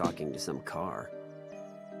house talking to some car.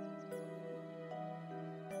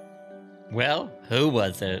 Well, who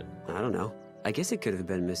was it? I don't know. I guess it could have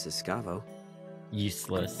been Mrs. Scavo.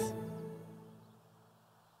 Useless.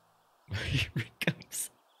 Here it comes.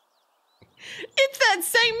 It's that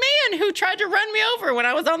same man who tried to run me over when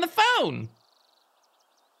I was on the phone.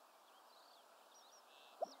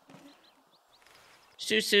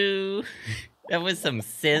 Shoo-shoo. That was some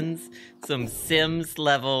Sims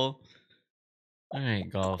level. All right,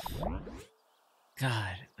 Golf.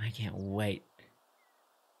 God, I can't wait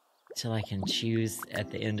till I can choose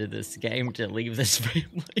at the end of this game to leave this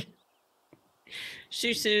family.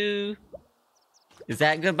 Shoo-shoo. Is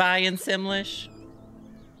that goodbye in Simlish?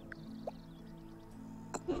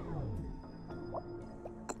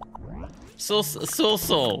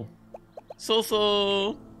 Soul.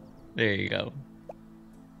 There you go.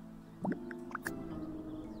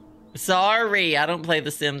 Sorry, I don't play The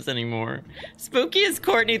Sims anymore. Spooky as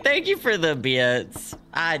Courtney, thank you for the bits.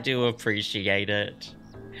 I do appreciate it.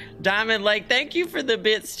 Diamond Lake, thank you for the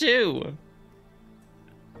bits too.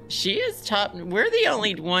 She is top. We're the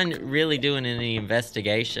only one really doing any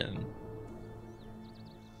investigation.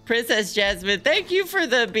 Princess Jasmine, thank you for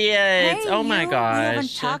the bits. Hey, oh my gosh. We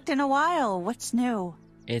haven't talked in a while. What's new?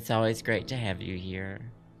 It's always great to have you here.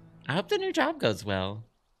 I hope the new job goes well.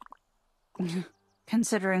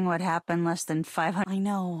 Considering what happened less than 500... I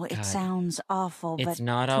know, it sounds awful, but... It's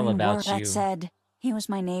not all about you. That said, he was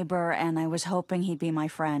my neighbor, and I was hoping he'd be my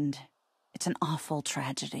friend. It's an awful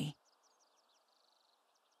tragedy.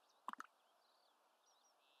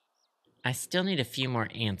 I still need a few more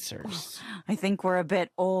answers. I think we're a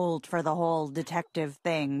bit old for the whole detective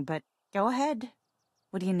thing, but go ahead.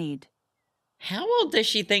 What do you need? How old does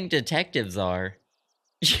she think detectives are?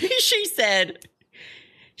 She said,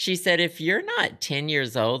 if you're not 10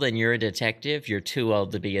 years old and you're a detective, you're too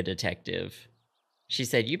old to be a detective. She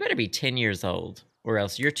said, you better be 10 years old or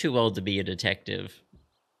else you're too old to be a detective.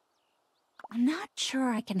 I'm not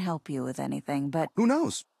sure I can help you with anything, but... Who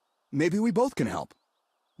knows? Maybe we both can help.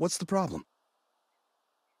 What's the problem?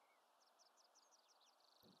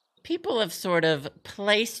 People have sort of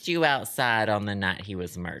placed you outside on the night he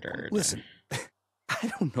was murdered. Listen,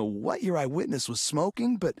 I don't know what your eyewitness was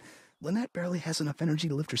smoking, but Lynette barely has enough energy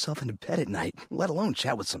to lift herself into bed at night, let alone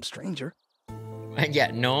chat with some stranger.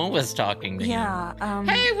 Yeah, no one was talking to him. Yeah,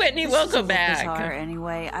 Hey, Whitney, welcome back. Bizarre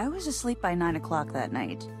anyway. I was asleep by 9 o'clock that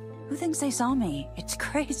night. Who thinks they saw me? It's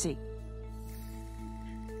crazy.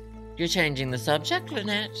 You're changing the subject,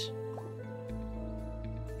 Lynette.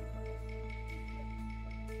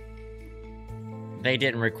 They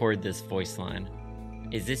didn't record this voice line.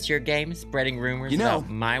 Is this your game, spreading rumors about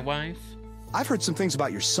my wife? I've heard some things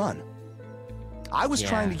about your son. I was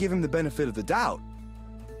trying to give him the benefit of the doubt,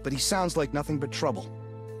 but he sounds like nothing but trouble.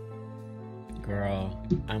 Girl,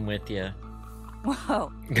 I'm with you.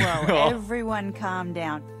 Whoa, everyone calm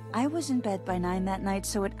down. I was in bed by 9 that night,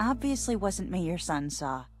 so it obviously wasn't me your son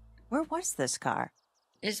saw. Where was this car?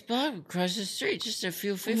 It's Bob across the street, just a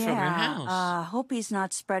few feet from your house. Hope he's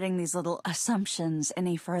not spreading these little assumptions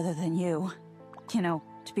any further than you. You know,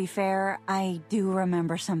 to be fair, I do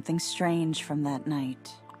remember something strange from that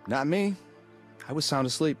night. Not me. I was sound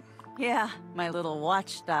asleep. Yeah, my little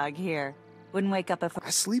watchdog here. Wouldn't wake up if I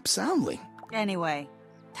sleep soundly. Anyway,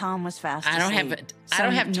 Tom was fast I don't asleep.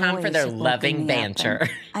 have time for their loving banter.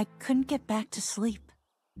 I couldn't get back to sleep.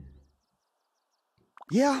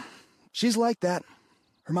 Yeah, she's like that.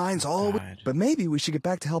 Her mind's all over. But maybe we should get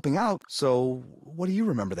back to helping out. So, what do you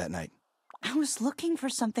remember that night? I was looking for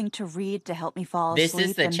something to read to help me fall asleep. This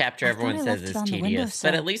is the chapter everyone says is tedious,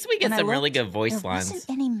 but at least we get some really good voice lines. There wasn't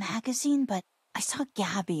any magazine, but I saw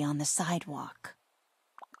Gabby on the sidewalk.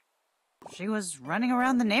 She was running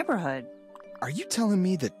around the neighborhood. Are you telling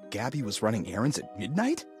me that Gabby was running errands at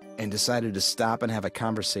midnight and decided to stop and have a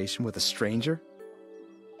conversation with a stranger?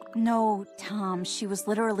 No, Tom, she was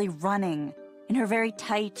literally running in her very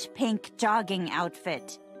tight pink jogging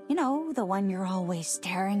outfit. You know, the one you're always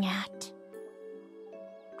staring at.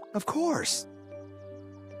 Of course.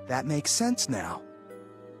 That makes sense now.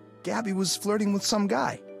 Gabby was flirting with some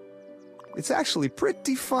guy. It's actually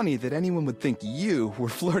pretty funny that anyone would think you were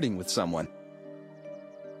flirting with someone.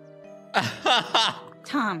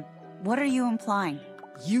 Tom, what are you implying?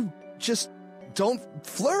 You just don't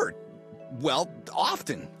flirt. Well,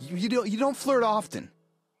 often. You don't flirt often.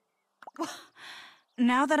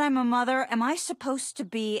 Now that I'm a mother, am I supposed to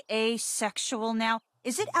be asexual now?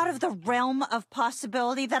 Is it out of the realm of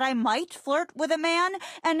possibility that I might flirt with a man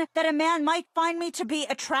and that a man might find me to be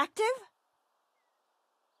attractive?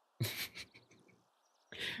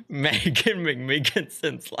 Maighgeighn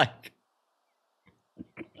MakMeeganson's like...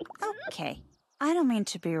 Okay, I don't mean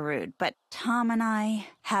to be rude, but Tom and I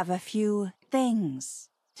have a few things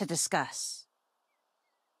to discuss.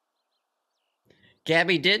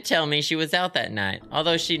 Gabby did tell me she was out that night,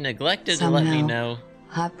 although she neglected to let me know.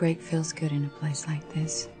 Heartbreak feels good in a place like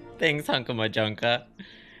this. Thanks, Hunka-Ma-Junka.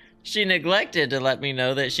 She neglected to let me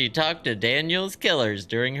know that she talked to Daniel's killers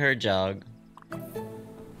during her jog.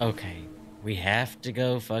 Okay, we have to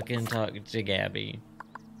go fucking talk to Gabby.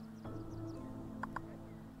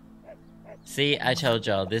 See, I told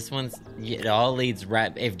y'all, this one's, it all leads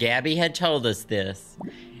right, if Gabby had told us this,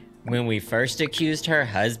 when we first accused her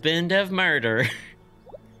husband of murder,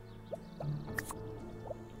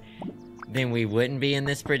 then we wouldn't be in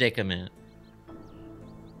this predicament.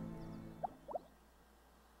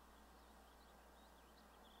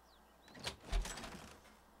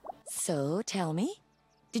 So, tell me,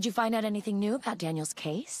 did you find out anything new about Daniel's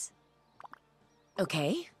case?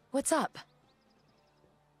 Okay, what's up?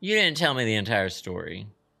 You didn't tell me the entire story.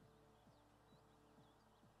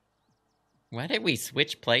 Why did we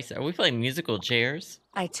switch places? Are we playing musical chairs?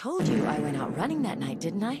 I told you I went out running that night,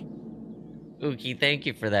 didn't I? Ookie, thank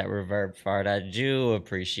you for that reverb fart. I do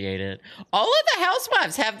appreciate it. All of the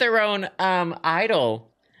housewives have their own idol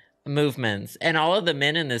movements, and all of the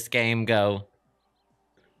men in this game go.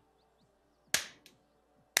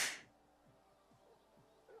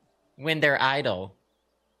 When they're idle.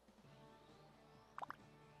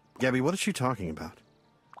 Gabby, what is she talking about?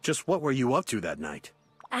 Just what were you up to that night?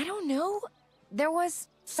 I don't know. There was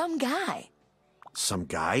some guy. Some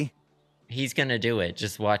guy? He's gonna do it.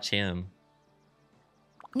 Just watch him.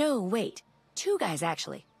 No, wait. 2 guys,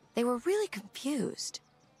 actually. They were really confused.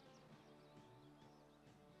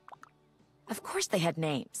 Of course they had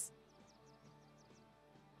names.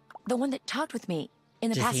 The one that talked with me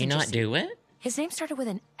in the passenger seat. Does he not do it? His name started with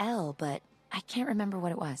an L, but I can't remember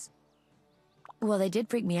what it was. Well, they did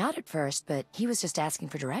freak me out at first, but he was just asking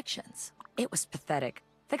for directions. It was pathetic.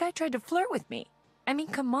 The guy tried to flirt with me. I mean,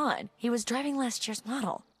 come on. He was driving last year's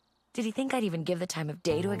model. Did he think I'd even give the time of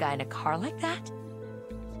day to a guy in a car like that?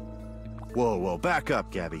 Whoa, back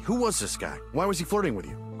up, Gabby. Who was this guy? Why was he flirting with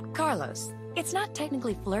you? Carlos, it's not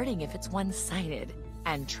technically flirting if it's one-sided.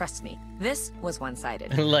 And trust me, this was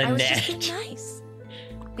one-sided. I was just being nice.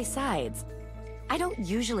 Besides, I don't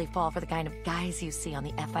usually fall for the kind of guys you see on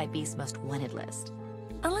the FIB's most wanted list.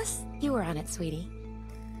 Unless you were on it, sweetie.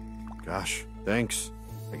 Gosh, thanks,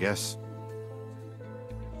 I guess.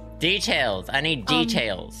 Details. I need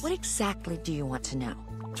details. What exactly do you want to know?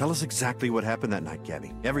 Tell us exactly what happened that night,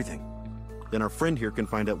 Gabby. Everything. Then our friend here can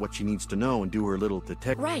find out what she needs to know and do her little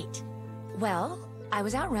detective. Right. Well, I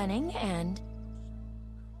was out running and...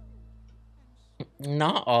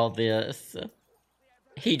 Not all this.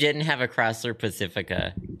 He didn't have a Chrysler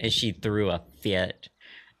Pacifica, and she threw a fit.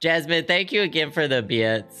 Jasmine, thank you again for the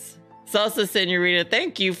bits. Salsa Senorita,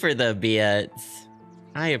 thank you for the bits.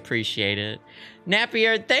 I appreciate it.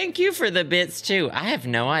 Napier, thank you for the bits too. I have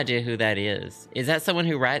no idea who that is. Is that someone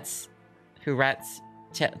who writes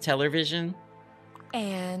television?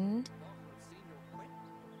 And?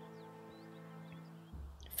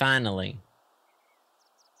 Finally.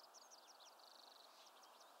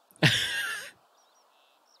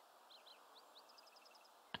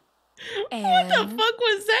 What the fuck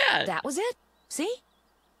was that? That was it. See?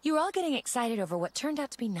 You were all getting excited over what turned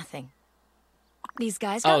out to be nothing. These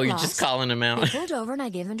guys got lost. Oh, you're just calling them out. They pulled over and I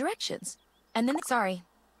gave them directions. And then, sorry,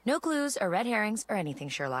 no clues or red herrings or anything,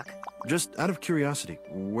 Sherlock. Just out of curiosity,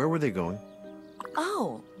 where were they going?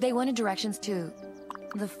 Oh, they wanted directions to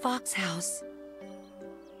the Fox house.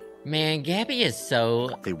 Man, Gabby is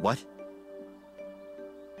so... They what?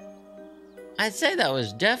 I'd say that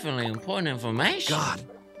was definitely important information. God.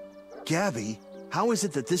 Gabby, how is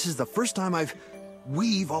it that this is the first time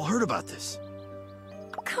we've all heard about this?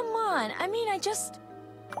 Come on, I mean,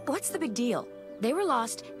 what's the big deal? They were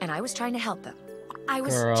lost, and I was trying to help them. I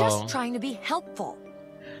was just trying to be helpful.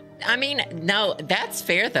 I mean, no, that's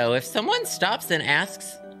fair, though. If someone stops and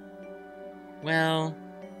asks, well...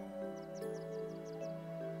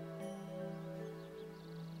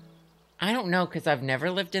 I don't know, because I've never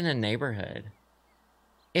lived in a neighborhood.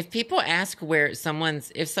 If people ask if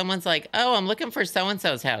someone's like, oh, I'm looking for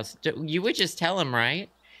so-and-so's house, you would just tell them, right?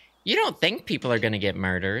 You don't think people are going to get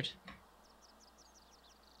murdered.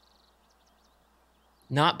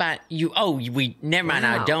 Not by you. Oh, never mind.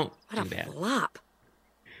 Wow, I don't what do a that. Flop.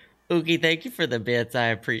 Oogie, thank you for the bits. I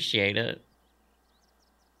appreciate it.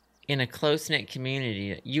 In a close-knit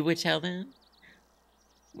community, you would tell them?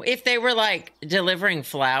 If they were, like, delivering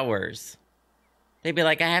flowers, they'd be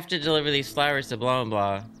like, I have to deliver these flowers to blah,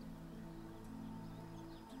 blah.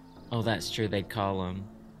 Oh, that's true. They'd call them.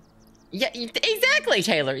 Yeah, exactly,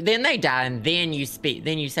 Taylor. Then they die, and then you speak.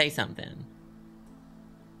 Then you say something.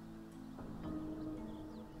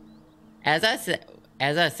 As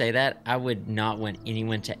I say that, I would not want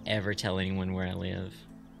anyone to ever tell anyone where I live.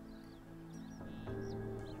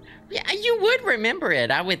 Yeah, you would remember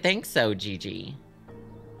it. I would think so, Gigi.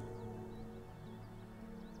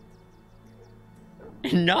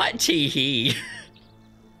 Not tee-hee.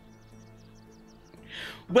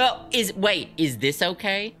 Well, is this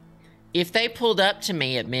okay? If they pulled up to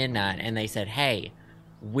me at midnight and they said, hey,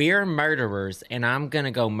 we're murderers and I'm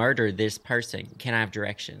gonna go murder this person, can I have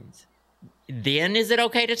directions? Then is it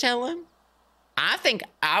okay to tell them? I think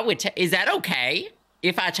I would is that okay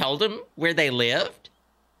if I told them where they lived?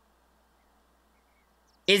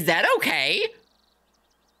 Is that okay?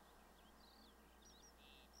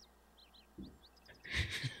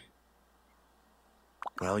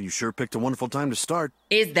 Well, you sure picked a wonderful time to start.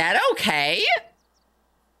 Is that okay?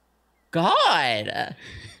 God.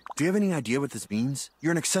 Do you have any idea what this means?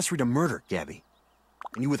 You're an accessory to murder, Gabby.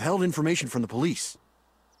 And you withheld information from the police.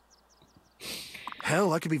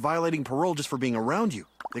 Hell, I could be violating parole just for being around you.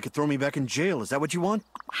 They could throw me back in jail. Is that what you want?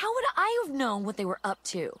 How would I have known what they were up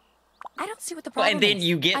to? I don't see what the problem is. And then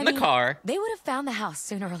you get in the car. They would have found the house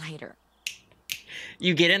sooner or later.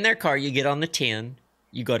 You get in their car, you get on the 10,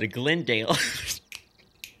 you go to Glendale.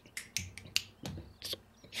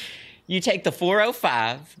 You take the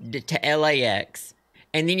 405 to LAX,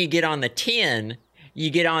 and then you get on the 10, you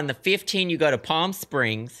get on the 15, you go to Palm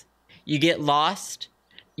Springs, you get lost,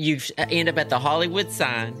 you end up at the Hollywood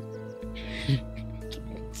sign.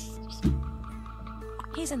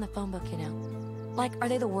 He's in the phone book, you know. Like, are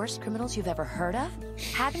they the worst criminals you've ever heard of?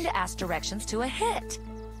 Having to ask directions to a hit.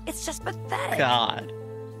 It's just pathetic. God.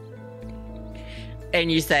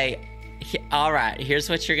 and you say, all right, here's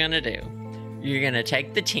what you're going to do. You're going to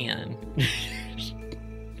take the 10.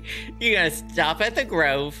 You're going to stop at the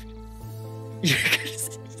Grove. You're going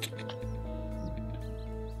to...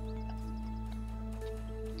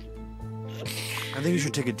 I think you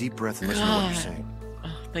should take a deep breath and listen to what you're saying. Oh,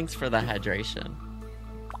 thanks for the hydration.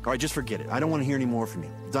 All right, just forget it. I don't want to hear any more from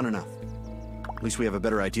you. You've done enough. At least we have a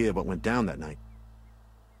better idea of what went down that night.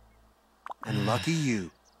 And lucky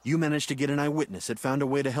you. You managed to get an eyewitness that found a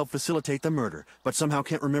way to help facilitate the murder, but somehow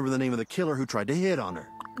can't remember the name of the killer who tried to hit on her.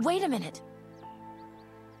 Wait a minute.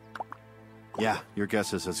 Yeah, your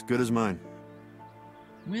guess is as good as mine.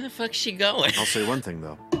 Where the fuck's she going? I'll say one thing,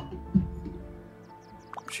 though.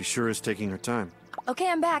 She sure is taking her time. Okay,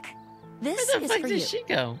 I'm back. This is for you. Where the fuck did she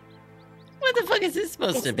go? What the fuck is this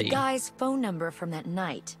supposed to be? It's the guy's phone number from that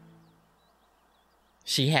night.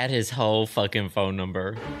 She had his whole fucking phone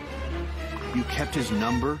number. You kept his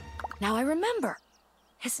number? Now I remember.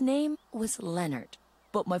 His name was Leonard,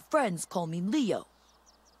 but my friends call me Leo.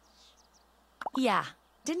 Yeah,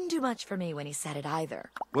 didn't do much for me when he said it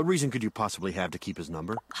either. What reason could you possibly have to keep his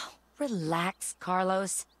number? Oh, relax,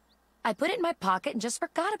 Carlos. I put it in my pocket and just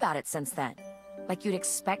forgot about it since then. Like you'd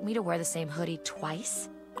expect me to wear the same hoodie twice?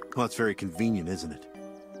 Well, it's very convenient, isn't it?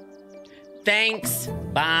 Thanks.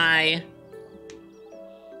 Bye.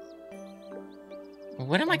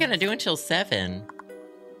 What am I gonna do until 7?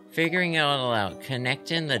 Figuring it all out.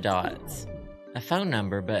 Connecting the dots. A phone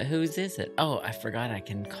number, but whose is it? Oh, I forgot I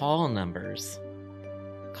can call numbers.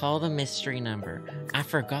 Call the mystery number. I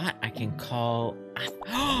forgot I can call...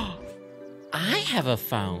 I have a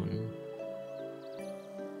phone.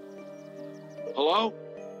 Hello?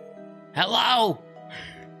 Hello?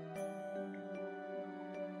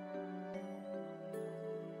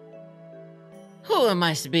 Who am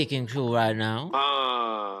I speaking to right now?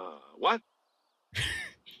 What?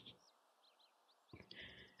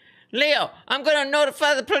 Leo, I'm gonna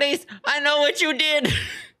notify the police. I know what you did.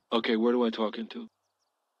 Okay, where do I talk into?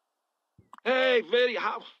 Hey, Vinny,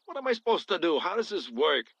 what am I supposed to do? How does this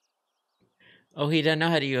work? Oh, he doesn't know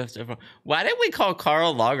how to use the phone. Why did we call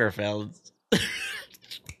Karl Lagerfeld?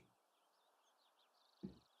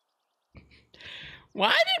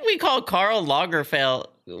 Why did we call Karl Lagerfeld?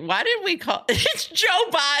 Why did we call... It's Joe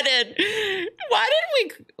Biden!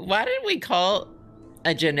 Why did we call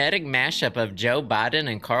a genetic mashup of Joe Biden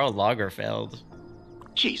and Karl Lagerfeld?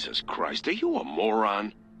 Jesus Christ, are you a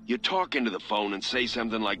moron? You talk into the phone and say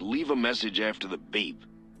something like, leave a message after the beep.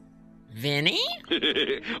 Vinny?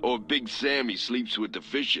 Or Big Sammy sleeps with the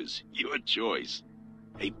fishes. Your choice.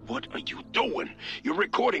 Hey, what are you doing? You're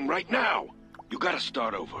recording right now. You gotta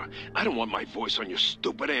start over. I don't want my voice on your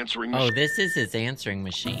stupid answering machine. Oh, this is his answering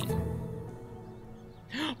machine.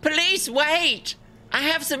 Police, wait! I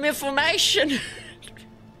have some information.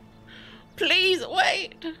 Please,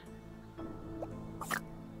 wait.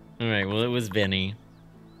 Alright, well, it was Vinny.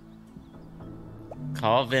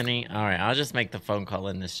 Call Vinny. Alright, I'll just make the phone call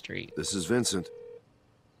in the street. This is Vincent.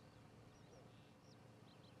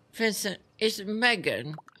 Vincent, it's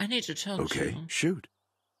Maighgeighn. I need to talk to you. Okay, shoot.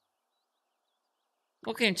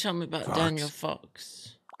 What can you tell me about Fox? Daniel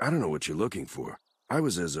Fox? I don't know what you're looking for. I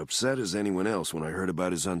was as upset as anyone else when I heard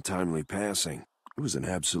about his untimely passing. It was an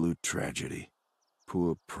absolute tragedy.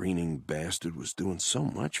 Poor preening bastard was doing so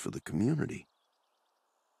much for the community.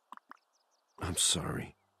 I'm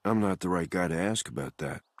sorry. I'm not the right guy to ask about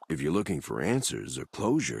that. If you're looking for answers or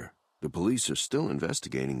closure, the police are still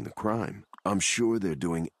investigating the crime. I'm sure they're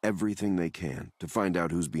doing everything they can to find out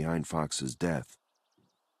who's behind Fox's death.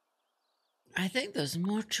 I think there's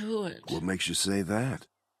more to it. What makes you say that?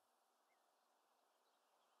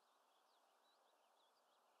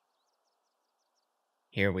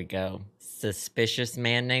 Here we go. Suspicious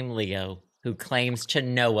man named Leo, who claims to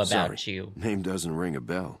know about you. Name doesn't ring a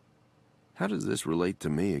bell. How does this relate to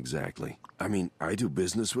me exactly? I mean, I do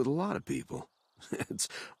business with a lot of people. It's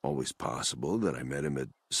always possible that I met him at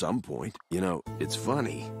some point. You know, it's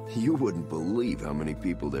funny. You wouldn't believe how many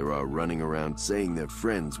people there are running around saying they're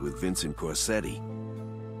friends with Vincent Corsetti.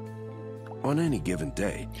 On any given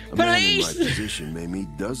day, a man in my position may meet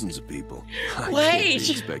dozens of people. I can't be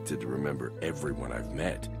expected to remember everyone I've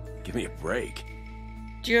met. Give me a break.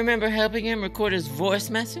 Do you remember helping him record his voice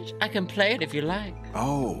message? I can play it if you like.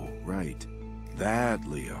 Oh, right. That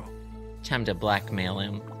Leo. Time to blackmail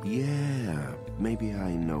him. Yeah, maybe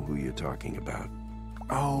I know who you're talking about.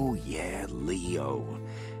 Oh, yeah, Leo.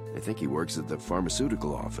 I think he works at the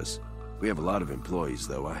pharmaceutical office. We have a lot of employees,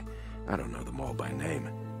 though. I don't know them all by name.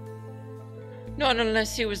 Not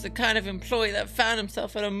unless he was the kind of employee that found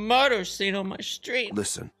himself at a murder scene on my street.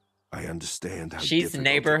 Listen, I understand how she's difficult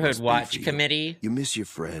neighborhood it must be watch for you. committee. You miss your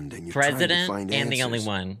friend and you're trying to President find and answers. the only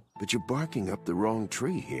one. But you're barking up the wrong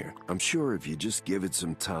tree here. I'm sure if you just give it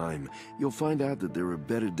some time, you'll find out that there are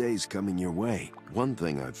better days coming your way. One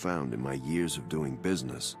thing I've found in my years of doing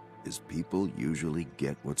business is people usually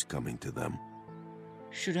get what's coming to them.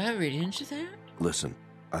 Should I read into that? Listen,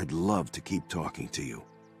 I'd love to keep talking to you,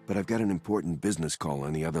 but I've got an important business call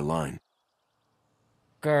on the other line.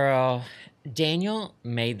 Girl, Daniel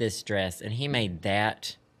made this dress, and he made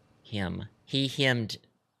that him. He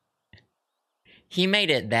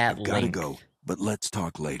made it that I've gotta length. go, but let's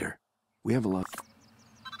talk later. We have a lot.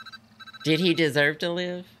 Did he deserve to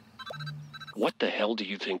live? What the hell do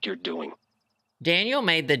you think you're doing? Daniel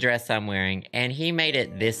made the dress I'm wearing, and he made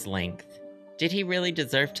it this length. Did he really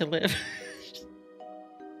deserve to live?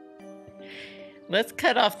 Let's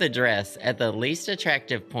cut off the dress at the least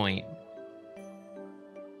attractive point.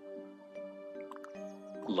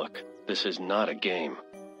 Look, this is not a game.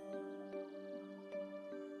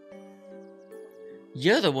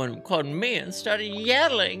 You're the one who called me and started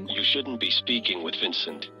yelling. You shouldn't be speaking with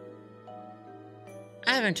Vincent.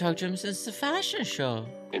 I haven't talked to him since the fashion show.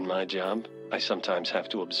 In my job, I sometimes have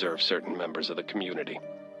to observe certain members of the community.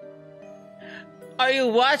 Are you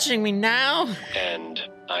watching me now? And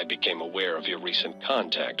I became aware of your recent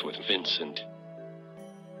contact with Vincent.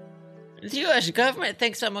 The U.S. government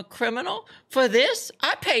thinks I'm a criminal? For this,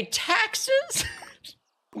 I pay taxes?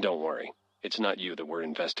 Don't worry. It's not you that we're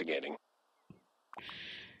investigating.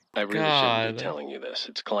 I really shouldn't be telling you this.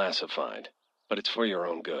 It's classified. But it's for your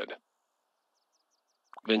own good.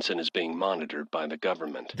 Vincent is being monitored by the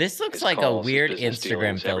government. This looks His like a calls, weird his business Instagram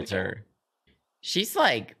dealings, filter. everything. She's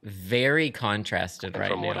like very contrasted And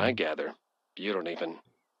right from now. what I gather, you don't even...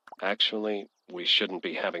 Actually, we shouldn't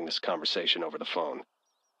be having this conversation over the phone.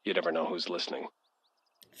 You never know who's listening.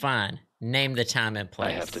 Fine. Name the time and place.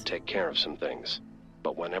 I have to take care of some things.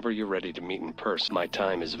 But whenever you're ready to meet in person, my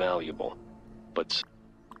time is valuable. But...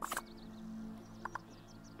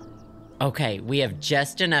 Okay, we have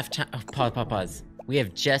just enough time. Oh, pause. We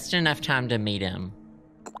have just enough time to meet him.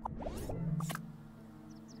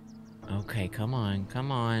 Okay, come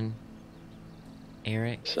on.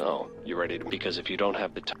 Erik. So, you ready to... Because if you don't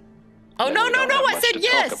have the time... Oh, no, I said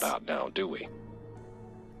yes! Talk about now, do we?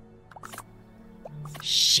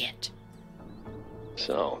 Shit.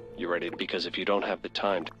 So, you ready to... Because if you don't have the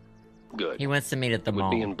time to... Good. He wants to meet at the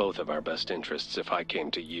mall. It would be in both of our best interests if I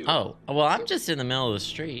came to you. Oh, well, I'm just in the middle of the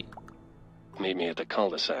street. Meet me at the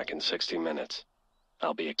cul-de-sac in 60 minutes.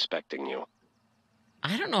 I'll be expecting you.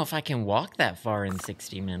 I don't know if I can walk that far in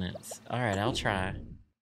 60 minutes. All right, I'll try.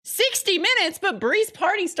 60 minutes? But Bree's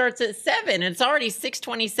party starts at 7. It's already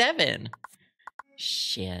 6:27.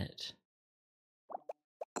 Shit.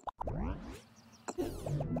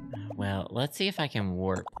 Well, let's see if I can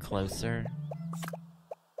warp closer.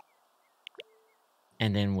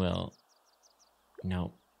 And then we'll...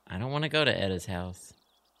 Nope. I don't want to go to Edda's house.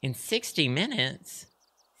 In 60 minutes?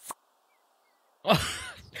 Oh,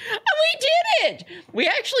 we did it! We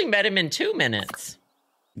actually met him in 2 minutes.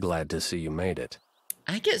 Glad to see you made it.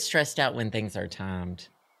 I get stressed out when things are timed.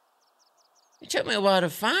 It took me a while to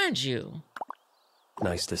find you.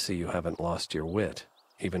 Nice to see you haven't lost your wit,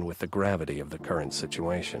 even with the gravity of the current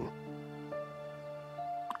situation.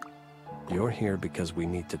 You're here because we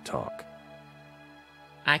need to talk.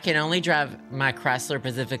 I can only drive my Chrysler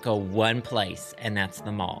Pacifica one place, and that's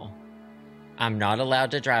the mall. I'm not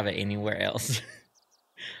allowed to drive it anywhere else.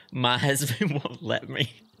 My husband won't let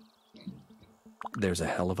me. There's a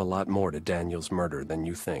hell of a lot more to Daniel's murder than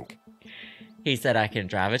you think. He said I can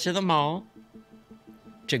drive it to the mall,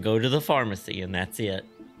 to go to the pharmacy, and that's it.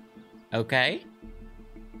 Okay?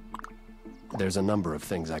 There's a number of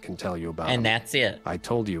things I can tell you about And him. that's it. I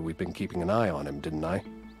told you we've been keeping an eye on him, didn't I?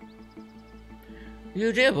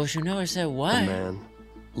 You did, but you never said why. A man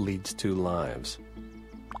leads 2 lives.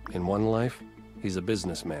 In one life, he's a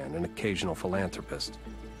businessman, an occasional philanthropist.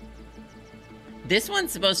 This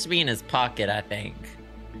one's supposed to be in his pocket, I think.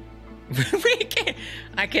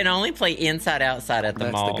 I can only play inside outside at the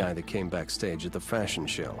mall. That's the guy that came backstage at the fashion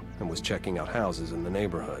show and was checking out houses in the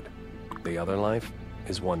neighborhood. The other life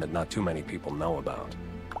is one that not too many people know about.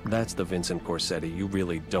 That's the Vincent Corsetti you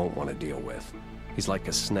really don't want to deal with. He's like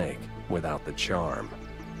a snake without the charm.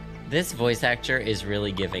 This voice actor is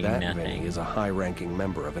really giving That nothing. Vinny is a high-ranking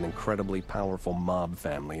member of an incredibly powerful mob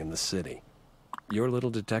family in the city. Your little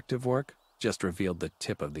detective work just revealed the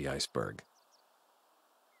tip of the iceberg.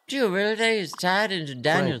 Do you really think he's tied into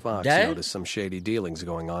Daniel's Frank Fox death? noticed some shady dealings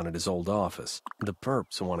going on at his old office. The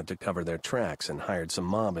perps wanted to cover their tracks and hired some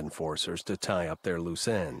mob enforcers to tie up their loose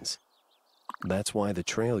ends. That's why the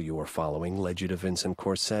trail you were following led you to Vincent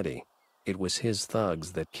Corsetti. It was his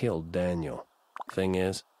thugs that killed Daniel. Thing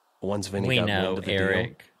is, once Vinny got wind of the deal,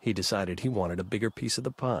 he decided he wanted a bigger piece of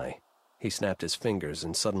the pie. He snapped his fingers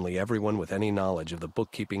and suddenly everyone with any knowledge of the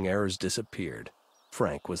bookkeeping errors disappeared.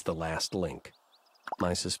 Frank was the last link.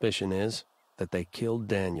 My suspicion is that they killed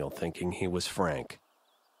Daniel thinking he was Frank.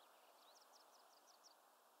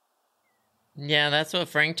 Yeah, that's what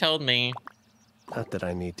Frank told me. Not that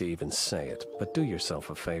I need to even say it, but do yourself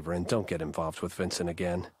a favor and don't get involved with Vincent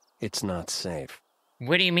again. It's not safe.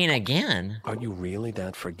 What do you mean again? Are you really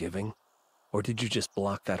that forgiving? Or did you just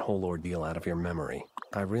block that whole ordeal out of your memory?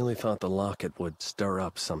 I really thought the locket would stir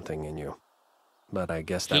up something in you. But I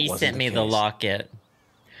guess that wasn't the case. He sent me the locket.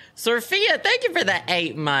 Sophia, thank you for the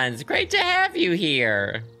 8 months. Great to have you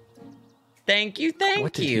here. Thank you, thank you.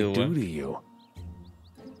 What did he do to you?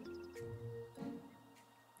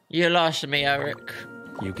 You lost me, Erik.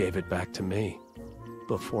 You gave it back to me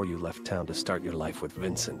before you left town to start your life with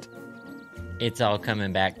Vincent. It's all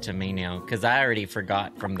coming back to me now, because I already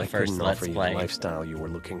forgot from the first Let's Play. I couldn't offer you the lifestyle you were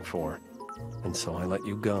looking for, and so I let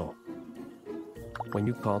you go. When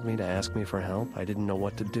you called me to ask me for help, I didn't know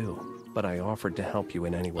what to do, but I offered to help you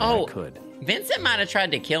in any way I could. Vincent might have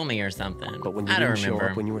tried to kill me or something. But when you didn't show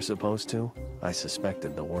up when you were supposed to, I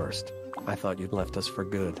suspected the worst. I thought you'd left us for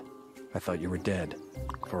good. I thought you were dead.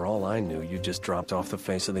 For all I knew, you just dropped off the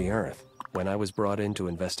face of the earth. When I was brought in to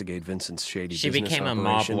investigate Vincent's shady business operation, she became a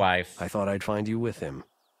mob wife. I thought I'd find you with him,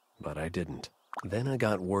 but I didn't. Then I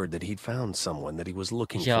got word that he'd found someone that he was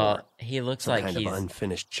looking for. He looks some like kind he's of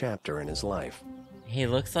unfinished chapter in his life. He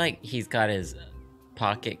looks like he's got his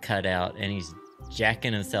pocket cut out and he's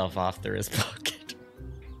jacking himself off through his pocket.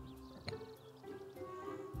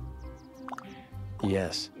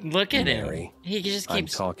 Yes. Look at Mary, him. He just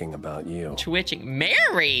keeps I'm talking about you. Twitching.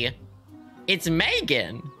 Mary! It's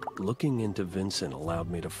Maighgeighn. Looking into Vincent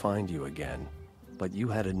allowed me to find you again, but you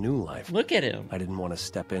had a new life. Look at him. I didn't want to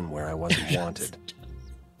step in where I wasn't wanted.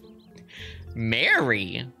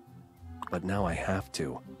 Mary! But now I have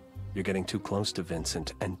to. You're getting too close to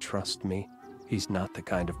Vincent, and trust me, he's not the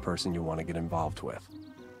kind of person you want to get involved with.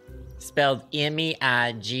 Spelled M-E-I-G-H-R...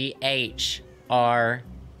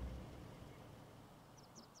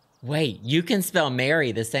 Wait, you can spell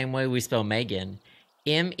Mary the same way we spell Maighgeighn.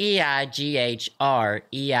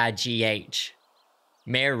 M-E-I-G-H-R-E-I-G-H.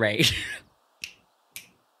 Mary.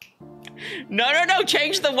 No,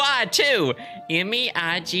 change the Y too.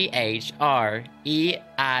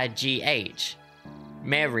 M-E-I-G-H-R-E-I-G-H.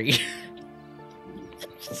 Mary.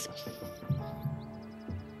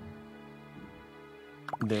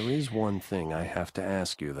 There is one thing I have to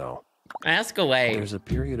ask you, though. Ask away. There's a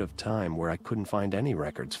period of time where I couldn't find any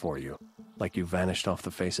records for you. Like you vanished off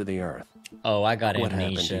the face of the earth. Oh, I got what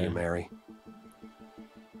amnesia. What happened to you, Mary?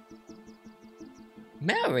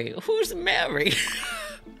 Mary? Who's Mary?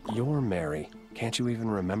 You're Mary. Can't you even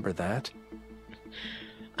remember that?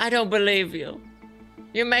 I don't believe you.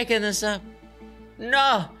 You're making this up.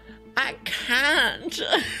 No, I can't.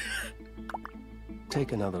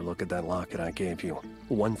 Take another look at that locket I gave you.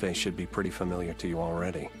 One face should be pretty familiar to you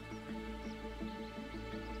already.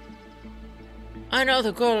 I know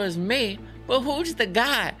the girl is me, but who's the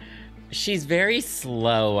guy? She's very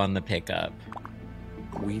slow on the pickup.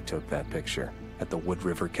 We took that picture at the Wood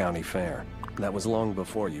River County Fair. That was long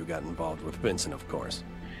before you got involved with Vincent, of course.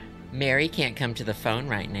 Mary can't come to the phone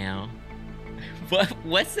right now.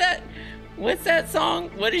 What's that? What's that song?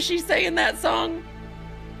 What does she say in that song?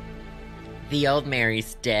 The old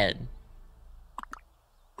Mary's dead.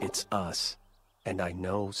 It's us. And I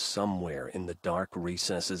know somewhere in the dark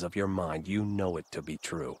recesses of your mind you know it to be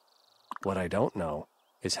true. What I don't know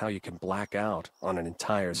is how you can black out on an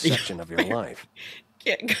entire section of your life.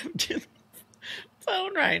 Can't come to the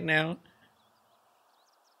phone right now.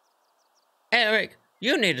 Erik,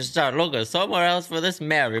 you need to start looking somewhere else for this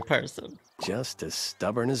Mary person. Just as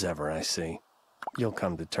stubborn as ever, I see. You'll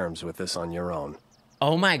come to terms with this on your own.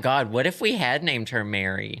 Oh my God, what if we had named her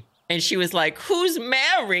Mary? And she was like, who's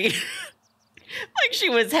Mary? Like she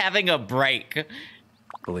was having a break.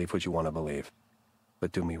 Believe what you want to believe.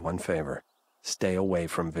 But do me one favor. Stay away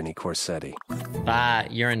from Vinny Corsetti. Bye.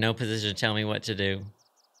 You're in no position to tell me what to do.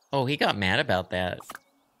 Oh, he got mad about that.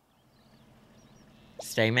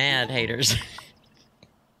 Stay mad, haters.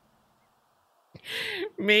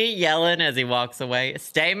 Me yelling as he walks away.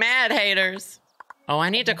 Stay mad, haters. Oh, I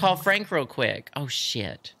need to call Frank real quick. Oh,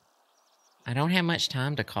 shit. I don't have much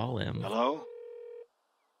time to call him. Hello?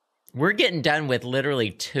 We're getting done with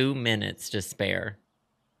literally 2 minutes to spare.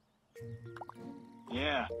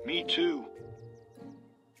 Yeah, me too.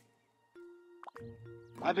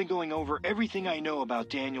 I've been going over everything I know about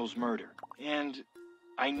Daniel's murder. and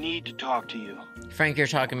I need to talk to you. Frank, you're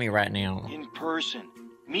talking to me right now. In person.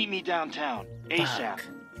 Meet me downtown, ASAP. Fuck.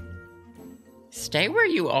 Stay where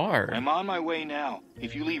you are. I'm on my way now.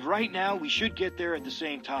 If you leave right now, we should get there at the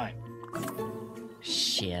same time.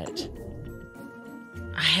 Shit.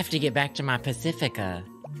 I have to get back to my Pacifica.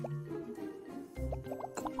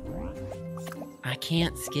 I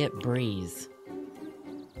can't skip Breeze.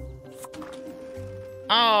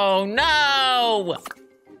 Oh, no!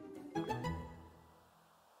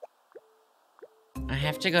 I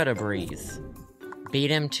have to go to Breeze. Beat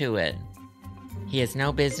him to it. He has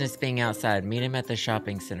no business being outside. Meet him at the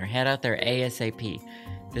shopping center. Head out there ASAP.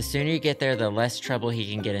 The sooner you get there, the less trouble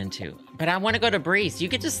he can get into. But I want to go to Breeze. You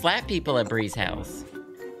get to slap people at Breeze's house.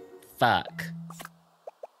 Fuck.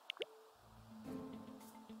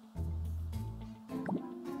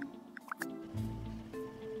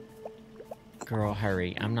 Girl,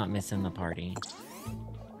 hurry. I'm not missing the party.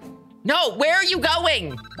 No, where are you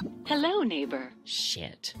going? Hello, neighbor.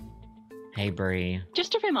 Shit. Hey, Bree.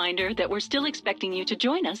 Just a reminder that we're still expecting you to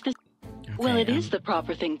join us this... Okay, well, it is the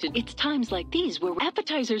proper thing to... It's times like these where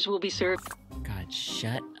appetizers will be served. God,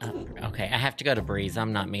 shut up. Okay, I have to go to Breeze.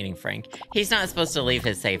 I'm not meeting Frank. He's not supposed to leave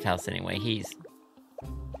his safe house anyway. He's...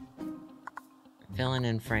 Filling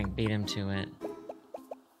in Frank. Beat him to it.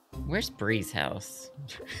 Where's Bree's house?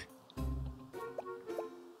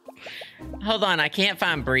 Hold on, I can't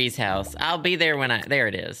find Bree's house. I'll be there when I... There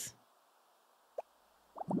it is.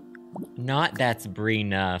 Not that's Bree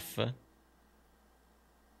enough.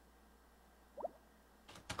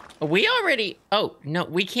 We already... Oh, no,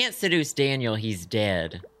 we can't seduce Daniel. He's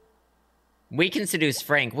dead. We can seduce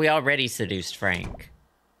Frank. We already seduced Frank.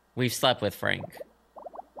 We've slept with Frank.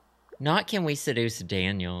 Not can we seduce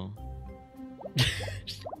Daniel.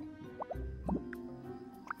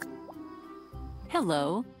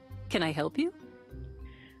 Hello. Can I help you?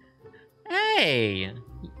 Hey.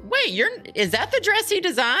 Wait, is that the dress he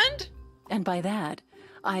designed? And by that,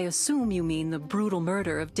 I assume you mean the brutal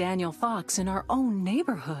murder of Daniel Fox in our own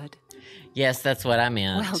neighborhood. Yes, that's what I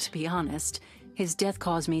meant. Well, to be honest, his death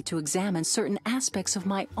caused me to examine certain aspects of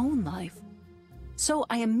my own life. So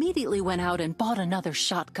I immediately went out and bought another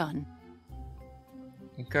shotgun.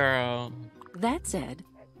 Girl. That said,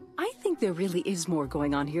 I think there really is more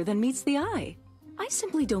going on here than meets the eye. I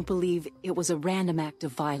simply don't believe it was a random act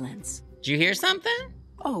of violence. Did you hear something?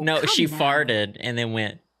 Oh, no, she now. farted and then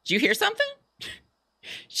went, did you hear something?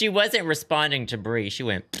 She wasn't responding to Bree. She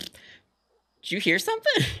went, did you hear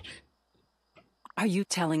something? Are you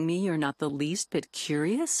telling me you're not the least bit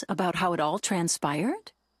curious about how it all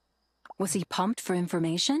transpired? Was he pumped for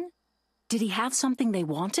information? Did he have something they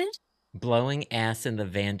wanted? Blowing ass in the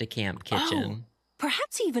Van de Kamp kitchen. Oh,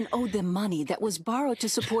 perhaps he even owed them money that was borrowed to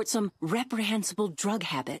support some reprehensible drug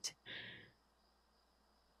habit.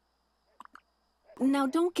 Now,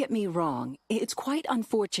 don't get me wrong. It's quite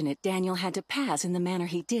unfortunate Daniel had to pass in the manner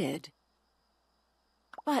he did.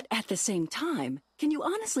 But at the same time, can you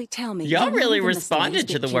honestly tell me... Y'all really responded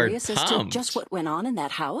to the word pumped. As to just what went on in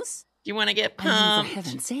that house? You want to get pumped? I mean, for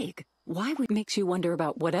heaven's sake, why would it make you wonder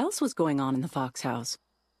about what else was going on in the Fox house?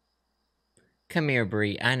 Come here,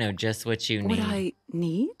 Bree. I know just what you need. What I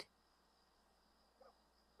need?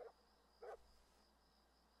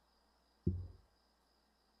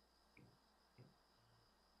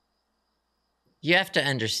 You have to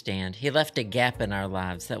understand, he left a gap in our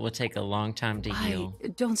lives that will take a long time to heal. I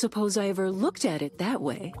don't suppose I ever looked at it that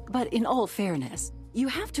way. But in all fairness, you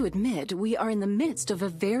have to admit we are in the midst of a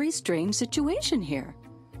very strange situation here.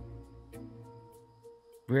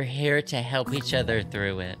 We're here to help each other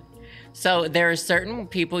through it. So there are certain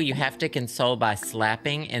people you have to console by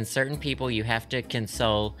slapping and certain people you have to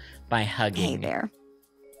console by hugging. Hey there.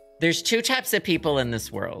 There's two types of people in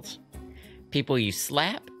this world. People you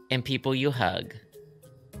slap and people you hug.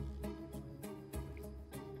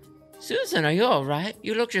 Susan, are you all right?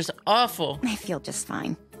 You look just awful. I feel just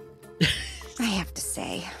fine. I have to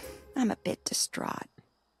say, I'm a bit distraught.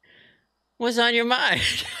 What's on your mind?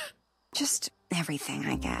 Just everything,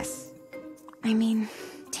 I guess. I mean,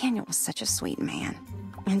 Daniel was such a sweet man.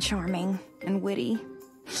 And charming and witty.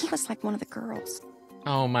 He was like one of the girls.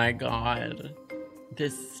 Oh my god.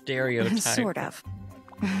 This stereotype. Sort of.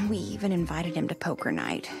 We even invited him to poker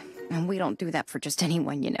night. And we don't do that for just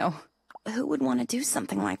anyone, you know. Who would want to do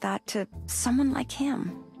something like that to someone like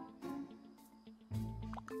him?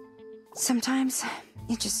 Sometimes,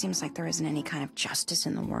 it just seems like there isn't any kind of justice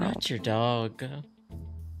in the world. Not your dog.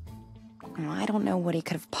 Well, I don't know what he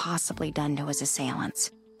could have possibly done to his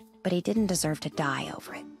assailants, but he didn't deserve to die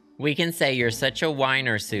over it. We can say you're such a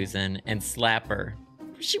whiner, Susan, and slap her.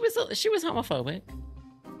 She was homophobic.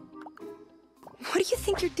 What do you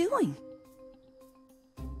think you're doing?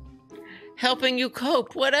 Helping you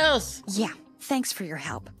cope. What else? Yeah, thanks for your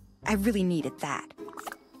help. I really needed that.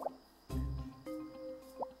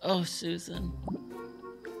 Oh, Susan.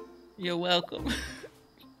 You're welcome.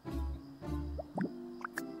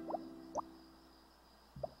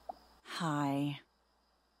 Hi.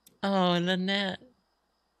 Oh, Lynette.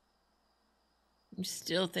 You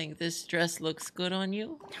still think this dress looks good on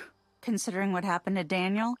you? Considering what happened to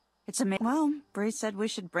Daniel, it's amazing. Well, Bree said we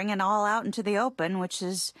should bring it all out into the open, which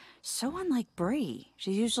is so unlike Bree.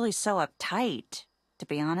 She's usually so uptight. To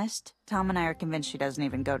be honest, Tom and I are convinced she doesn't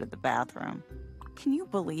even go to the bathroom. Can you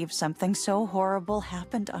believe something so horrible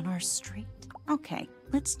happened on our street? Okay,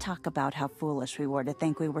 let's talk about how foolish we were to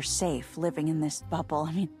think we were safe living in this bubble.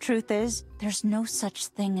 I mean, truth is, there's no such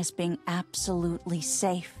thing as being absolutely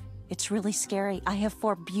safe. It's really scary. I have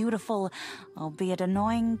 4 beautiful, albeit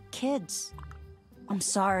annoying, kids. I'm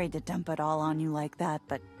sorry to dump it all on you like that,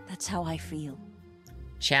 but that's how I feel.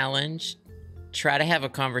 Challenge. Try to have a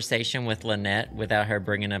conversation with Lynette without her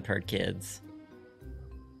bringing up her kids.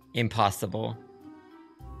 Impossible.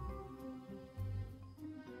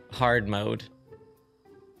 Hard mode.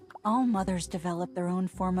 All mothers develop their own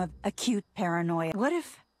form of acute paranoia. What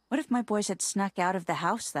if my boys had snuck out of the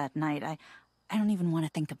house that night? I don't even want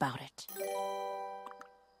to think about it.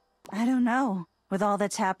 I don't know. With all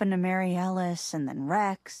that's happened to Mary Ellis and then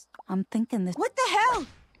Rex, I'm thinking this. What the hell?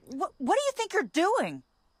 What do you think you're doing?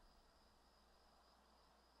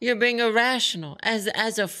 You're being irrational. As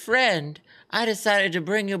a friend, I decided to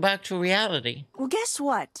bring you back to reality. Well, guess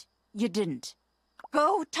what? You didn't.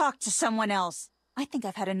 Go talk to someone else. I think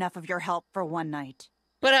I've had enough of your help for one night.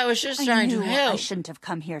 But I was just trying to help. I shouldn't have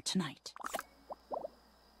come here tonight.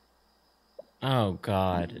 Oh,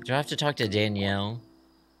 God. Do I have to talk to Danielle?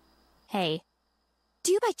 Hey,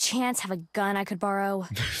 do you by chance have a gun I could borrow?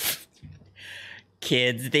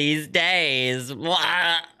 Kids these days.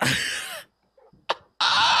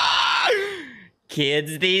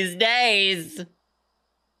 Kids these days.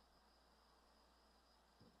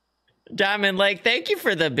 Diamond Lake, thank you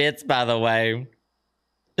for the bits, by the way.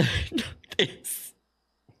 Thanks.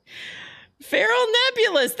 Feral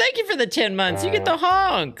Nebulous, thank you for the 10 months. You get the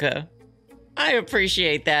honk. I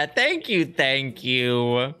appreciate that. Thank you, thank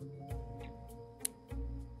you.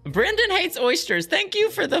 Brendan hates oysters. Thank you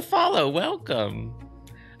for the follow. Welcome.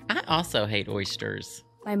 I also hate oysters.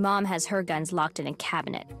 My mom has her guns locked in a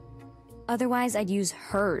cabinet. Otherwise, I'd use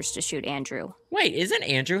hers to shoot Andrew. Wait, isn't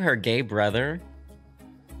Andrew her gay brother?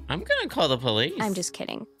 I'm gonna call the police. I'm just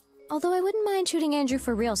kidding. Although I wouldn't mind shooting Andrew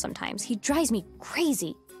for real sometimes. He drives me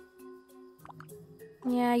crazy.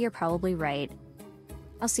 Yeah, you're probably right.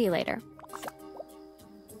 I'll see you later.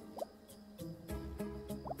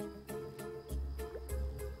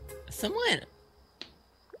 Someone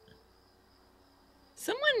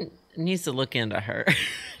needs to look into her.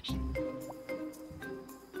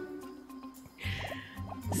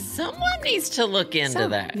 Someone needs to look into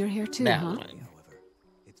that. You're here too, that huh? One.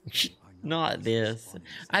 Not this.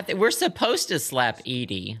 I think we're supposed to slap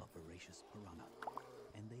Edie.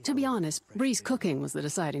 To be honest, Bree's cooking was the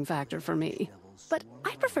deciding factor for me. But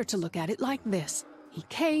I prefer to look at it like this. He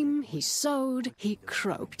came, he sewed, he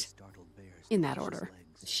croaked. In that order.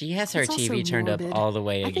 She has her It's also TV turned morbid. up all the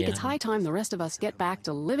way again. I think it's high time the rest of us get back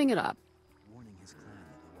to living it up.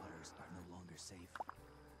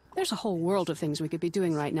 There's a whole world of things we could be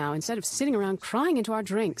doing right now instead of sitting around crying into our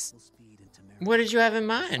drinks. What did you have in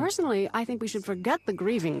mind? Personally, I think we should forget the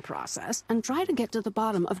grieving process and try to get to the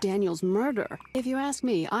bottom of Daniel's murder. If you ask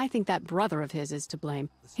me, I think that brother of his is to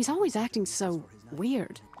blame. He's always acting so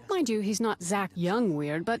weird. Mind you, he's not Zach Young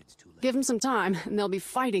weird, but give him some time and they'll be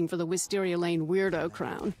fighting for the Wisteria Lane weirdo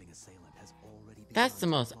crown. That's the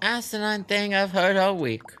most asinine thing I've heard all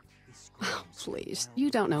week. Oh, please.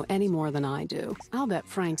 You don't know any more than I do. I'll bet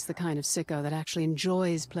Frank's the kind of sicko that actually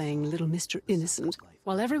enjoys playing Little Mr. Innocent,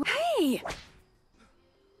 while everyone— Hey!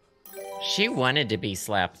 She wanted to be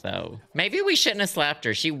slapped, though. Maybe we shouldn't have slapped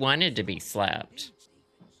her. She wanted to be slapped.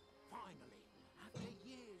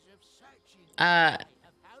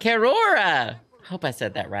 Karora! Hope I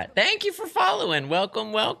said that right. Thank you for following.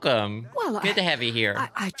 Welcome, welcome. Well, good to have you here.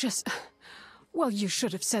 I just— Well, you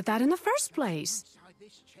should have said that in the first place.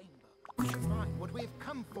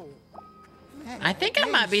 I think I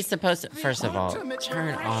might be supposed to— First of all,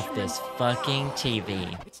 turn off this fucking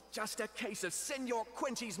TV. It's just a case of Senor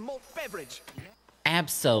Quincy's malt beverage.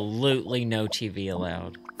 Absolutely no TV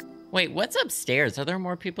allowed. Wait, what's upstairs? Are there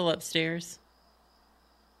more people upstairs?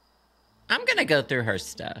 I'm gonna go through her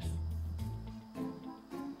stuff.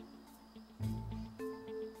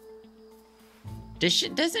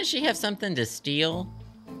 Doesn't she have something to steal?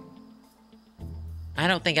 I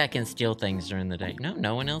don't think I can steal things during the day. No,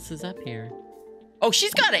 no one else is up here. Oh,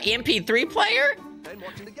 she's got an MP3 player? And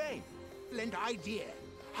watching the game. Lend idea.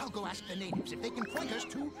 I'll go ask the natives if they can point us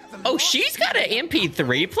to the Oh, she's got an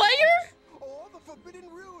MP3 player? or the forbidden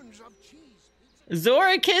ruins of cheese.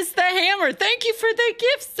 Zora Kiss the Hammer. Thank you for the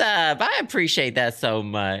gift sub. I appreciate that so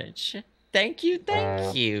much. Thank you,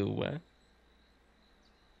 thank you.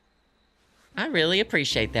 I really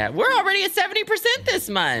appreciate that. We're already at 70% this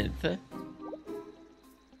month.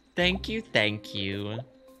 Thank you, thank you.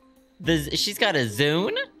 She's got a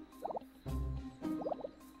Zune?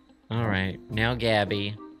 All right, now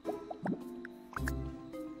Gabby.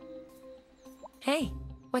 Hey,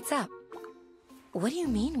 what's up? What do you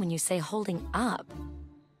mean when you say holding up?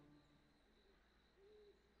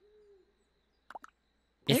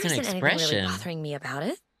 It's there an isn't expression. anything really bothering me about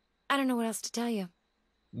it. I don't know what else to tell you.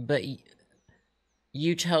 But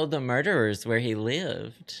you told the murderers where he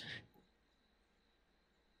lived.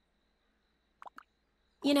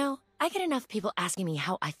 You know, I get enough people asking me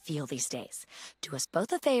how I feel these days. Do us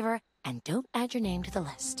both a favor and don't add your name to the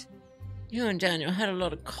list. You and Daniel had a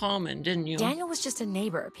lot of common, didn't you? Daniel was just a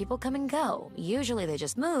neighbor. People come and go. Usually they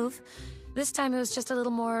just move. This time it was just a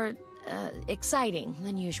little more exciting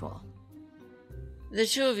than usual. The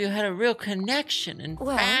two of you had a real connection and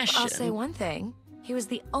fashion. I'll say one thing. He was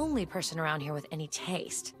the only person around here with any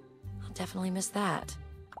taste. I'll definitely miss that.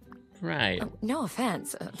 Right. No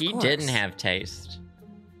offense, of He course. didn't have taste.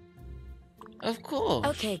 Of course.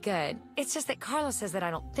 Okay, good. It's just that Carlos says that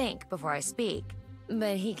I don't think before I speak.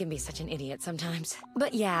 But he can be such an idiot sometimes.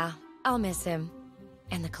 But yeah, I'll miss him.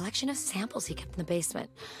 And the collection of samples he kept in the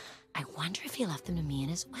basement. I wonder if he left them to me in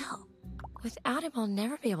his will. Without him, I'll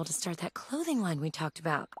never be able to start that clothing line we talked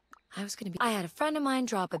about. I had a friend of mine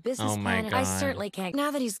drop a business plan, and I certainly can't.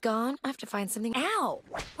 Now that he's gone, I have to find something. Ow!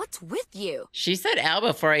 What's with you? She said ow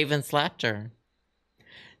before I even slapped her.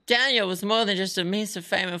 Daniel was more than just a means of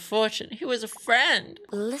fame and fortune. He was a friend.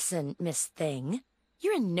 Listen, Miss Thing.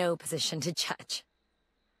 You're in no position to judge.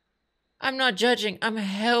 I'm not judging. I'm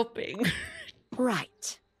helping.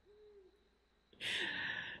 Right.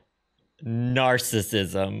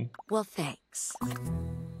 Narcissism. Well, thanks.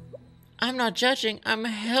 I'm not judging. I'm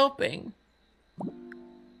helping.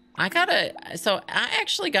 I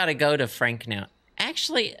actually gotta go to Frank now.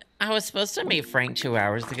 Actually, I was supposed to meet Frank 2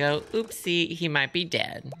 hours ago. Oopsie, he might be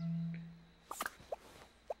dead.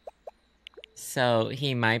 So,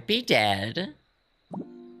 he might be dead.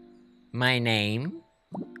 My name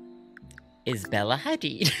is Bella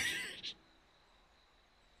Hadid.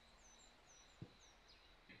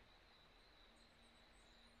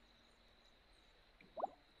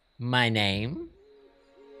 My name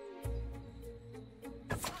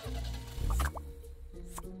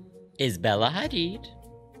is Bella Hadid.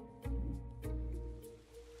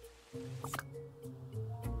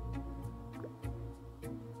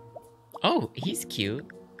 Oh, he's cute.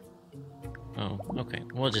 Oh, okay.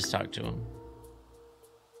 We'll just talk to him.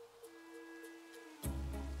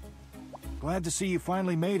 Glad to see you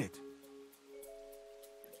finally made it.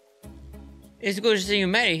 It's good to see you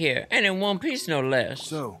made it here, and in one piece, no less.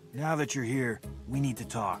 So, now that you're here, we need to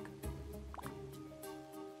talk.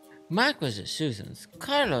 Mike was at Susan's.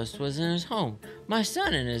 Carlos was in his home. My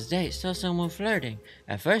son and his date saw someone flirting.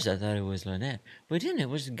 At first, I thought it was Lynette, but then it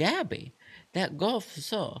was Gabby. That golf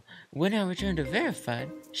saw. When I returned to verify,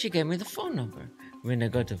 she gave me the phone number. When I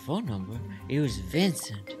got the phone number, it was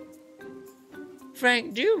Vincent.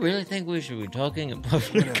 Frank, do you really think we should be talking in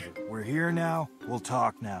public? Whatever. We're here now. We'll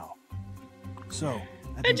talk now. So,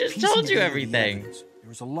 I just told you everything. There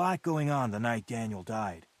was a lot going on the night Daniel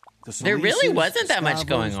died. There really wasn't that much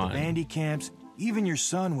going on. The bandy camps, even your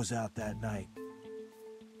son was out that night.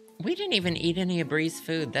 We didn't even eat any of Bree's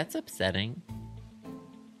food. That's upsetting.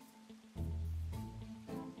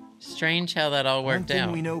 Strange how that all worked out. One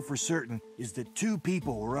thing we know for certain is that 2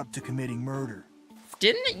 people were up to committing murder.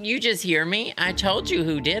 Didn't you just hear me? I told you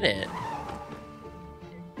who did it.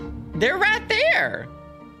 They're right there.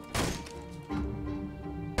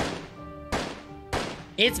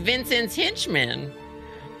 It's Vincent's henchmen.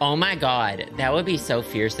 Oh my god, that would be so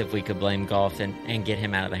fierce if we could blame Golf and get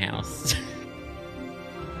him out of the house.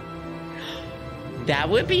 That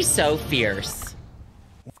would be so fierce.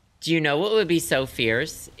 Do you know what would be so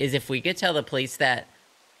fierce? Is if we could tell the police that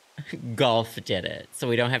Golf did it, so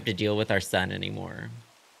we don't have to deal with our son anymore.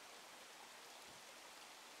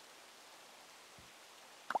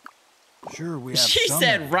 Sure, we have She some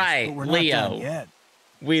said evidence, right, but we're not Leo. done yet.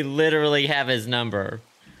 We literally have his number.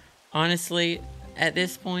 Honestly, at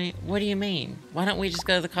this point, what do you mean? Why don't we just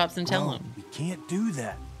go to the cops and tell them? We can't do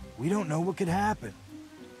that. We don't know what could happen.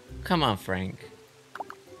 Come on, Frank.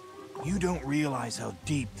 You don't realize how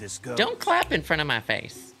deep this goes. Don't clap in front of my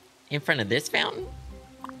face. In front of this fountain?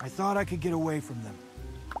 I thought I could get away from them.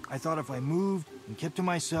 I thought if I moved and kept to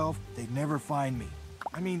myself, they'd never find me.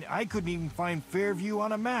 I mean, I couldn't even find Fairview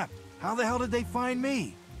on a map. How the hell did they find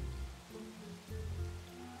me?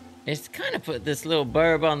 It's kind of put this little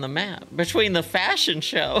burb on the map between the fashion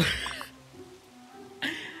show.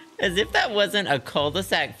 As if that wasn't a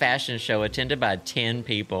cul-de-sac fashion show attended by 10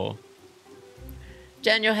 people.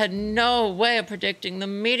 Daniel had no way of predicting the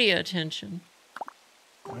media attention.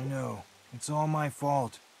 I know. It's all my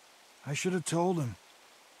fault. I should have told him.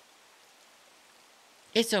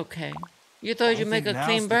 It's okay. You thought you'd make a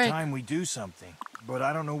clean break. Now's the time we do something, but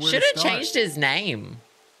I don't know where to Should start. have changed his name.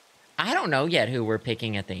 I don't know yet who we're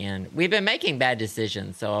picking at the end. We've been making bad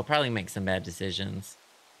decisions, so I'll probably make some bad decisions.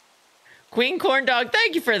 Queen Corndog,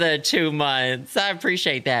 thank you for the 2 months. I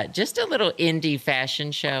appreciate that. Just a little indie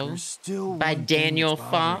fashion show by Daniel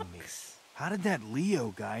Fox. How did that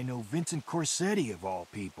Leo guy know Vincent Corsetti of all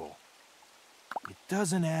people? It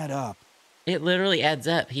doesn't add up. It literally adds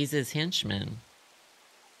up. He's his henchman.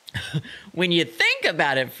 When you think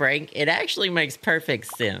about it, Frank, it actually makes perfect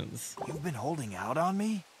sense. You've been holding out on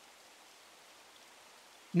me?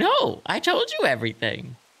 No, I told you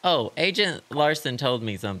everything. Oh, Agent Larsen told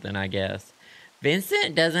me something, I guess.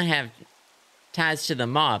 Vincent doesn't have ties to the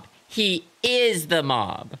mob. He is the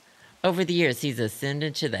mob. Over the years, he's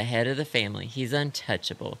ascended to the head of the family. He's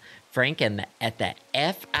untouchable. Frank and at the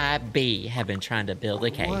FIB have been trying to build a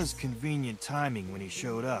case. It was convenient timing when he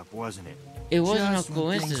showed up, wasn't it? It wasn't Just a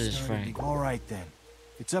when things coincidence, started Frank. All right, then.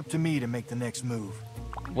 It's up to me to make the next move.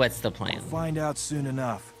 What's the plan? I'll find out soon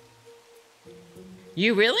enough.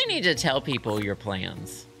 You really need to tell people your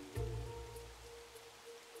plans.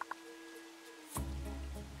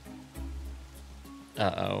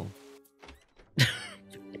 Uh-oh.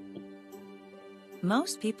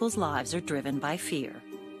 Most people's lives are driven by fear.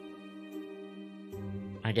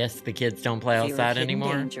 I guess the kids don't play Fear of outside hidden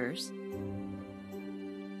anymore. Dangers.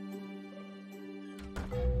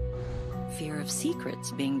 Fear of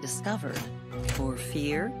secrets being discovered. Or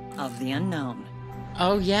fear of the unknown.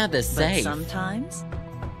 Oh yeah, the But safe. sometimes,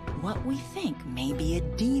 what we think may be a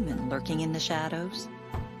demon lurking in the shadows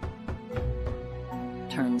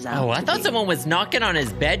turns out Oh, I to thought be someone was knocking on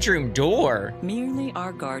his bedroom door. merely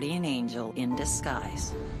our guardian angel in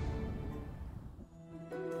disguise.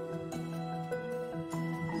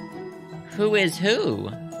 Who is who?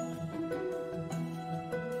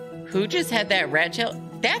 Who just had that rat tail?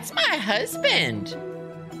 That's my husband.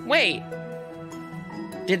 Wait.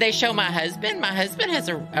 Did they show my husband? My husband has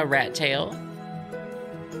a rat tail.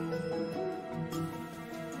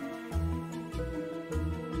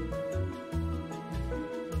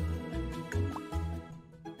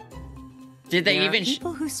 Did they There even are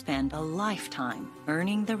people who spend a lifetime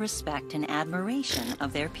earning the respect and admiration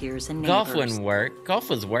of their peers and neighbors. Golf wouldn't work. Golf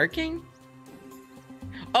was working?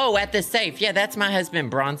 Oh, at the safe. Yeah, that's my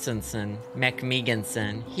husband, Bronsonson,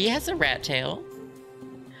 MakMeeganson. He has a rat tail.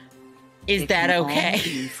 Is It that can all okay?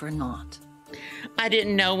 be for naught. I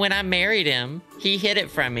didn't know when I married him. He hid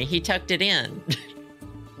it from me. He tucked it in.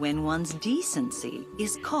 When one's decency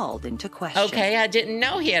is called into question. Okay, I didn't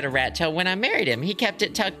know he had a rat tail when I married him. He kept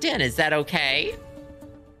it tucked in. Is that okay?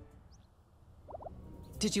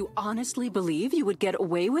 Did you honestly believe you would get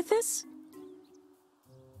away with this?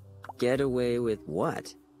 Get away with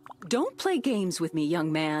what? Don't play games with me,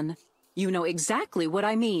 young man. You know exactly what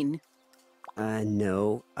I mean.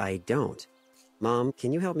 No, I don't. Mom,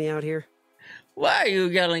 can you help me out here? Why are you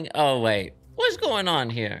yelling? Oh, wait. What's going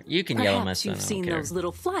on here? You can yell at my Perhaps son. you've I don't seen care. those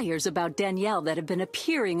little flyers about Danielle that have been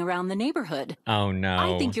appearing around the neighborhood. Oh, no.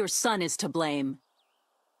 I think your son is to blame.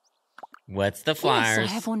 What's the flyers? Yes,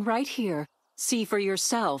 I have one right here. See for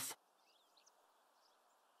yourself.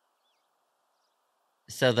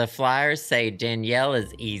 So the flyers say Danielle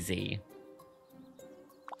is easy.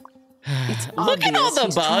 It's Look at all obvious the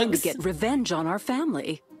he's trying bugs. to get revenge on our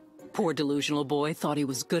family. Poor delusional boy thought he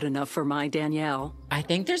was good enough for my Danielle. I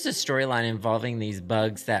think there's a storyline involving these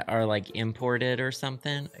bugs that are like imported or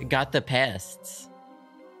something. Got the pests.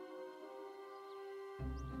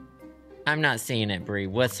 I'm not seeing it, Bree.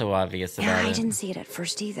 What's so obvious Yeah, about I it? didn't see it at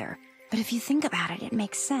first either. But if you think about it, it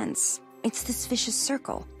makes sense. It's this vicious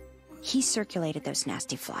circle. He circulated those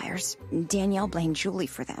nasty flyers. Danielle blamed Julie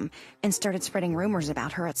for them and started spreading rumors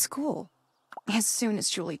about her at school. As soon as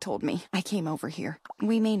Julie told me, I came over here.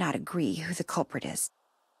 We may not agree who the culprit is,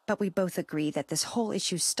 but we both agree that this whole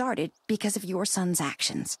issue started because of your son's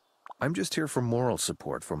actions. I'm just here for moral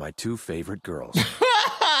support for my 2 favorite girls.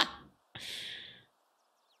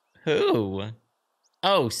 Who?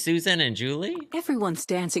 Oh, Susan and Julie? Everyone's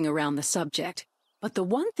dancing around the subject. But the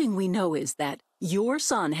one thing we know is that your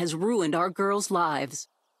son has ruined our girls' lives.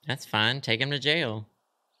 That's fine. Take him to jail.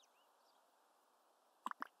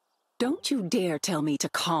 Don't you dare tell me to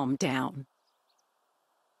calm down.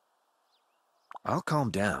 I'll calm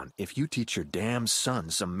down if you teach your damn son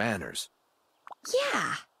some manners.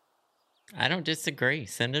 Yeah. I don't disagree.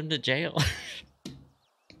 Send him to jail.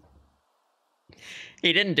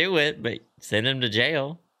 He didn't do it, but send him to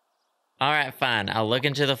jail. All right, fine. I'll look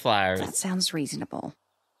into the flyers. That sounds reasonable.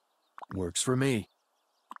 Works for me.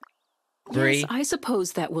 Bree? Yes, I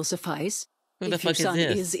suppose that will suffice. Who the if your fuck is son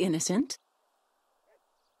this? is innocent.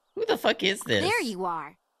 Who the fuck is this? There you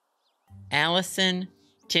are. Allison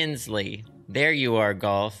Tinsley. There you are,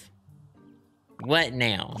 Golf. What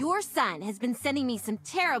now? Your son has been sending me some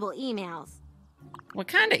terrible emails. What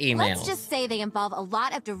kind of emails? Let's just say they involve a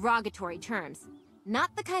lot of derogatory terms.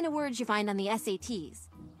 Not the kind of words you find on the SATs.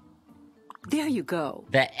 There you go.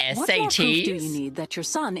 The What more proof do SATs? you need that your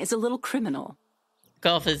son is a little criminal?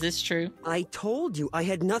 Golf, is this true? I told you I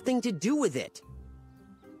had nothing to do with it.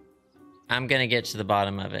 I'm gonna get to the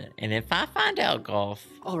bottom of it. And if I find out, Golf...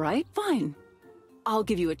 All right, fine. I'll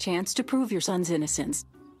give you a chance to prove your son's innocence.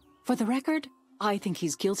 For the record, I think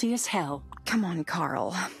he's guilty as hell. Come on,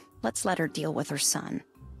 Carl. Let's let her deal with her son.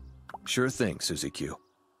 Sure thing, Susie Q.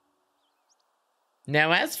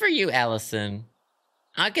 Now, as for you, Allison,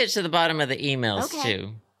 I'll get to the bottom of the emails, Okay.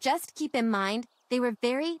 too. Just keep in mind, they were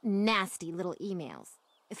very nasty little emails.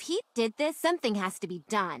 If he did this, something has to be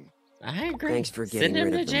done. I agree. Thanks for Send getting him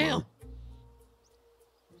rid to of them jail. all.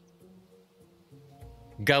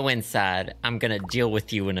 Go inside. I'm gonna deal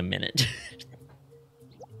with you in a minute.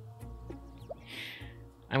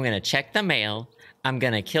 I'm gonna check the mail. I'm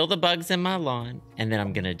gonna kill the bugs in my lawn. And then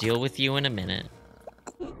I'm gonna deal with you in a minute.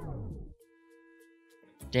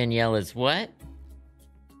 Danielle is what?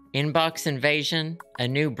 Inbox invasion? A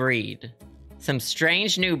new breed. Some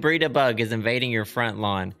strange new breed of bug is invading your front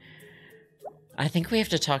lawn. I think we have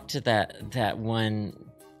to talk to that one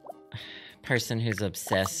person who's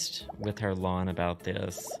obsessed with her lawn about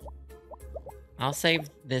this. I'll save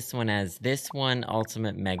this one as this one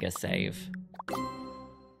ultimate mega save.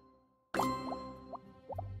 I'm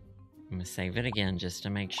gonna save it again just to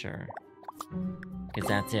make sure. Because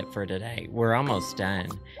that's it for today. We're almost done.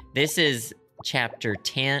 This is chapter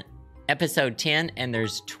 10, episode 10, and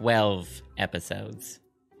there's 12 episodes.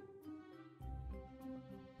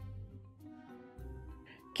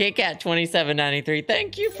 KitKat2793,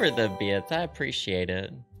 thank you for the bits. I appreciate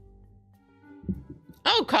it.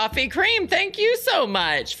 Oh, Coffee Cream, thank you so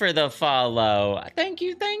much for the follow. Thank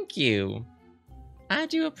you, thank you. I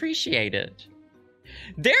do appreciate it.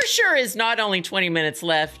 There sure is not only 20 minutes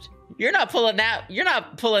left. You're not pulling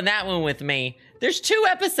that one with me. There's 2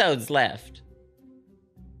 episodes left.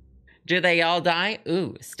 Do they all die?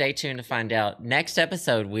 Ooh, stay tuned to find out. Next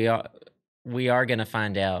episode, we are gonna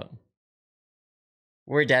find out.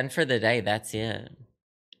 We're done for the day. That's it.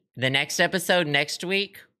 The next episode next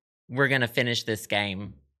week, we're gonna finish this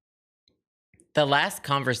game. The last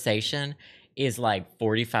conversation is like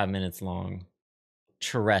 45 minutes long.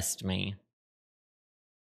 Trust me.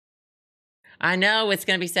 I know it's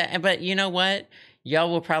gonna be sad, but you know what? Y'all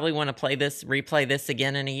will probably want to replay this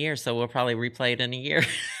again in a year, so we'll probably replay it in a year.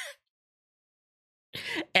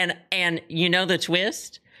 And you know the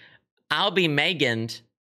twist? I'll be Maighgeigned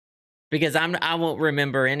because I won't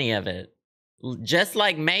remember any of it. Just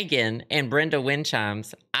like Maighgeighn and Brenda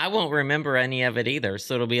Windchimes, I won't remember any of it either.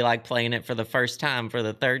 So it'll be like playing it for the first time for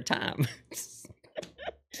the third time.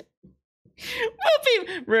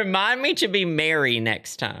 Remind me to be Mary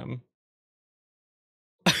next time.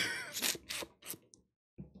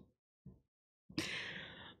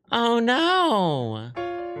 Oh no.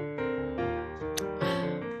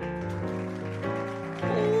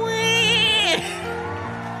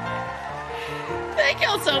 Thank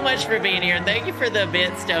y'all so much for being here. Thank you for the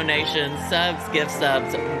bits, donations, subs, gift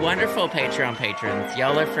subs, wonderful Patreon patrons.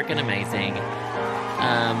 Y'all are freaking amazing.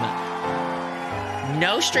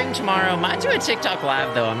 No stream tomorrow. Might do a TikTok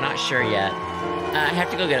live though. I'm not sure yet. I have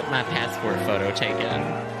to go get my passport photo taken.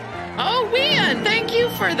 Oh, Wian, thank you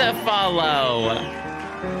for the follow.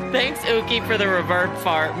 Thanks, Uki, for the reverb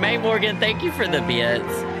fart. May Morgan, thank you for the bits.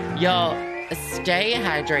 Y'all, stay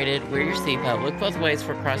hydrated, wear your seatbelt, look both ways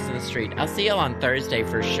for crossing the street. I'll see y'all on Thursday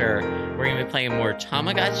for sure. We're going to be playing more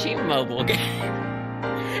Tamagotchi mobile game.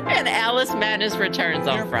 And Alice Madness returns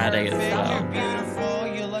on Friday as well. You're beautiful.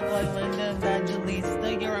 You look like Linda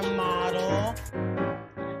Evangelista. You're a model.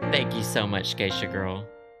 Thank you so much, Geisha Girl.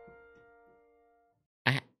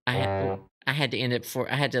 I had to end it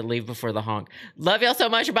before, I had to leave before the honk. Love y'all so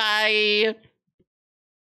much, bye!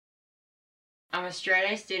 I'm a straight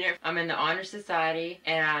A student. I'm in the Honor Society,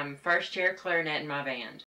 and I'm first chair clarinet in my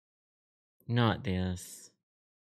band. Not this.